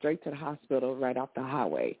went straight to the hospital right off the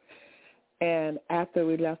highway. And after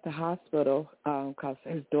we left the hospital, because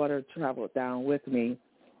his daughter traveled down with me,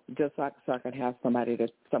 just so I could have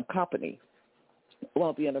some company.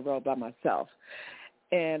 Won't be on the road by myself.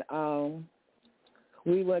 And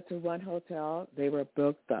we went to one hotel. They were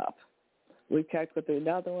booked up. We checked with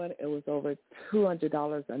another one. It was over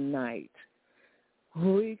 $200 a night.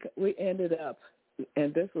 We ended up,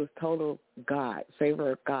 and this was total God,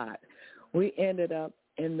 favor of God. We ended up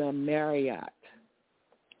in the Marriott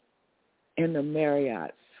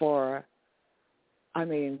for,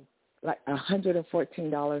 like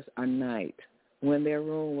 $114 a night when their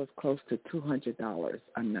room was close to $200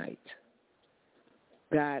 a night.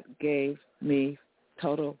 God gave me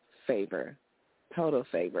total favor.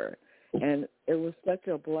 And it was such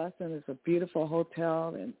a blessing. It's a beautiful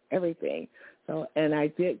hotel and everything. So, and I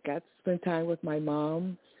got to spend time with my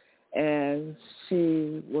mom, and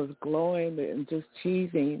she was glowing and just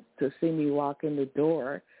cheesing to see me walk in the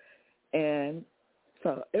door. And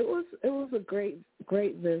so it was a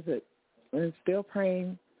great visit. And still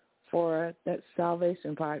praying for that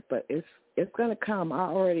salvation part, but it's going to come. I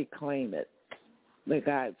already claim it.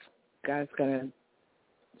 That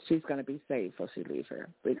she's going to be saved before she leaves here,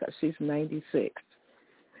 because she's 96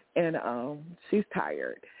 and she's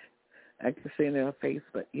tired. I can see it in her face,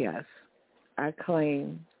 but yes, I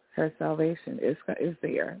claim her salvation is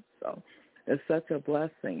there. So it's such a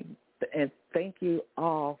blessing, and thank you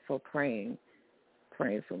all for praying for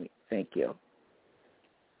me. Thank you.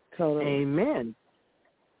 Totally. Amen.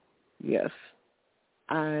 Yes.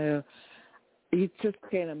 You just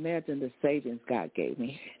can't imagine the savings God gave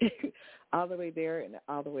me. All the way there and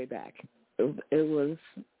all the way back. It was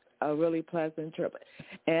a really pleasant trip.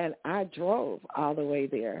 And I drove all the way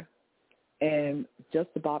there and just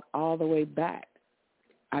about all the way back.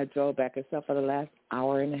 I drove back except for the last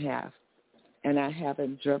hour and a half. And I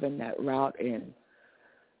haven't driven that route in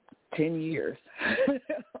 10 years.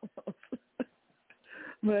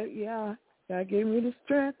 But, yeah, God gave me the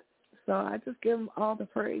strength. So I just give him all the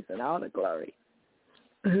praise and all the glory.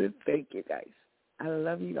 Thank you, guys. I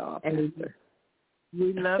love you all, Pastor.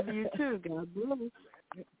 We love you too. God bless.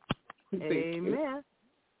 Amen.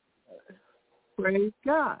 Praise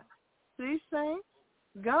God. See, saints,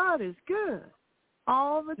 God is good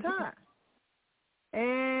all the time.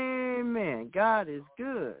 Amen. God is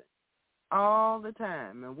good all the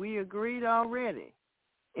time. And we agreed already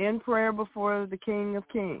in prayer before the King of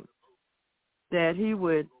Kings that he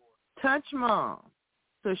would touch Mom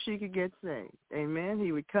so she could get saved. Amen.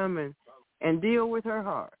 He would come and deal with her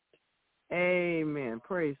heart. Amen.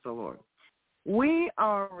 Praise the Lord. We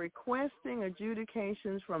are requesting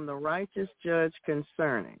adjudications from the righteous judge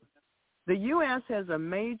concerning. The U.S. has a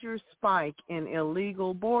major spike in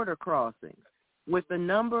illegal border crossings, with the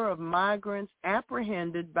number of migrants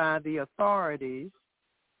apprehended by the authorities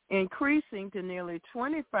increasing to nearly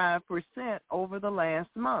 25% over the last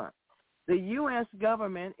month. The U.S.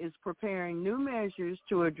 government is preparing new measures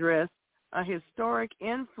to address a historic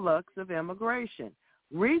influx of immigration.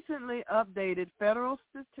 Recently updated federal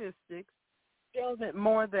statistics show that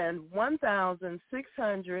more than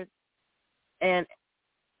 1,600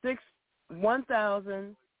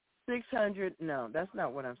 no, that's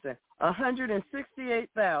not what I'm saying.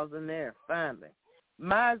 168,000 there, finally.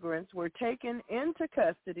 Migrants were taken into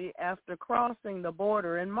custody after crossing the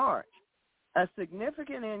border in March, a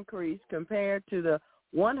significant increase compared to the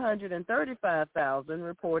 135,000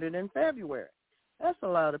 reported in February. That's a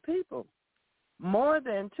lot of people. More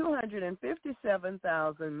than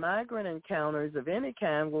 257,000 migrant encounters of any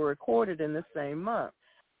kind were recorded in the same month,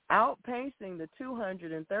 outpacing the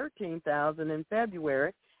 213,000 in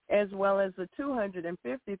February, as well as the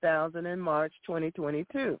 250,000 in March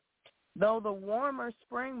 2022. Though the warmer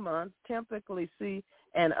spring months typically see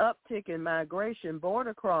an uptick in migration,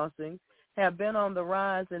 border crossings have been on the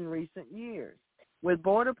rise in recent years, with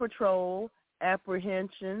Border Patrol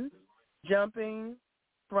apprehensions jumping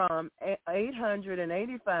from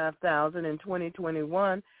 885,000 in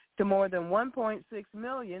 2021 to more than 1.6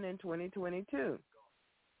 million in 2022.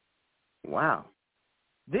 Wow.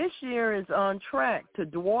 This year is on track to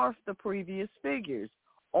dwarf the previous figures.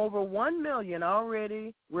 Over 1 million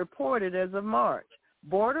already reported as of March.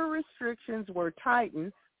 Border restrictions were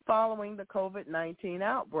tightened following the COVID-19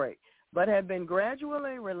 outbreak, but have been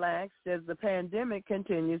gradually relaxed as the pandemic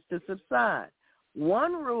continues to subside.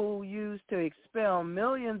 One rule used to expel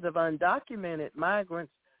millions of undocumented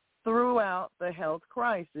migrants throughout the health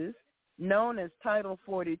crisis, known as Title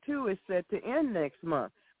 42, is set to end next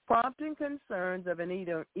month, prompting concerns of an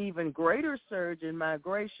even greater surge in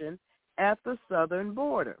migration at the southern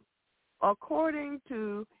border. According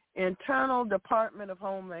to internal Department of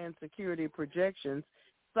Homeland Security projections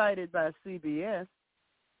cited by CBS,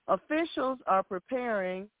 officials are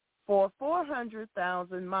preparing for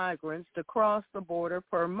 400,000 migrants to cross the border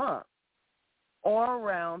per month, or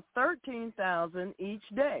around 13,000 each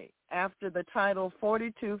day after the Title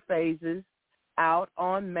 42 phases out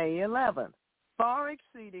on May 11th, far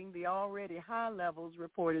exceeding the already high levels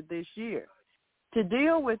reported this year. To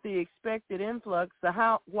deal with the expected influx, the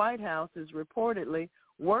White House is reportedly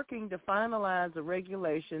working to finalize a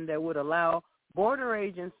regulation that would allow border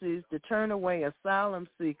agencies to turn away asylum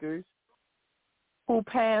seekers who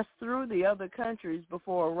pass through the other countries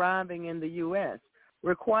before arriving in the U.S.,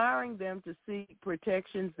 requiring them to seek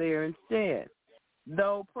protections there instead.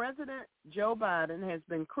 Though President Joe Biden has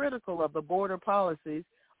been critical of the border policies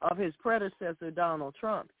of his predecessor, Donald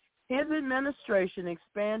Trump, his administration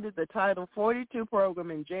expanded the Title 42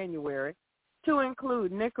 program in January to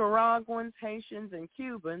include Nicaraguans, Haitians, and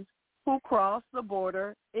Cubans who cross the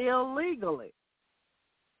border illegally.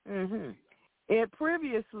 It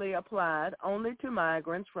previously applied only to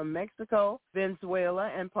migrants from Mexico, Venezuela,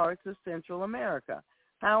 and parts of Central America.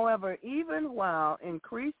 However, even while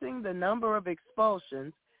increasing the number of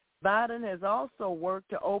expulsions, Biden has also worked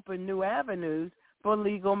to open new avenues for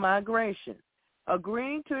legal migration,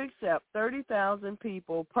 agreeing to accept 30,000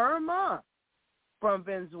 people per month from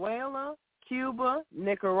Venezuela, Cuba,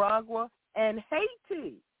 Nicaragua, and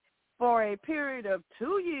Haiti for a period of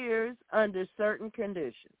 2 years under certain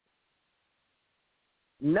conditions.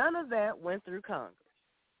 None of that went through Congress.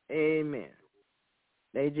 Amen.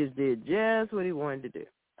 They just did just what he wanted to do.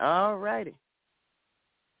 All righty.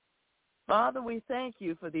 Father, we thank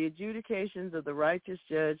you for the adjudications of the righteous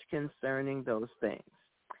judge concerning those things.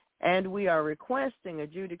 And we are requesting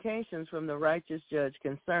adjudications from the righteous judge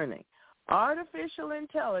concerning artificial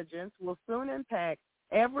intelligence will soon impact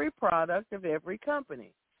every product of every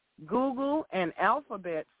company. Google and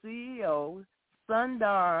Alphabet CEO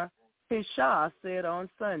Sundar Pichai said on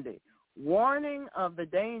Sunday, warning of the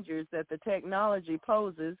dangers that the technology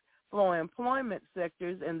poses for employment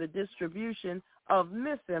sectors and the distribution of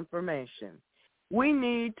misinformation. We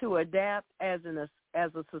need to adapt as a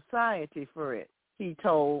society for it, he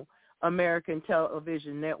told American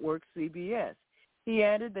television network CBS. He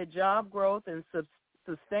added that job growth and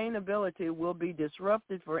sustainability will be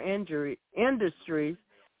disrupted for industries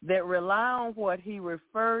that rely on what he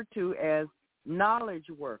referred to as knowledge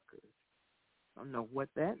workers. don't know what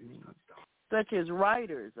that means, such as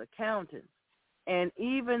writers, accountants, and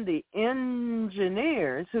even the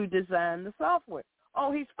engineers who design the software.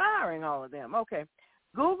 Oh, he's firing all of them. Okay.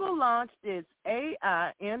 Google launched its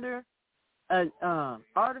AI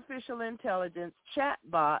artificial intelligence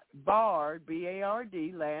chatbot, Bard,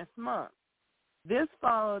 B-A-R-D, last month. This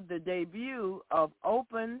followed the debut of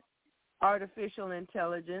open artificial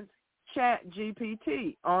intelligence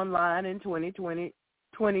ChatGPT online in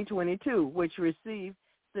 2022, which received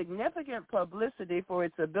significant publicity for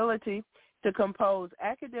its ability to compose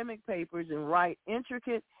academic papers and write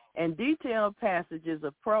intricate and detailed passages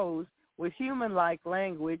of prose with human-like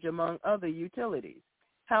language, among other utilities.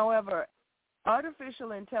 However,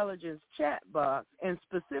 artificial intelligence chatbots, and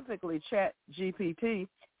specifically ChatGPT,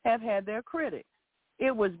 have had their critics.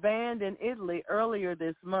 It was banned in Italy earlier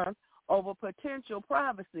this month over potential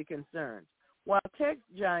privacy concerns, while tech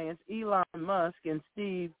giants Elon Musk and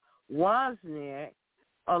Steve Wozniak,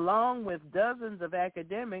 along with dozens of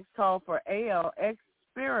academics, called for AI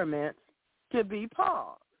experiments to be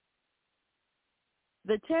paused.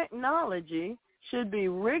 The technology should be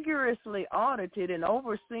rigorously audited and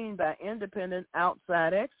overseen by independent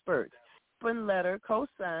outside experts. Open letter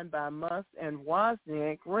co-signed by Musk and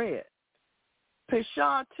Wozniak read.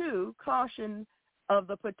 Perot, too, cautioned of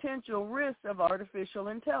the potential risks of artificial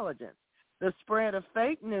intelligence. The spread of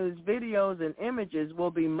fake news, videos, and images will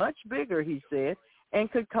be much bigger, he said, and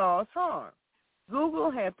could cause harm. Google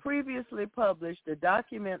had previously published a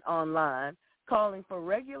document online calling for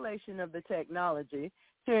regulation of the technology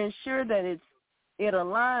to ensure that it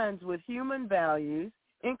aligns with human values,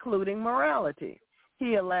 including morality.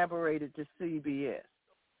 He elaborated to CBS.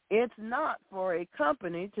 It's not for a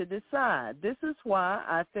company to decide. This is why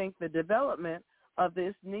I think the development of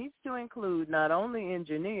this needs to include not only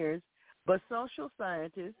engineers, but social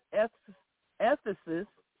scientists, ethicists,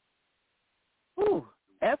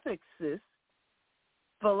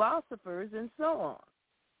 philosophers, and so on.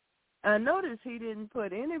 I notice he didn't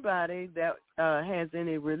put anybody that has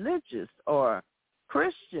any religious or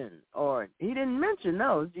Christian, or he didn't mention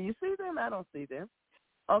those. Do you see them? I don't see them.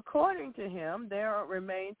 According to him, there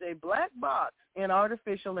remains a black box in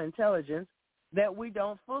artificial intelligence that we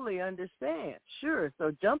don't fully understand. Sure,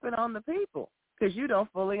 so jump it on the people because you don't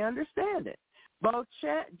fully understand it. Both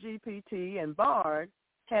ChatGPT and Bard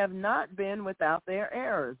have not been without their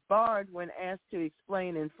errors. Bard, when asked to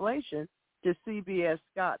explain inflation to CBS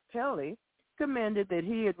Scott Pelley, commended that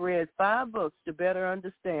he had read 5 books to better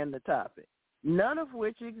understand the topic, none of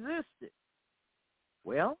which existed.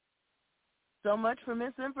 Well, so much for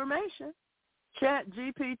misinformation.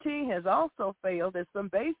 ChatGPT has also failed at some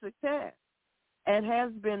basic tasks and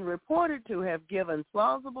has been reported to have given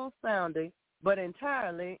plausible sounding but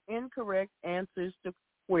entirely incorrect answers to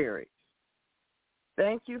queries.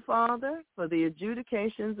 Thank you, Father, for the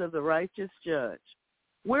adjudications of the righteous judge.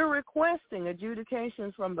 We're requesting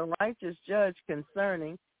adjudications from the righteous judge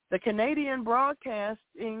concerning the Canadian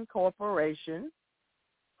Broadcasting Corporation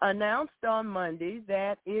announced on Monday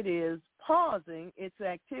that it is pausing its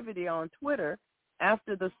activity on Twitter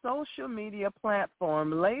after the social media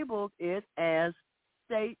platform labeled it as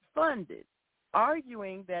state-funded,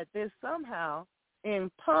 arguing that this somehow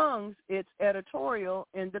impugns its editorial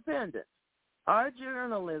independence. Our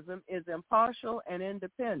journalism is impartial and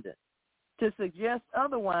independent. To suggest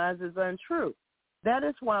otherwise is untrue. That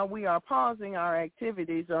is why we are pausing our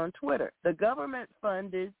activities on Twitter. The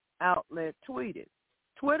government-funded outlet tweeted,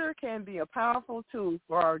 Twitter can be a powerful tool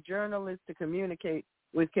for our journalists to communicate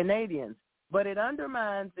with Canadians, but it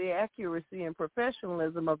undermines the accuracy and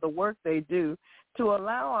professionalism of the work they do to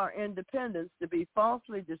allow our independence to be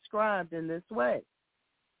falsely described in this way,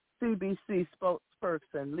 CBC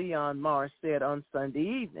spokesperson Leon Marsh said on Sunday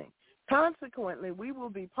evening. Consequently, we will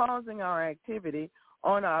be pausing our activity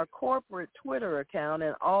on our corporate Twitter account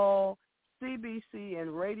and all CBC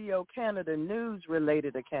and Radio Canada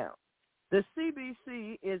news-related accounts. The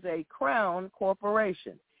CBC is a Crown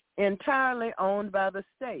corporation entirely owned by the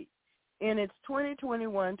state. In its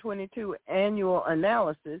 2021-22 annual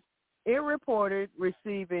analysis, it reported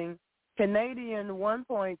receiving Canadian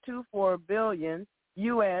 $1.24 billion,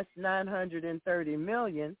 U.S. $930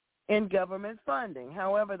 million in government funding.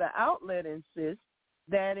 However, the outlet insists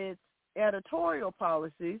that its editorial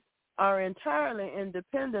policies are entirely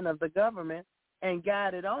independent of the government and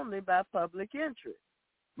guided only by public interest.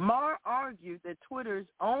 Marr argued that Twitter's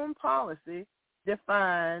own policy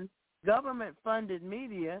defines government-funded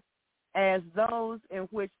media as those in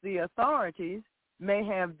which the authorities may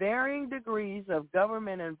have varying degrees of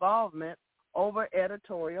government involvement over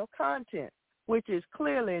editorial content, which is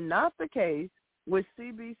clearly not the case with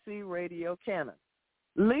CBC Radio Canada.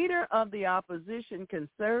 Leader of the opposition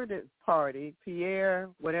Conservative Party, Pierre,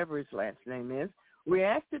 whatever his last name is,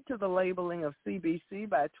 reacted to the labeling of CBC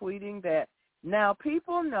by tweeting that now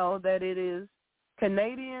people know that it is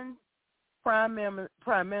Canadian Prime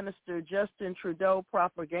Minister Justin Trudeau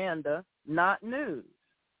propaganda, not news.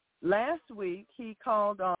 Last week, he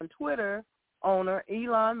called on Twitter owner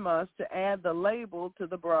Elon Musk to add the label to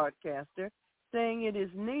the broadcaster, saying it is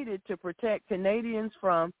needed to protect Canadians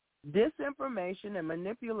from disinformation and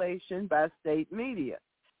manipulation by state media.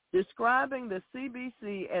 Describing the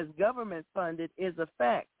CBC as government-funded is a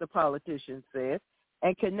fact, the politician said,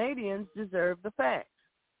 and Canadians deserve the facts.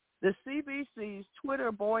 The CBC's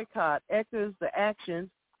Twitter boycott echoes the actions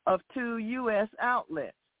of two U.S.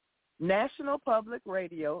 outlets, National Public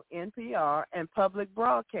Radio, NPR, and Public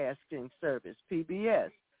Broadcasting Service, PBS.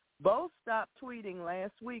 Both stopped tweeting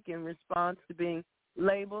last week in response to being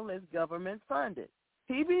labeled as government-funded.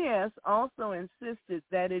 PBS also insisted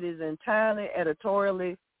that it is entirely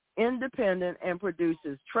editorially independent and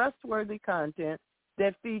produces trustworthy content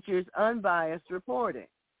that features unbiased reporting.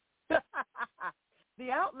 The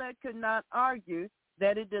outlet could not argue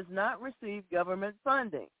that it does not receive government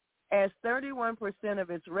funding, as 31% of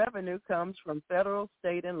its revenue comes from federal,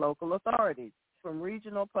 state, and local authorities, from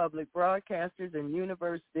regional public broadcasters and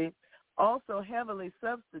universities, also heavily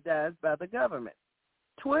subsidized by the government.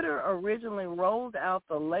 Twitter originally rolled out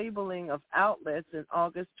the labeling of outlets in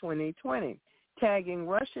August 2020, tagging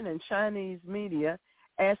Russian and Chinese media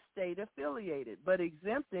as state-affiliated, but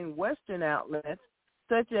exempting Western outlets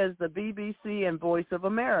such as the BBC and Voice of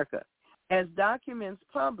America. As documents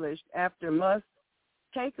published after Musk's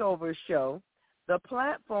takeover show, the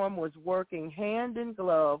platform was working hand in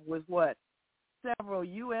glove with what several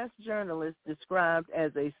U.S. journalists described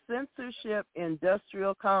as a censorship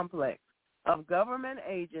industrial complex of government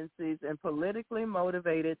agencies and politically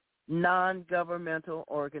motivated non-governmental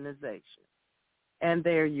organizations. And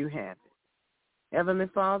there you have it. Heavenly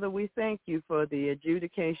Father, we thank you for the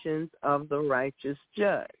adjudications of the righteous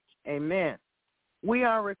judge. Amen. We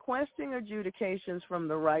are requesting adjudications from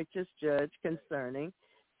the righteous judge concerning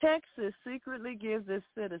Texas secretly gives its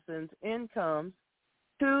citizens incomes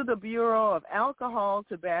to the Bureau of Alcohol,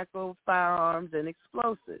 Tobacco, Firearms, and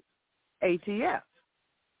Explosives, ATF.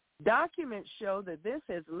 Documents show that this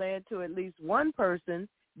has led to at least one person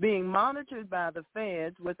being monitored by the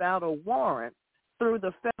feds without a warrant through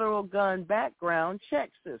the federal gun background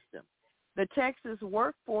check system. The Texas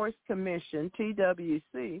Workforce Commission,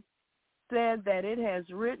 TWC, said that it has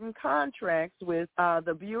written contracts with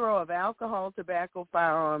the Bureau of Alcohol, Tobacco,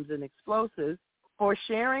 Firearms, and Explosives for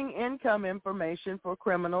sharing income information for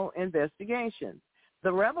criminal investigations.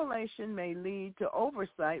 The revelation may lead to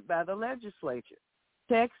oversight by the legislature.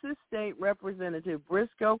 Texas State Representative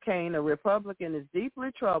Briscoe Cain, a Republican, is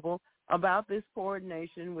deeply troubled about this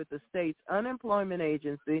coordination with the state's unemployment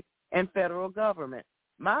agency and federal government.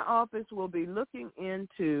 My office will be looking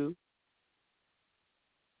into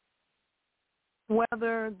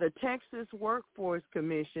whether the Texas Workforce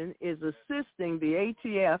Commission is assisting the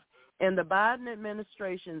ATF in the Biden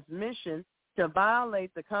administration's mission to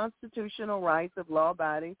violate the constitutional rights of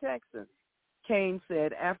law-abiding Texans, Cain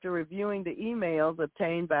said after reviewing the emails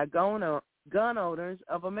obtained by Gun Owners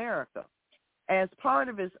of America as part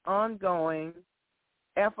of his ongoing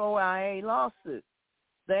FOIA lawsuit.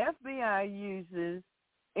 The FBI uses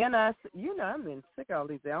NIC. You know, I'm getting sick of all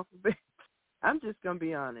these alphabets. I'm just going to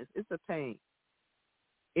be honest. It's a pain.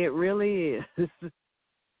 It really is.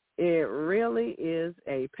 It really is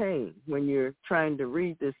a pain when you're trying to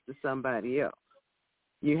read this to somebody else.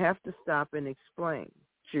 You have to stop and explain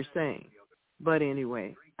what you're saying. But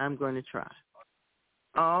anyway, I'm going to try.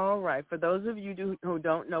 All right. For those of you who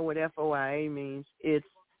don't know what FOIA means, it's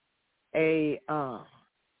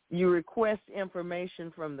you request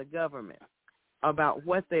information from the government about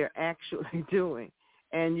what they're actually doing,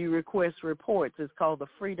 and you request reports. It's called the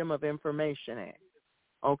Freedom of Information Act.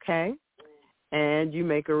 Okay? And you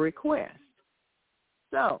make a request.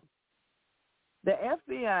 So the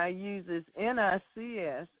FBI uses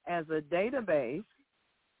NICS as a database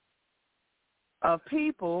of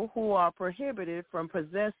people who are prohibited from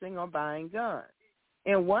possessing or buying guns.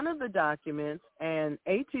 In one of the documents, an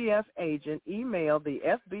ATF agent emailed the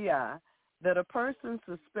FBI that a person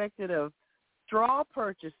suspected of straw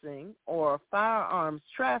purchasing or firearms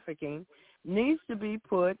trafficking needs to be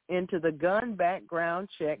put into the gun background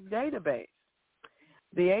check database.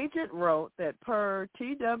 The agent wrote that per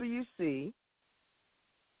TWC,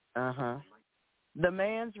 the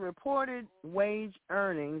man's reported wage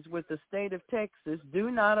earnings with the state of Texas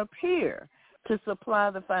do not appear to supply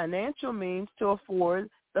the financial means to afford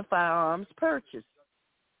the firearms purchase.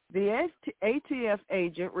 The ATF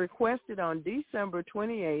agent requested on December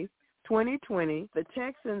 28, 2020, the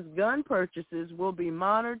Texans' gun purchases will be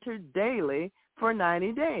monitored daily for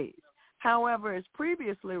 90 days. However, as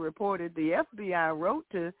previously reported, the FBI wrote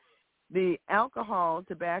to the alcohol,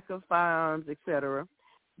 tobacco, firearms, etc.,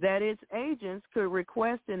 that its agents could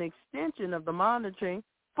request an extension of the monitoring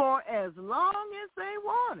for as long as they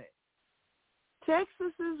wanted.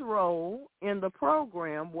 Texas's role in the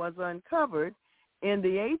program was uncovered in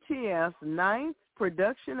the ATF's ninth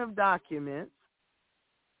production of documents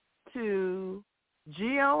to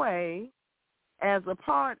GOA as a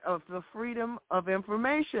part of the Freedom of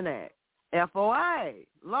Information Act, FOIA,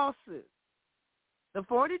 lawsuit. The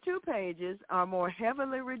 42 pages are more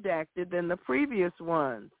heavily redacted than the previous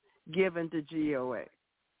ones given to GOA.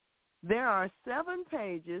 There are 7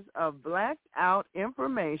 pages of blacked out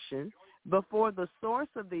information before the source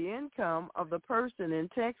of the income of the person in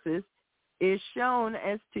Texas is shown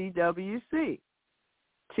as TWC,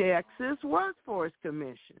 Texas Workforce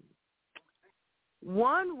Commission.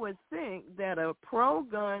 One would think that a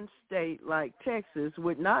pro-gun state like Texas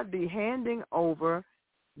would not be handing over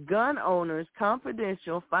gun owners'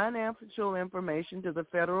 confidential financial information to the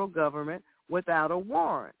federal government without a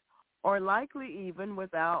warrant, or likely even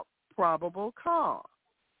without probable cause.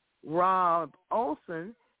 Rob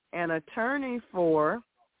Olson, an attorney for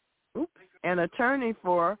the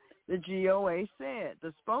GOA said.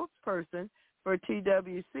 The spokesperson for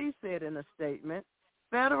TWC said in a statement,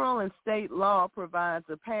 federal and state law provides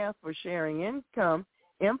a path for sharing income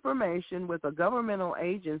information with a governmental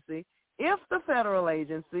agency if the federal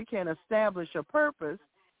agency can establish a purpose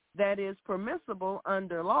that is permissible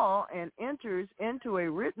under law and enters into a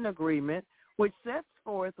written agreement which sets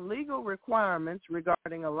forth legal requirements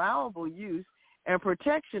regarding allowable use and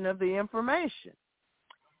protection of the information.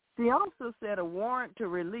 He also said a warrant to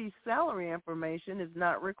release salary information is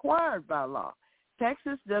not required by law.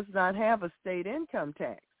 Texas does not have a state income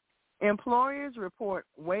tax. Employers report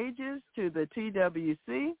wages to the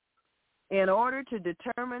TWC in order to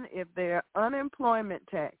determine if their unemployment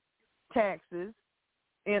taxes.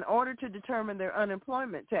 So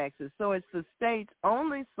it's the state's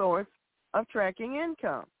only source of tracking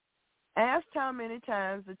income. Asked how many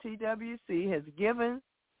times the TWC has given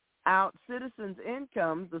out citizens'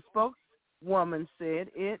 income, the spokeswoman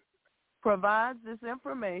said it provides this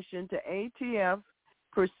information to ATF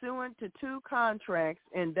pursuant to 2 contracts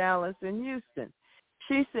in Dallas and Houston.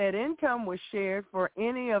 She said income was shared for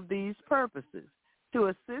any of these purposes: to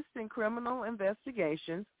assist in criminal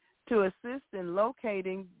investigations, to assist in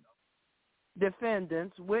locating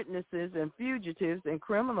defendants, witnesses, and fugitives in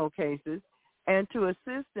criminal cases, and to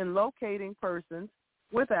assist in locating persons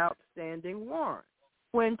with outstanding warrants.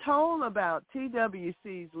 When told about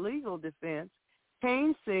TWC's legal defense,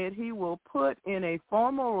 Haynes said he will put in a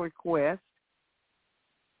formal request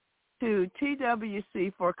to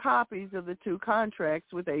TWC for copies of the 2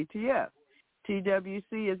 contracts with ATF.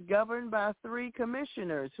 TWC is governed by 3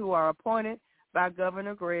 commissioners who are appointed by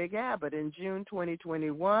Governor Greg Abbott. In June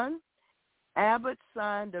 2021, Abbott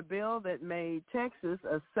signed a bill that made Texas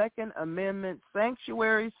a Second Amendment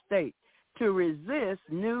sanctuary state to resist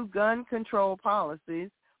new gun control policies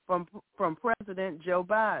from President Joe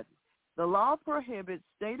Biden. The law prohibits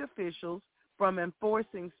state officials from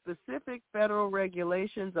enforcing specific federal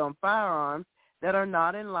regulations on firearms that are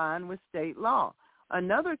not in line with state law.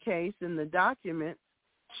 Another case in the document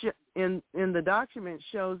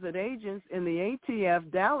shows that agents in the ATF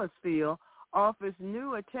Dallas field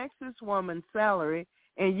knew a Texas woman's salary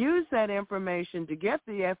and used that information to get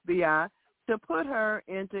the FBI to put her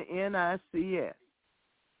into NICS.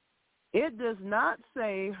 It does not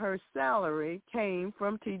say her salary came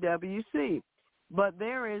from TWC, but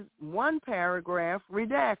there is one paragraph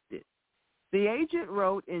redacted. The agent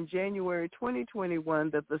wrote in January 2021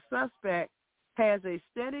 that the suspect has a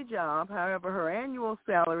steady job. However, her annual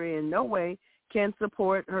salary in no way can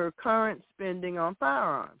support her current spending on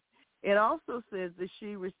firearms. It also says that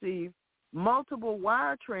she received multiple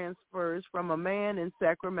wire transfers from a man in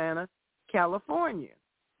Sacramento, California.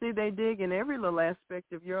 See, they dig in every little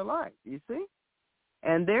aspect of your life, you see?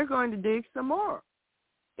 And they're going to dig some more.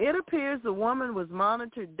 It appears the woman was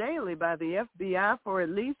monitored daily by the FBI for at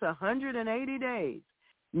least 180 days.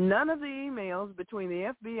 None of the emails between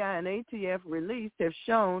the FBI and ATF released have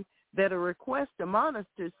shown that a request to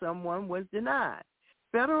monitor someone was denied.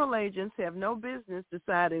 Federal agents have no business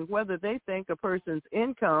deciding whether they think a person's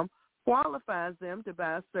income qualifies them to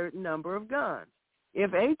buy a certain number of guns.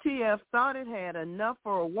 If ATF thought it had enough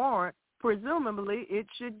for a warrant, presumably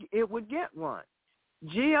it would get one.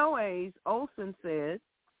 GOA's Olson said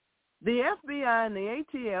The FBI and the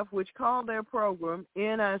ATF, which call their program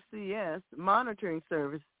NICS, Monitoring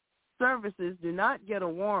Services, do not get a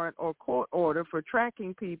warrant or court order for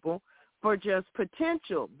tracking people for just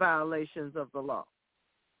potential violations of the law.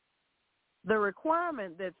 The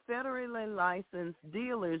requirement that federally licensed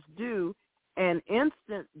dealers do an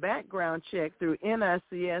instant background check through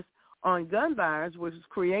NICS on gun buyers was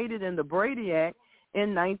created in the Brady Act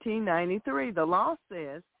in 1993. The law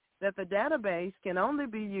says that the database can only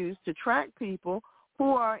be used to track people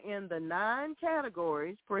who are in the 9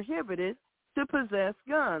 categories prohibited to possess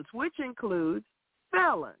guns, which includes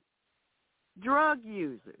felons, drug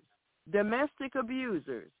users, domestic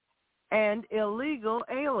abusers, and illegal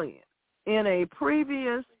aliens. In a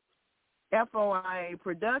previous FOIA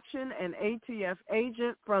production, an ATF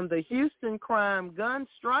agent from the Houston Crime Gun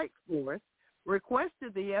Strike Force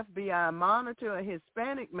requested the FBI monitor a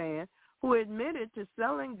Hispanic man who admitted to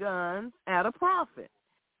selling guns at a profit.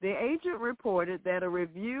 The agent reported that a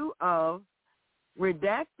review of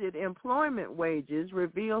redacted employment wages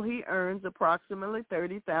revealed he earns approximately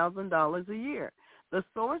 $30,000 a year. The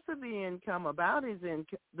source of the income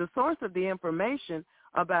the source of the information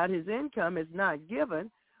about his income is not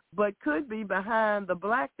given, but could be behind the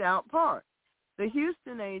blacked out part. The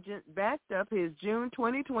Houston agent backed up his June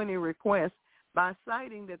 2020 request by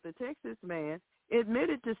citing that the Texas man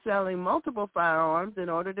admitted to selling multiple firearms in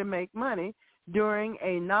order to make money during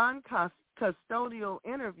a non-custodial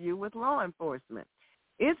interview with law enforcement.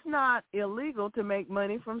 It's not illegal to make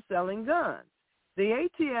money from selling guns. The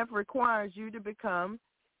ATF requires you to become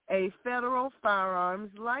a federal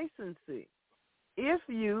firearms licensee. If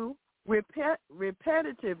you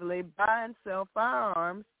repetitively buy and sell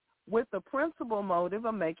firearms with the principal motive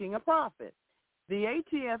of making a profit. The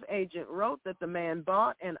ATF agent wrote that the man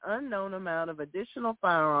bought an unknown amount of additional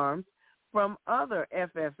firearms from other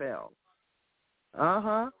FFLs,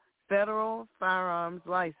 federal firearms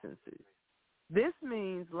licenses. This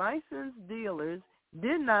means licensed dealers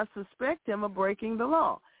did not suspect him of breaking the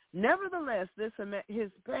law. Nevertheless, this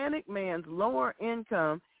Hispanic man's lower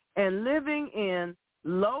income and living in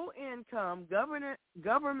low-income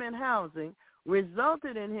government housing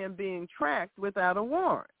resulted in him being tracked without a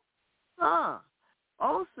warrant.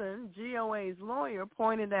 Olson, GOA's lawyer,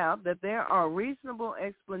 pointed out that there are reasonable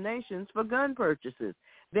explanations for gun purchases.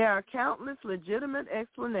 There are countless legitimate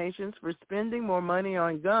explanations for spending more money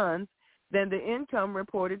on guns than the income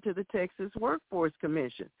reported to the Texas Workforce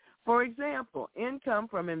Commission. For example, income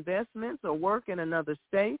from investments or work in another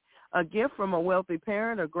state, a gift from a wealthy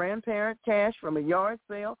parent or grandparent, cash from a yard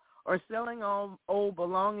sale, or selling all old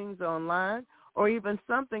belongings online, or even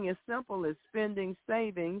something as simple as spending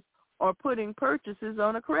savings or putting purchases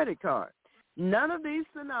on a credit card. None of these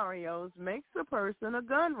scenarios makes a person a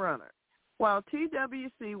gun runner. While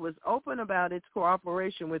TWC was open about its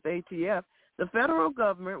cooperation with ATF, the federal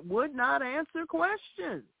government would not answer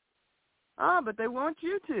questions. But they want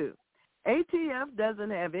you to. ATF doesn't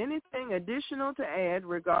have anything additional to add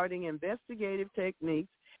regarding investigative techniques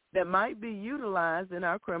that might be utilized in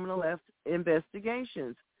our criminal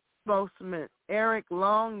investigations. Spokesman Eric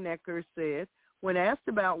Longnecker said, when asked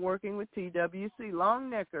about working with TWC,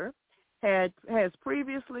 Longnecker has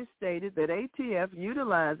previously stated that ATF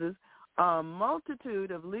utilizes a multitude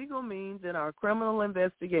of legal means in our criminal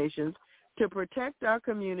investigations to protect our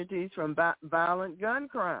communities from violent gun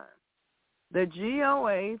crime. The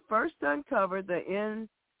GOA first uncovered the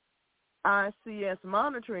NICS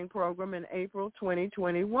monitoring program in April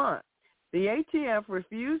 2021. The ATF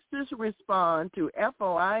refused to respond to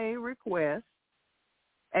FOIA requests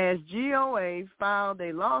as GOA filed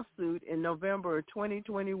a lawsuit in November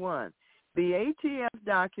 2021. The ATF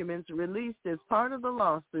documents released as part of the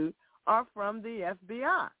lawsuit are from the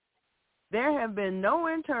FBI. There have been no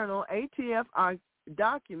internal ATF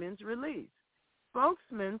documents released.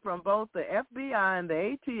 Spokesmen from both the FBI and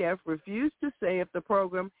the ATF refuse to say if the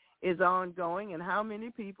program is ongoing and how many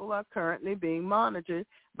people are currently being monitored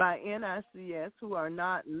by NICS who are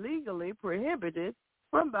not legally prohibited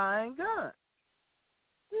from buying guns.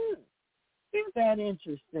 Isn't that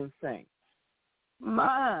interesting thing?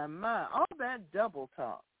 My, all that double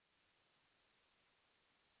talk.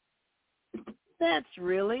 That's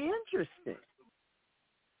really interesting.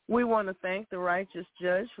 We want to thank the righteous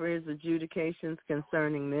judge for his adjudications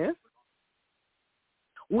concerning this.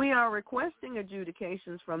 We are requesting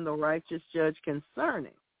adjudications from the righteous judge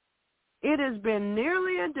concerning. It has been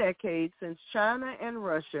nearly a decade since China and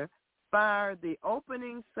Russia fired the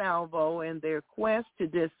opening salvo in their quest to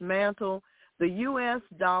dismantle the U.S.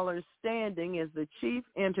 dollar's standing as the chief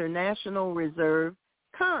international reserve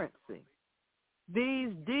currency. These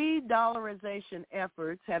de-dollarization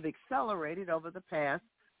efforts have accelerated over the past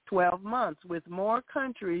 12 months, with more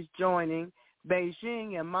countries joining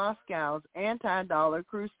Beijing and Moscow's anti-dollar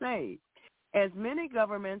crusade. As many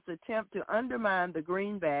governments attempt to undermine the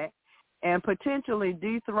greenback and potentially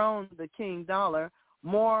dethrone the king dollar,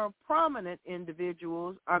 more prominent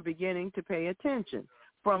individuals are beginning to pay attention,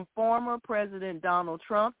 from former President Donald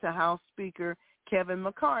Trump to House Speaker Kevin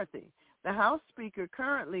McCarthy. The House Speaker,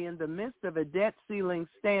 currently in the midst of a debt ceiling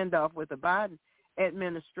standoff with the Biden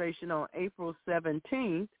administration on April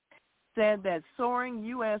 17th, said that soaring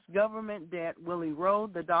U.S. government debt will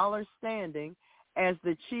erode the dollar's standing as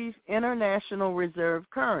the chief international reserve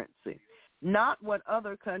currency, not what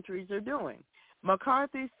other countries are doing.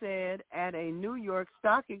 McCarthy said at a New York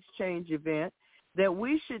Stock Exchange event that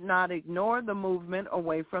we should not ignore the movement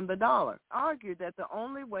away from the dollar, argued that the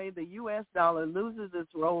only way the U.S. dollar loses its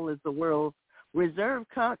role as the world's reserve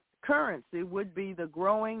currency would be the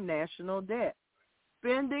growing national debt.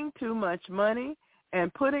 Spending too much money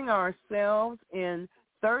and putting ourselves in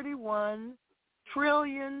 $31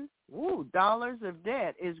 trillion dollars of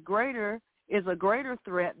debt is a greater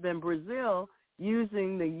threat than Brazil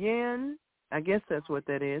using the yen, I guess that's what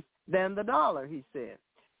that is, than the dollar, he said.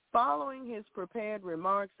 Following his prepared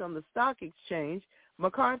remarks on the stock exchange,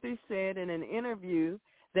 McCarthy said in an interview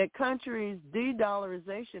that countries'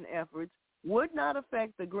 de-dollarization efforts would not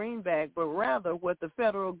affect the greenback, but rather what the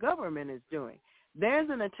federal government is doing. There's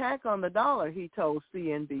an attack on the dollar, he told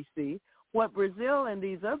CNBC. What Brazil and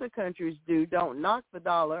these other countries do don't knock the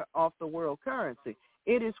dollar off the world currency.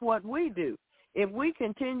 It is what we do. If we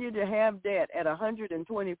continue to have debt at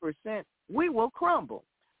 120%, we will crumble.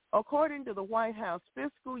 According to the White House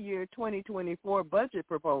fiscal year 2024 budget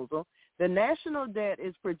proposal, the national debt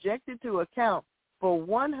is projected to account for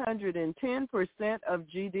 110% of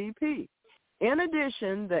GDP. In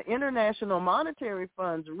addition, the International Monetary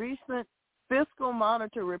Fund's recent Fiscal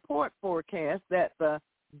Monitor report forecasts that the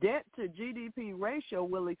debt-to-GDP ratio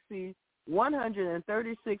will exceed 136%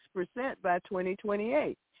 by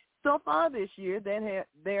 2028. So far this year,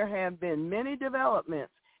 there have been many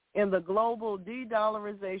developments in the global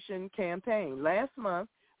de-dollarization campaign. Last month,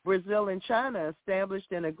 Brazil and China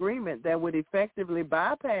established an agreement that would effectively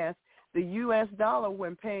bypass the U.S. dollar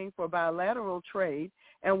when paying for bilateral trade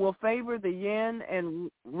and will favor the yen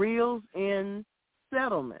and reals in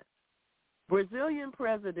settlements. Brazilian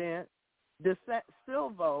President De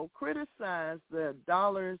Silva criticized the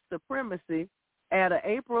dollar's supremacy at an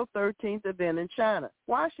April 13th event in China.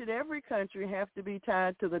 Why should every country have to be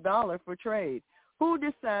tied to the dollar for trade? Who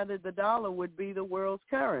decided the dollar would be the world's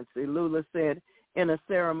currency? Lula said in a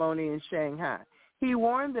ceremony in Shanghai. He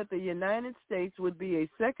warned that the United States would be a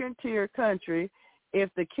second-tier country if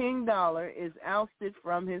the king dollar is ousted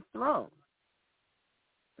from his throne.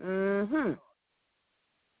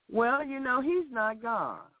 Well, you know, he's not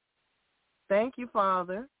God. Thank you,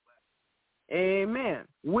 Father. Amen.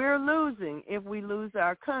 We're losing if we lose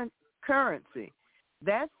our currency.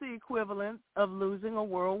 That's the equivalent of losing a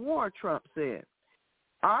world war, Trump said.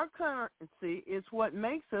 Our currency is what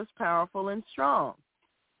makes us powerful and strong.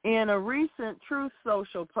 In a recent Truth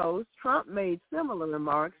Social post, Trump made similar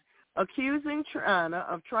remarks, accusing China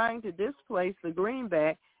of trying to displace the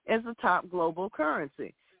greenback as the top global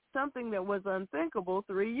currency, something that was unthinkable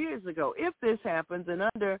 3 years ago. If this happens, and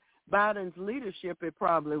under Biden's leadership it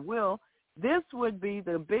probably will, this would be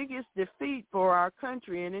the biggest defeat for our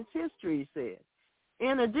country in its history, he said.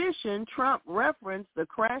 In addition, Trump referenced the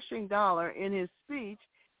crashing dollar in his speech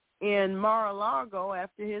in Mar-a-Lago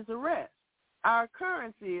after his arrest. Our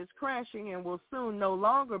currency is crashing and will soon no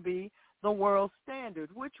longer be the world standard,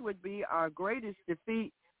 which would be our greatest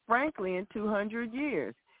defeat, frankly, in 200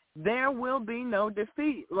 years. There will be no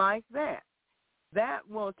defeat like that. That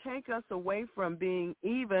will take us away from being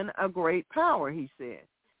even a great power, he said.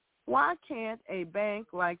 Why can't a bank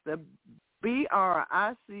like the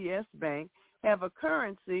BRICS Bank have a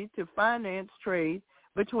currency to finance trade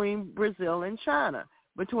between Brazil and China,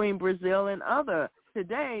 between Brazil and other?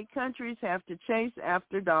 Today, countries have to chase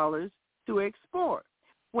after dollars to export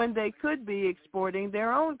when they could be exporting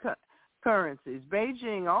their own currencies.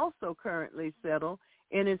 Beijing also currently settled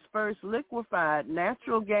in its first liquefied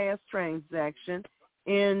natural gas transaction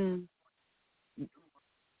in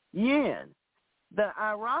yen. The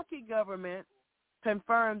Iraqi government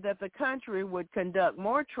confirmed that the country would conduct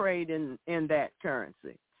more trade in that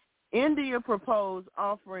currency. India proposed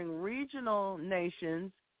offering regional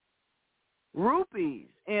nations rupees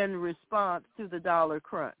in response to the dollar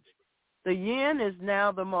crunch. The yen is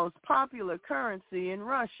now the most popular currency in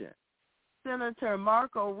Russia. Senator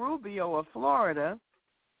Marco Rubio of Florida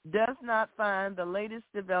does not find the latest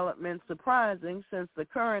development surprising, since the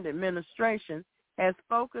current administration has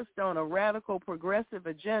focused on a radical progressive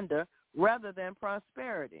agenda rather than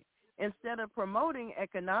prosperity. Instead of promoting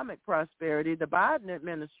economic prosperity, the Biden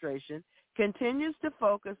administration continues to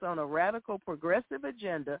focus on a radical progressive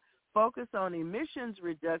agenda focused on emissions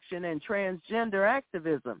reduction and transgender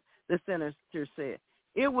activism, the senator said.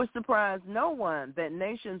 It would surprise no one that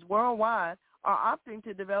nations worldwide are opting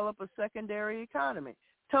to develop a secondary economy,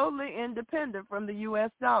 totally independent from the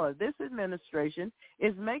U.S. dollar. This administration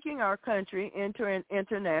is making our country into an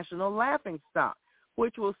international laughingstock,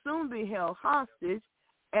 which will soon be held hostage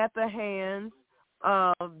at the hands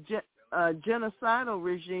of a genocidal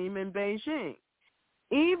regime in Beijing.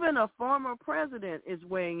 Even a former president is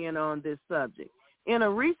weighing in on this subject. In a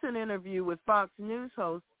recent interview with Fox News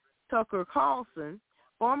host Tucker Carlson,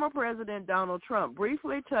 former President Donald Trump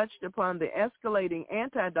briefly touched upon the escalating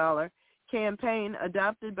anti-dollar campaign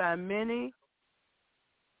adopted by many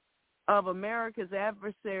of America's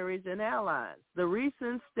adversaries and allies. The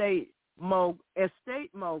recent estate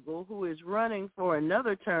mogul who is running for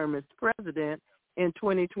another term as president in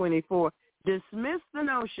 2024 dismissed the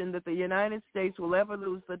notion that the United States will ever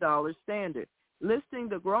lose the dollar standard, listing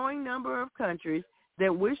the growing number of countries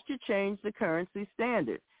that wish to change the currency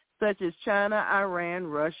standard, such as China, Iran,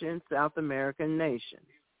 Russia, and South American nations.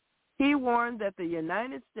 He warned that the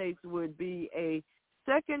United States would be a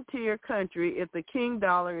second-tier country if the king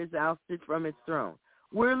dollar is ousted from its throne.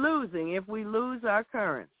 We're losing if we lose our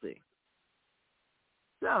currency.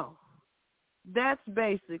 So that's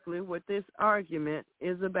basically what this argument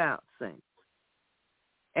is about, saints.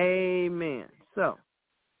 Amen. So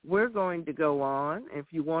we're going to go on. If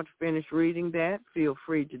you want to finish reading that, feel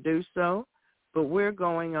free to do so. But we're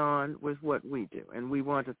going on with what we do. And we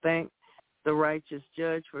want to thank the righteous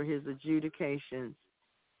judge for his adjudications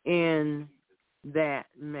in that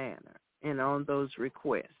manner and on those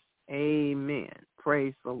requests. Amen.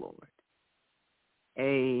 Praise the Lord.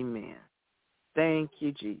 Amen. Thank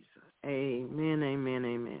you, Jesus. Amen, amen,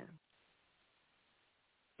 amen.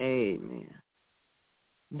 Amen.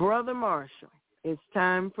 Brother Marshall, it's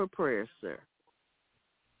time for prayer, sir.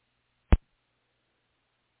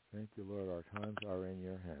 Thank you, Lord. Our times are in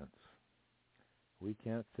your hands. We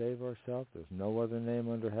can't save ourselves. There's no other name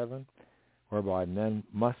under heaven whereby men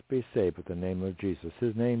must be saved but the name of Jesus.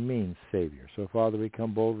 His name means Savior. So, Father, we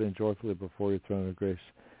come boldly and joyfully before your throne of grace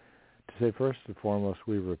to say, first and foremost,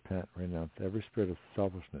 we repent, renounce every spirit of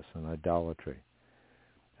selfishness and idolatry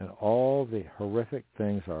and all the horrific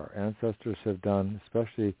things our ancestors have done,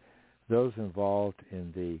 especially those involved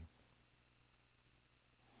in the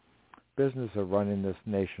business of running this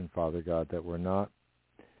nation, Father God, that were not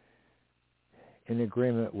in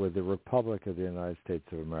agreement with the Republic of the United States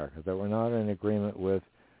of America, that were not in agreement with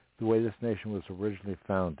the way this nation was originally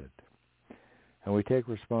founded. And we take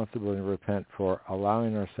responsibility and repent for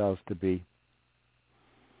allowing ourselves to be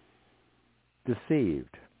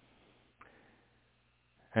deceived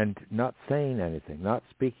and not saying anything, not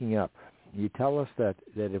speaking up. You tell us that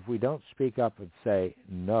if we don't speak up and say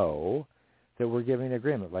no, that we're giving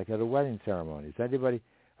agreement, like at a wedding ceremony. Does anybody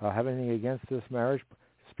have anything against this marriage?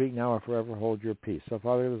 Speak now or forever hold your peace. So,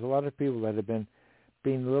 Father, there's a lot of people that have been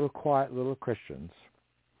being little quiet little Christians.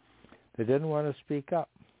 They didn't want to speak up.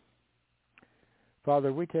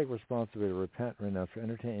 Father, we take responsibility to repent, renounce, or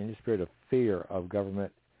entertain any spirit of fear of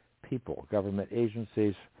government people, government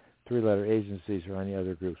agencies, three-letter agencies, or any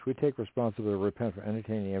other groups. We take responsibility to repent for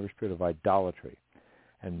entertaining every spirit of idolatry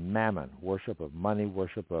and mammon, worship of money,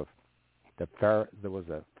 worship of there was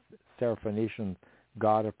a Syrophoenician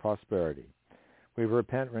god of prosperity. We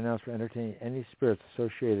repent, renounce, for entertaining any spirits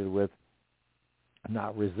associated with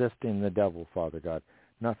not resisting the devil, Father God,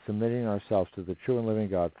 not submitting ourselves to the true and living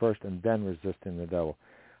God first and then resisting the devil.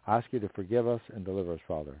 I ask you to forgive us and deliver us,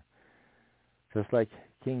 Father. Just like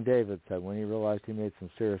King David said when he realized he made some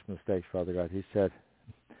serious mistakes, Father God, he said,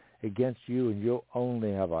 against you and you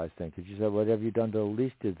only have I sinned. Because you said, what have you done to the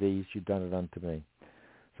least of these, you've done it unto me.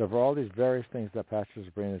 So for all these various things that Pastor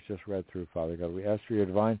Sabrina has just read through, Father God, we ask for your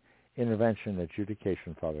divine intervention and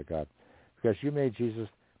adjudication, Father God, because you made Jesus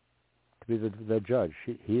to be the judge.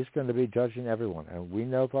 He's going to be judging everyone. And we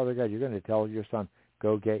know, Father God, you're going to tell your son,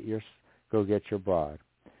 go get your bride.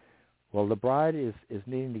 Well, the bride is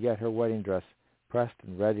needing to get her wedding dress pressed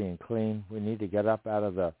and ready and clean. We need to get up out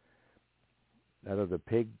of the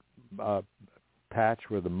pig patch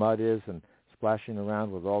where the mud is and splashing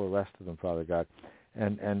around with all the rest of them, Father God,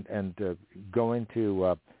 and going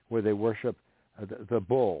to where they worship the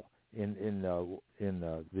bull in the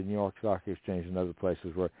New York Stock Exchange and other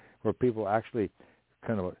places where people actually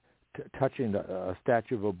kind of touching a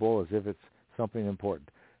statue of a bull as if it's something important.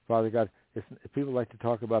 Father God, people like to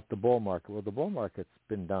talk about the bull market. Well, the bull market's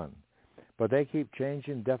been done. But they keep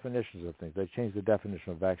changing definitions of things. They change the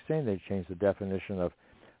definition of vaccine. They change the definition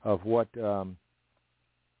of what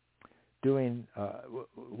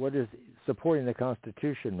what is supporting the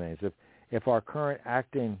Constitution means. If our current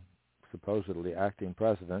supposedly acting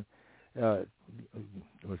president, what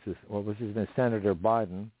was his name, Senator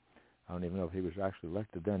Biden, I don't even know if he was actually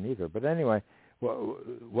elected then either. But anyway,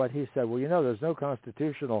 what he said, there's no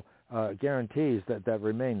constitutional guarantees that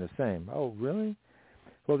remain the same. Oh, really?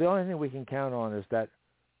 Well, the only thing we can count on is that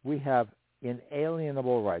we have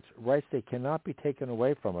inalienable rights that cannot be taken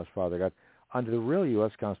away from us, Father God, under the real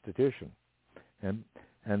U.S. Constitution.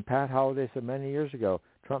 And Pat Holliday said many years ago,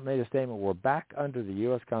 Trump made a statement, we're back under the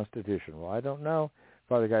U.S. Constitution. Well, I don't know,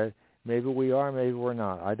 Father God. Maybe we are, maybe we're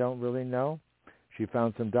not. I don't really know. She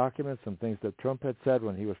found some documents, some things that Trump had said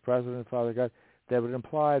when he was president, Father God, that would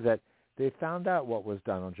imply that they found out what was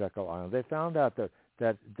done on Jekyll Island. They found out that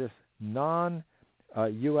this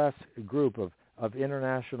non-U.S. group of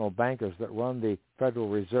international bankers that run the Federal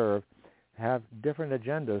Reserve have different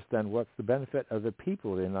agendas than what's the benefit of the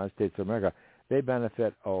people of the United States of America. They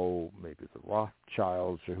benefit, maybe the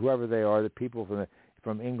Rothschilds or whoever they are, the people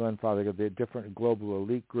from England, Father God, the different global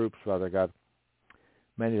elite groups, Father God,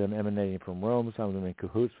 many of them emanating from Rome, some of them in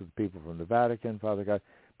cahoots with people from the Vatican, Father God.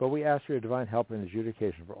 But we ask for your divine help in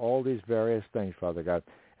adjudication for all these various things, Father God,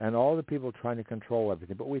 and all the people trying to control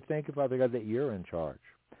everything. But we thank you, Father God, that you're in charge.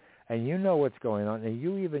 And you know what's going on, and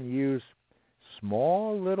you even use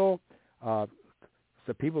small little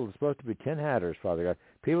so people are supposed to be tin hatters, Father God,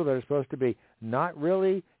 people that are supposed to be not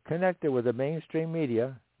really connected with the mainstream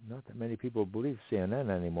media. Not that many people believe CNN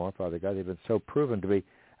anymore, Father God. They've been so proven to be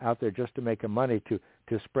out there just to make money, to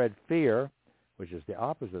spread fear, which is the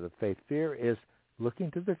opposite of faith. Fear is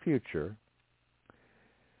looking to the future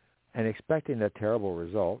and expecting that terrible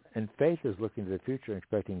result, and faith is looking to the future and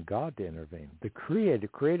expecting God to intervene, the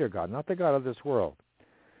creator God, not the God of this world.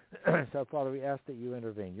 So, Father, we ask that you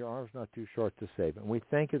intervene. Your arm's not too short to save. And we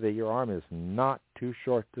thank you that your arm is not too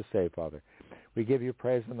short to save, Father. We give you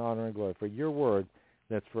praise and honor and glory for your word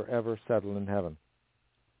that's forever settled in heaven.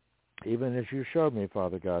 Even as you showed me,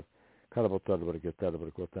 Father God,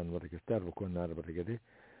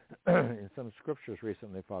 in some scriptures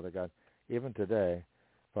recently, Father God, even today,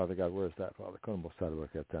 Father God, where is that, Father?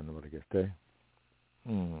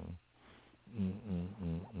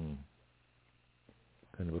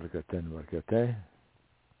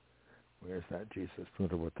 Where's that, Jesus?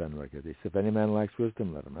 If any man lacks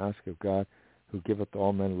wisdom, let him ask of God, who giveth to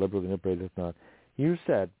all men liberally and upbraideth not. You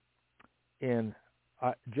said in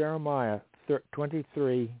Jeremiah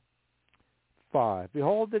 23:5,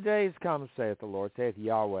 behold, the days come, saith the Lord, saith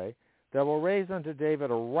Yahweh, that will raise unto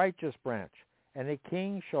David a righteous branch, and a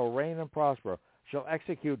king shall reign and prosper, shall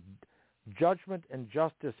execute judgment and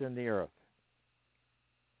justice in the earth.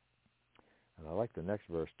 And I like the next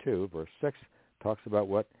verse, too. Verse 6 talks about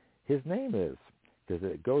what his name is, because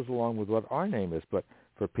it goes along with what our name is. But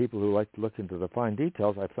for people who like to look into the fine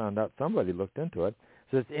details, I found out somebody looked into it.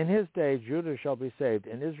 It says, in his days Judah shall be saved,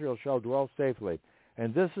 and Israel shall dwell safely.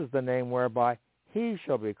 And this is the name whereby he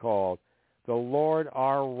shall be called, the Lord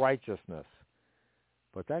our righteousness.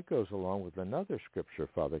 But that goes along with another scripture,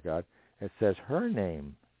 Father God. It says her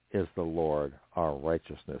name is the Lord our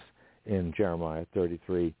righteousness in Jeremiah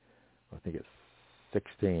 33, I think it's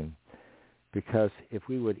 16. Because if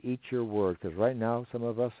we would eat your word, because right now some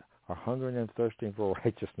of us are hungering and thirsting for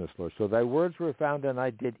righteousness, Lord. So thy words were found, and I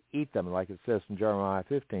did eat them, like it says in Jeremiah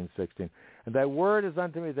 15:16. And thy word is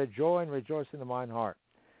unto me the joy and rejoicing of mine heart.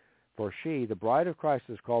 For she, the bride of Christ,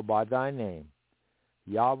 is called by thy name,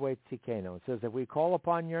 Yahweh Tzikeno. It says, if we call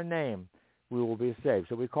upon your name, we will be saved.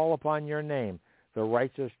 So we call upon your name, the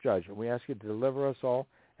righteous judge. And we ask you to deliver us all,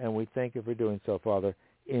 and we thank you for doing so, Father,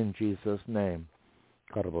 in Jesus' name.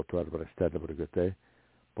 How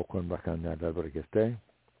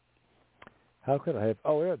could I have,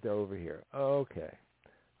 they're over here. Okay.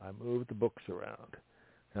 I moved the books around.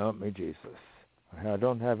 Help me, Jesus. I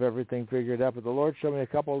don't have everything figured out, but the Lord showed me a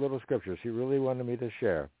couple of little scriptures He really wanted me to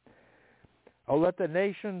share. Let the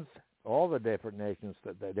nations, all the different nations,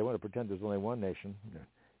 they want to pretend there's only one nation,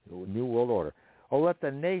 New World Order. Let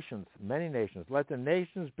the nations, many nations, let the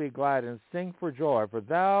nations be glad and sing for joy, for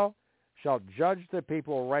thou shalt judge the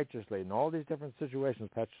people righteously. In all these different situations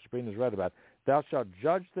Pastor Sabrina has read about, thou shalt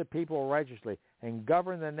judge the people righteously and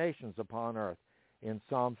govern the nations upon earth. In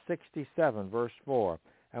Psalm 67, verse 4.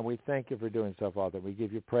 And we thank you for doing so, Father. We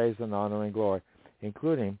give you praise and honor and glory,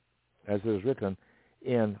 including, as it is written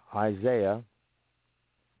in Isaiah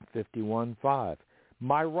 51:5.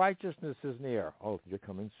 My righteousness is near. Oh, you're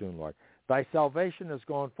coming soon, Lord. Thy salvation is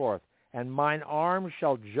gone forth, and mine arm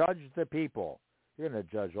shall judge the people. You're going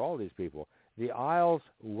to judge all these people. The Isles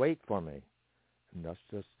wait for me. And that's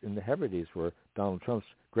just in the Hebrides where Donald Trump's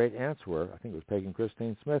great aunts were. I think it was Peg and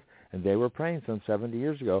Christine Smith, and they were praying some 70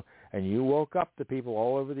 years ago. And you woke up the people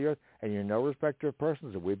all over the earth, and you're no respecter of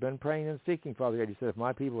persons. And we've been praying and seeking, Father God. You said, if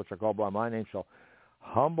my people, which are called by my name, shall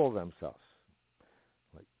humble themselves.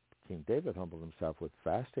 Like King David humbled himself with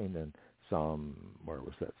fasting in Psalm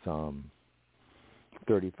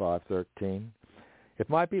 35:13. If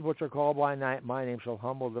my people, which are called by my name, shall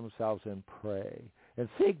humble themselves and pray, and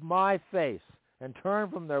seek my face, and turn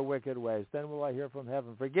from their wicked ways, then will I hear from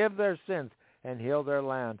heaven, forgive their sins, and heal their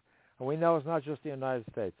land. And we know it's not just the United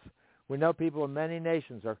States. We know people in many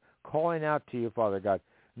nations are calling out to you, Father God,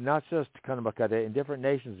 not just in different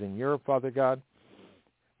nations in Europe, Father God,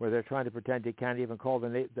 where they're trying to pretend you can't even call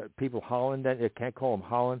the people Holland, you can't call them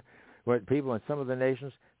Holland, where people in some of the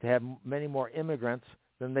nations to have many more immigrants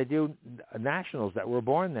than they do nationals that were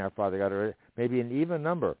born there, Father God, or maybe an even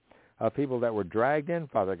number of people that were dragged in,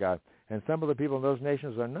 Father God. And some of the people in those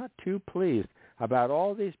nations are not too pleased about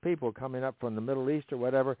all these people coming up from the Middle East or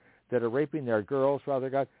whatever that are raping their girls, Father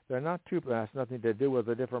God. They're not too, that has nothing to do with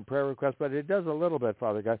a different prayer request, but it does a little bit,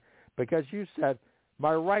 Father God, because you said,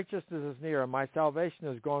 my righteousness is near, and my salvation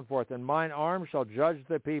is going forth, and mine arm shall judge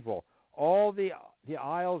the people. All the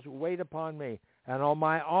isles wait upon me, and on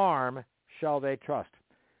my arm shall they trust.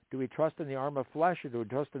 Do we trust in the arm of flesh, or do we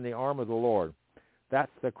trust in the arm of the Lord?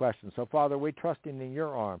 That's the question. So, Father, we're trusting in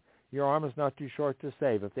your arm. Your arm is not too short to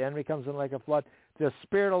save. If the enemy comes in like a flood, the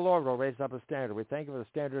Spirit of the Lord will raise up a standard. We thank you for the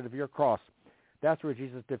standard of your cross. That's where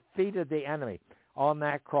Jesus defeated the enemy on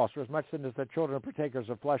that cross. For as much sin as the children are partakers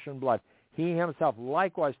of flesh and blood, he himself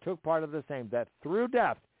likewise took part of the same, that through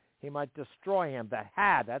death he might destroy him that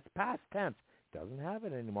had, that's past tense, doesn't have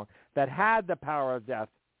it anymore, that had the power of death.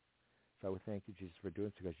 So we thank you, Jesus, for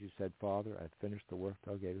doing so, because you said, Father, I've finished the work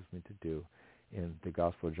thou gavest me to do in the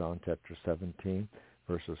Gospel of John, chapter 17,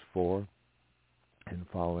 verses 4 and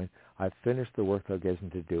following. I've finished the work thou gavest me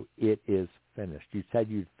to do. It is finished. You said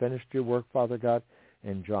you'd finished your work, Father God,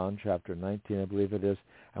 in John chapter 19, I believe it is,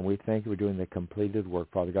 and we thank you for doing the completed work,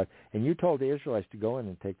 Father God. And you told the Israelites to go in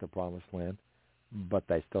and take the promised land, but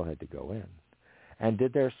they still had to go in. And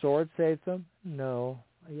did their sword save them? No.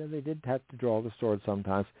 Yeah, they did have to draw the sword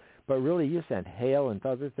sometimes, but really you sent hail and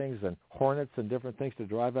other things and hornets and different things to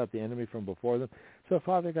drive out the enemy from before them. So,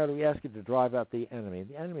 Father God, we ask you to drive out the enemy.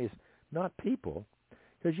 The enemy is not people,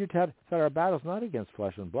 because you said our battle's not against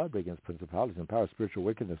flesh and blood, but against principalities and powers, spiritual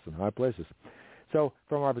wickedness in high places. So,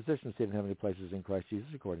 from our position seated in heavenly places in Christ Jesus,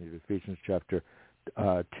 according to Ephesians chapter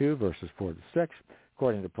 2, verses 4 to 6,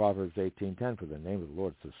 according to Proverbs 18:10, for the name of the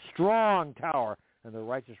Lord is a strong tower, and the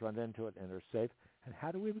righteous run into it and are safe. And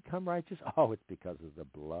how do we become righteous? Oh, it's because of the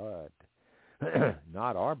blood.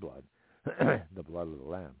 Not our blood, the blood of the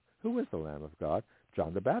Lamb. Who is the Lamb of God?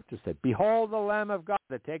 John the Baptist said, behold the Lamb of God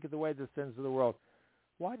that taketh away the sins of the world.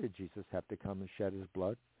 Why did Jesus have to come and shed his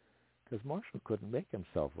blood? Because Marshall couldn't make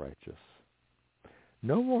himself righteous.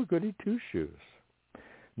 No more goody two-shoes.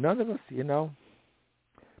 None of us,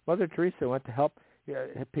 Mother Teresa went to help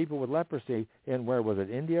people with leprosy in, where was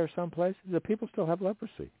it, India or someplace? The people still have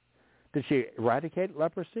leprosy. Did she eradicate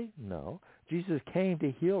leprosy? No. Jesus came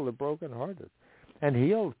to heal the brokenhearted and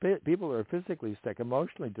heal people who are physically sick,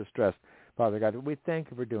 emotionally distressed, Father God. We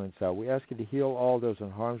thank you for doing so. We ask you to heal all those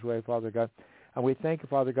in harm's way, Father God. And we thank you,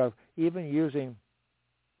 Father God, even using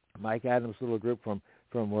Mike Adams' little group from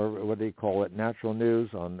where, what do you call it, Natural News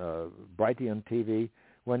on Brighton TV,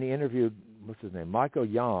 when he interviewed, what's his name, Michael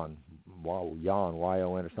Yon,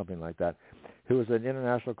 Y-O-N or something like that, who was an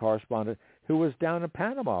international correspondent who was down in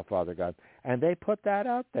Panama, Father God. And they put that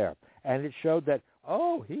out there. And it showed that,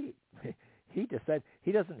 he just said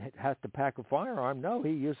he doesn't have to pack a firearm. No,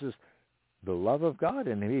 he uses the love of God,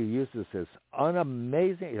 and he uses his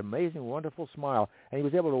amazing, wonderful smile. And he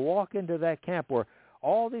was able to walk into that camp where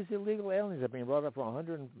all these illegal aliens have been brought up from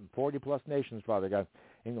 140-plus nations, Father God,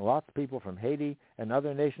 and lots of people from Haiti and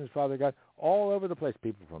other nations, Father God, all over the place,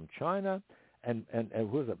 people from China. And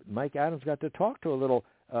who was it? Mike Adams got to talk to a little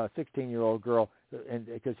 16-year-old girl, and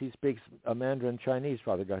because he speaks Mandarin Chinese,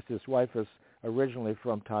 Father God. His wife is originally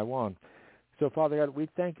from Taiwan. So, Father God, we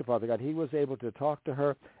thank you, Father God. He was able to talk to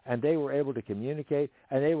her, and they were able to communicate,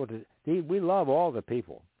 and we love all the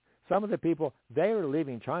people. Some of the people, they are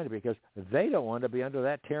leaving China because they don't want to be under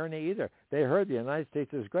that tyranny either. They heard the United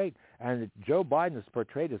States is great, and Joe Biden is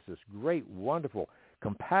portrayed as this great, wonderful,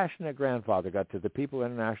 compassionate grandfather, God, to the people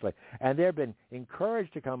internationally. And they've been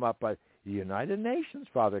encouraged to come up by the United Nations,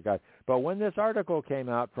 Father God. But when this article came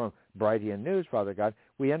out from Brighton News, Father God,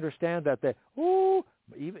 we understand that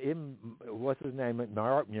even what's his name,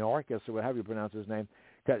 Mayorkas, or however you pronounce his name,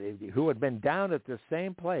 who had been down at the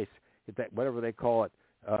same place, whatever they call it,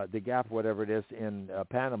 the Gap, whatever it is, in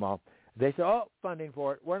Panama. They said, oh, funding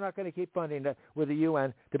for it. We're not going to keep funding with the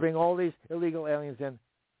UN to bring all these illegal aliens in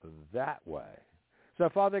that way. So,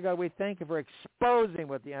 Father God, we thank you for exposing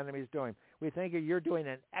what the enemy is doing. We thank you you're doing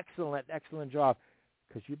an excellent, excellent job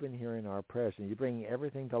because you've been hearing our prayers and you're bringing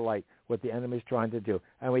everything to light, what the enemy is trying to do.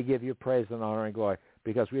 And we give you praise and honor and glory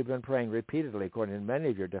because we've been praying repeatedly according to many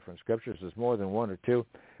of your different scriptures. There's more than one or two.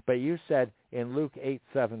 But you said in Luke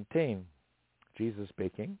 8:17, Jesus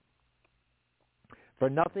speaking, for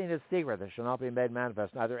nothing is secret that shall not be made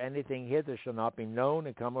manifest, neither anything hid that shall not be known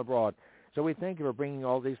and come abroad. So we thank you for bringing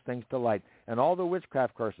all these things to light. And all the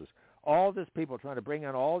witchcraft curses, all these people trying to bring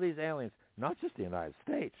in all these aliens, not just the United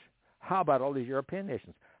States. How about all these European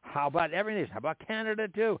nations? How about every nation? How about Canada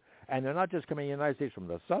too? And they're not just coming in the United States from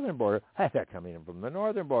the southern border. They're coming in from the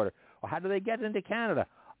northern border. Well, how do they get into Canada?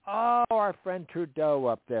 Oh, our friend Trudeau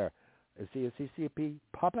up there. Is he a CCP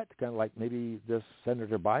puppet? Kind of like maybe this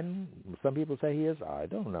Senator Biden? Some people say he is. I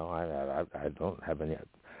don't know. I don't have any.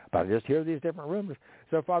 But I just hear these different rumors.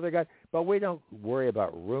 So, Father God, but we don't worry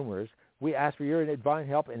about rumors. We ask for your divine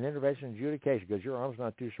help and intervention and adjudication because your arm's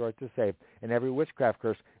not too short to save. And every witchcraft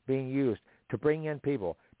curse being used to bring in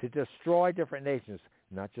people, to destroy different nations,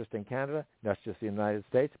 not just in Canada, not just the United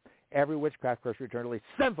States. Every witchcraft curse returnally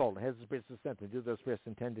sevenfold has the spirits sent to do those spirits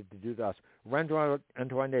intended to do to us. Render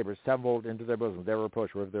unto our neighbors sevenfold into their bosom their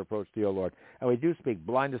reproach, wherever their approach to you, O Lord. And we do speak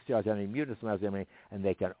blindness to our enemy, muteness to our enemy, and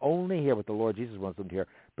they can only hear what the Lord Jesus wants them to hear,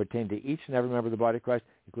 pertain to each and every member of the body of Christ,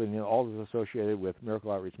 including all those associated with Miracle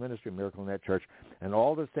Outreach Ministry, Miracle Net Church, and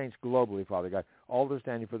all the saints globally, Father God, all those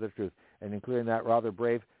standing for the truth, and including that rather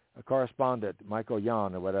brave correspondent, Michael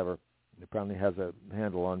Yan or whatever. He probably has a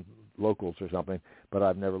handle on locals or something, but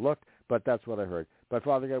I've never looked. But that's what I heard. But,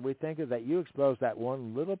 Father God, we thank you that you exposed that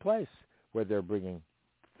one little place where they're bringing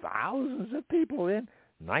thousands of people in,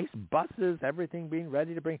 nice buses, everything being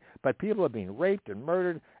ready to bring. But people are being raped and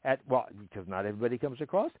murdered because not everybody comes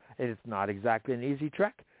across, and it's not exactly an easy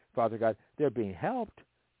trek. Father God, they're being helped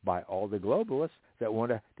by all the globalists that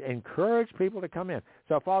want to encourage people to come in.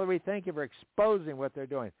 So, Father, we thank you for exposing what they're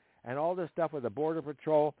doing. And all this stuff with the Border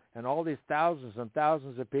Patrol and all these thousands and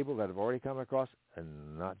thousands of people that have already come across, and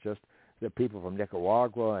not just the people from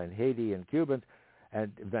Nicaragua and Haiti and Cubans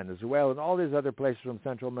and Venezuela and all these other places from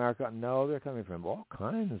Central America. No, they're coming from all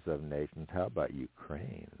kinds of nations. How about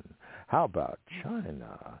Ukraine? How about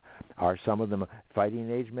China? Are some of them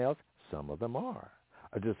fighting age males? Some of them are.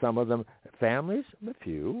 Do some of them families? A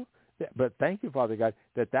few. But thank you, Father God,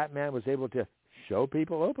 that man was able to show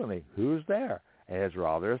people openly who's there. And it's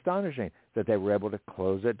rather astonishing that they were able to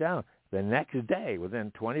close it down. The next day,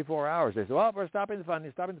 within 24 hours, they said, well, we're stopping the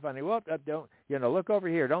funding. Well, don't, look over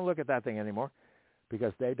here. Don't look at that thing anymore.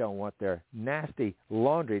 Because they don't want their nasty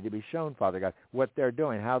laundry to be shown, Father God, what they're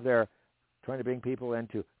doing, how they're trying to bring people in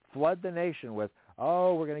to flood the nation with,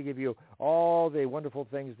 oh, we're going to give you all the wonderful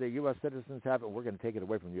things the U.S. citizens have, and we're going to take it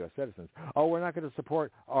away from the U.S. citizens. Oh, we're not going to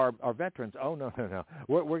support our veterans. Oh, no.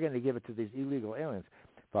 We're going to give it to these illegal aliens,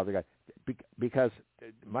 Father God. Because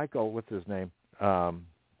Michael, what's his name?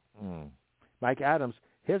 Mike Adams,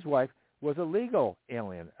 his wife was a legal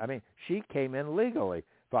alien. I mean, she came in legally,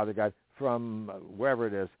 Father God, from wherever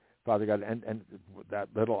it is, Father God, and that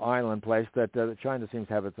little island place that China seems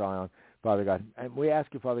to have its eye on, Father God. And we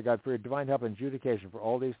ask you, Father God, for your divine help and adjudication for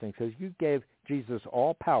all these things, because you gave Jesus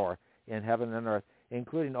all power in heaven and earth,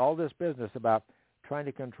 including all this business about trying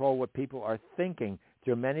to control what people are thinking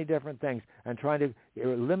through many different things and trying to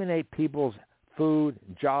eliminate people's food,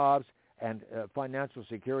 jobs, and financial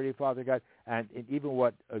security, Father God, and even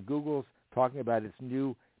what Google's talking about, its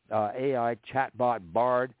new AI chatbot,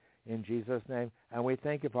 Bard, in Jesus' name. And we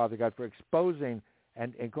thank you, Father God, for exposing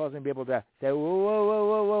and causing people to say,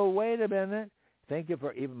 whoa, wait a minute. Thank you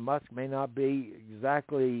for even Musk may not be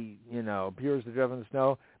exactly, pure as the driven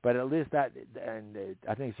snow, but at least that, and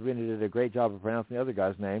I think Sabrina did a great job of pronouncing the other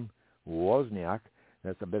guy's name, Wozniak.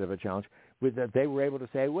 That's a bit of a challenge. They were able to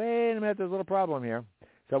say, wait a minute, there's a little problem here.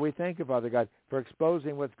 So we thank you, Father God, for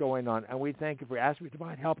exposing what's going on, and we thank you for asking for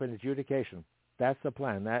divine help in adjudication. That's the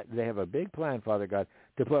plan. They have a big plan, Father God,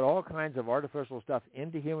 to put all kinds of artificial stuff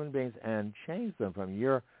into human beings and change them from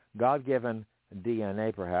your God-given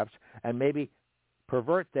DNA, perhaps, and maybe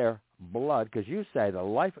pervert their blood, because you say the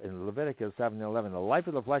life in Leviticus 7:11, the life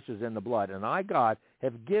of the flesh is in the blood, and I, God,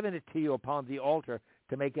 have given it to you upon the altar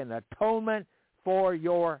to make an atonement for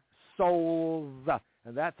your souls.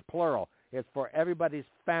 And that's plural. It's for everybody's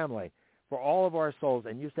family, for all of our souls.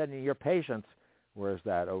 And you said in your patience, where is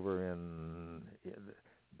that? Over in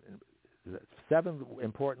 7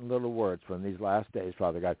 important little words from these last days,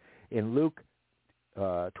 Father God. In Luke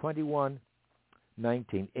 21:19.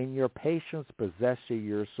 In your patience possess ye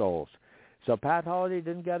your souls. So Pat Holiday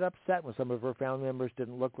didn't get upset when some of her family members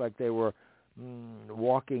didn't look like they were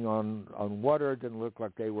walking on water, didn't look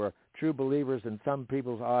like they were true believers in some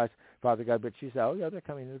people's eyes, Father God. But she said, oh, yeah, they're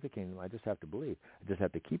coming into the kingdom. I just have to believe. I just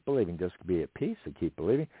have to keep believing, just be at peace and keep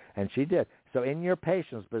believing. And she did. So in your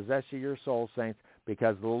patience possess ye your souls, saints,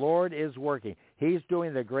 because the Lord is working. He's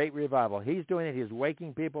doing the great revival. He's doing it. He's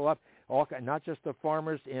waking people up, not just the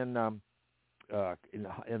farmers in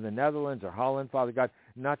the Netherlands or Holland, Father God,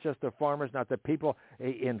 not just the farmers, not the people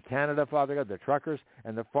in Canada, Father God, the truckers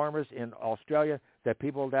and the farmers in Australia, the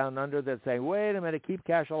people down under that say, wait a minute, keep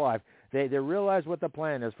cash alive. They realize what the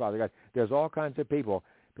plan is, Father God. There's all kinds of people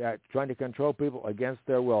trying to control people against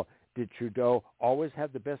their will. Did Trudeau always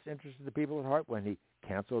have the best interest of the people at heart when he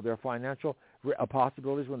canceled their financial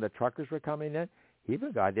possibilities when the truckers were coming in? He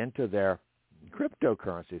even got into their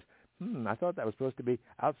cryptocurrencies. I thought that was supposed to be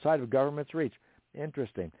outside of government's reach.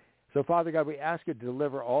 Interesting. So, Father God, we ask you to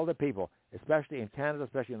deliver all the people, especially in Canada,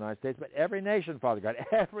 especially in the United States, but every nation, Father God,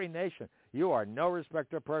 every nation. You are no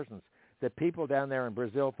respecter of persons. The people down there in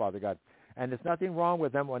Brazil, Father God. And there's nothing wrong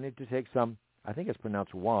with them wanting to take some, I think it's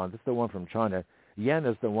pronounced yuan. That's the one from China. Yen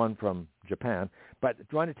is the one from Japan. But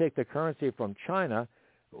trying to take the currency from China,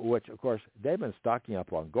 which, of course, they've been stocking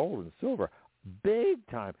up on gold and silver big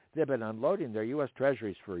time. They've been unloading their U.S.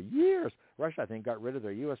 treasuries for years. Russia, I think, got rid of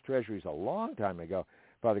their U.S. treasuries a long time ago,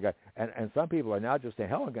 Father God. And some people are now just saying,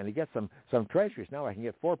 hell, I'm going to get some treasuries. Now I can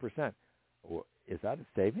get 4%. Well, is that a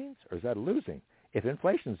savings or is that a losing? If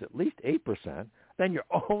inflation is at least 8%, then you're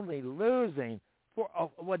only losing you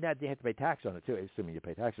have to pay tax on it, too, assuming you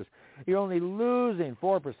pay taxes. You're only losing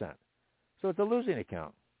 4%. So it's a losing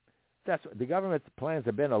account. That's the government's plans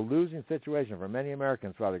have been a losing situation for many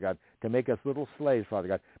Americans, Father God, to make us little slaves, Father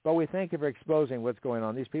God. But we thank you for exposing what's going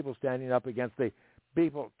on. These people standing up against the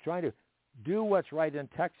people trying to do what's right in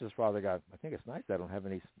Texas, Father God. I think it's nice they don't have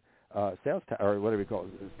any sales tax, or whatever you call it,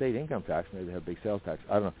 state income tax. Maybe they have big sales tax.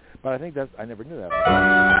 I don't know. But I think I never knew that.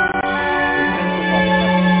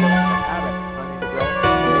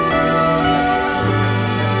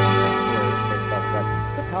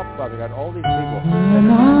 Help, Father God, all these people. When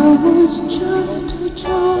I was just a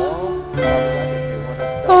child,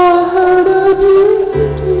 I heard a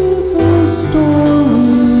beautiful story.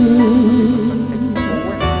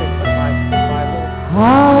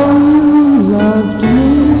 How you loved me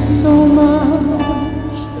so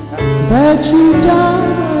much that you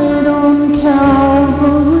died on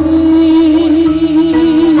Calvary.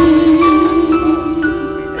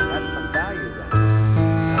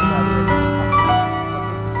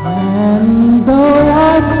 And though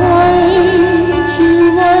I praised you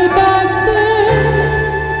way back then,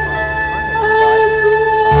 I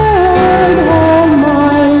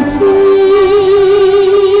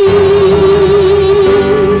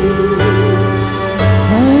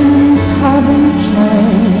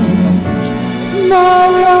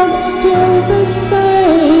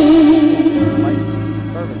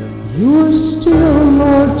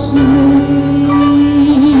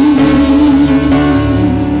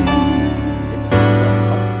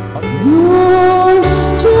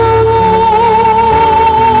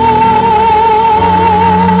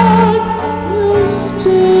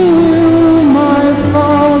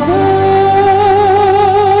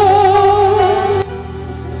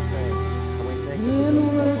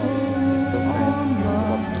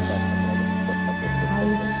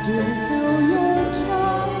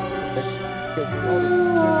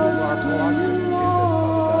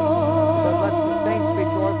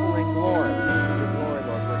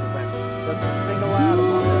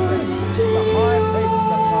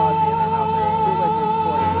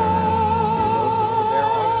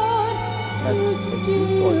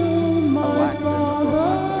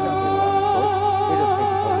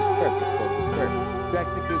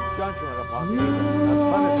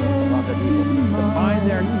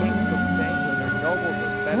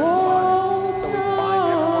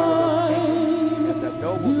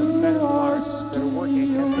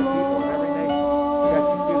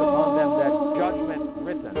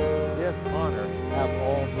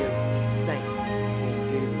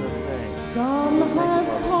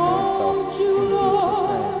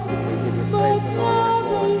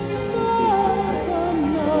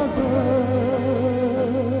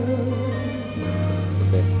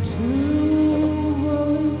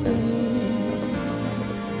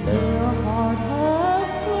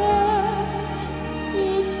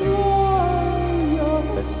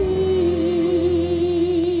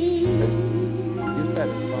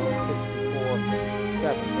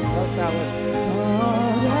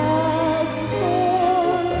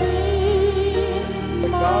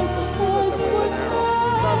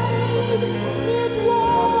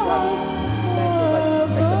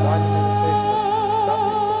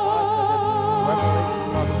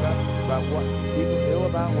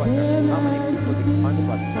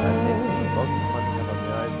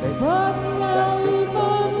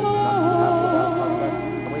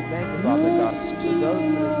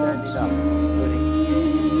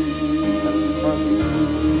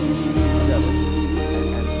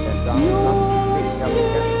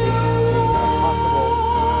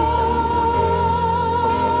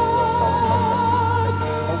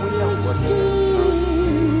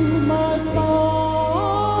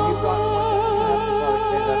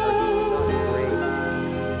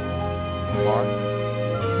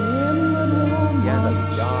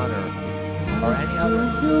or any other,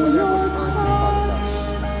 whatever currency, Father God,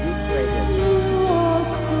 you created.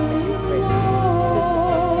 And you created this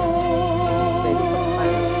dimension. You created the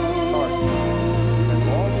planets, the stars, and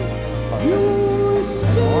all these things, Father God,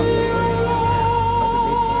 and on the earth,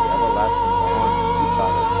 underneath the everlasting beyond, you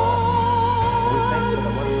thought us all. And we thank you for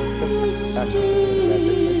the wonderful scripture, Pastor Sabrina, that he that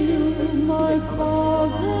cometh to me will not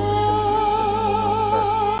hunger,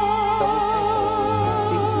 so we thank you that we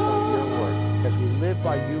feast on your word, because we live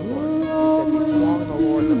by you, Lord. You said, be strong in the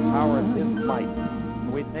Lord, the power of his might. And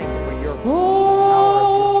we thank you for your power of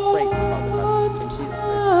your strength, Father God, in Jesus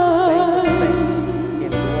Christ. Sustain the faith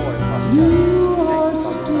in glory, Father God. Thank you,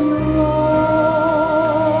 Father God.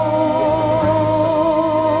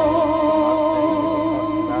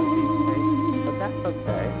 But that's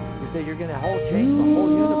okay. You say you're going to change the whole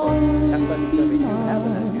universe. That's like it's going to be new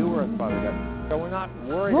heaven and new earth, Father God. So we're not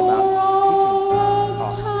worried about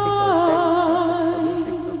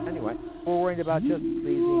anyway. We're worried about just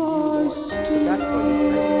pleasing you, Lord. So that's what you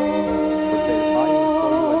say. We're satisfying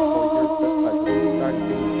for you and for your good pleasure. We start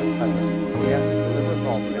seeing good pleasure. And we ask you to deliver us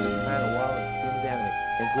all from every plan of wild and scheme of the enemy,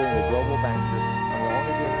 including the global bankers. And we're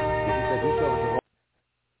only doing this because you said whosoever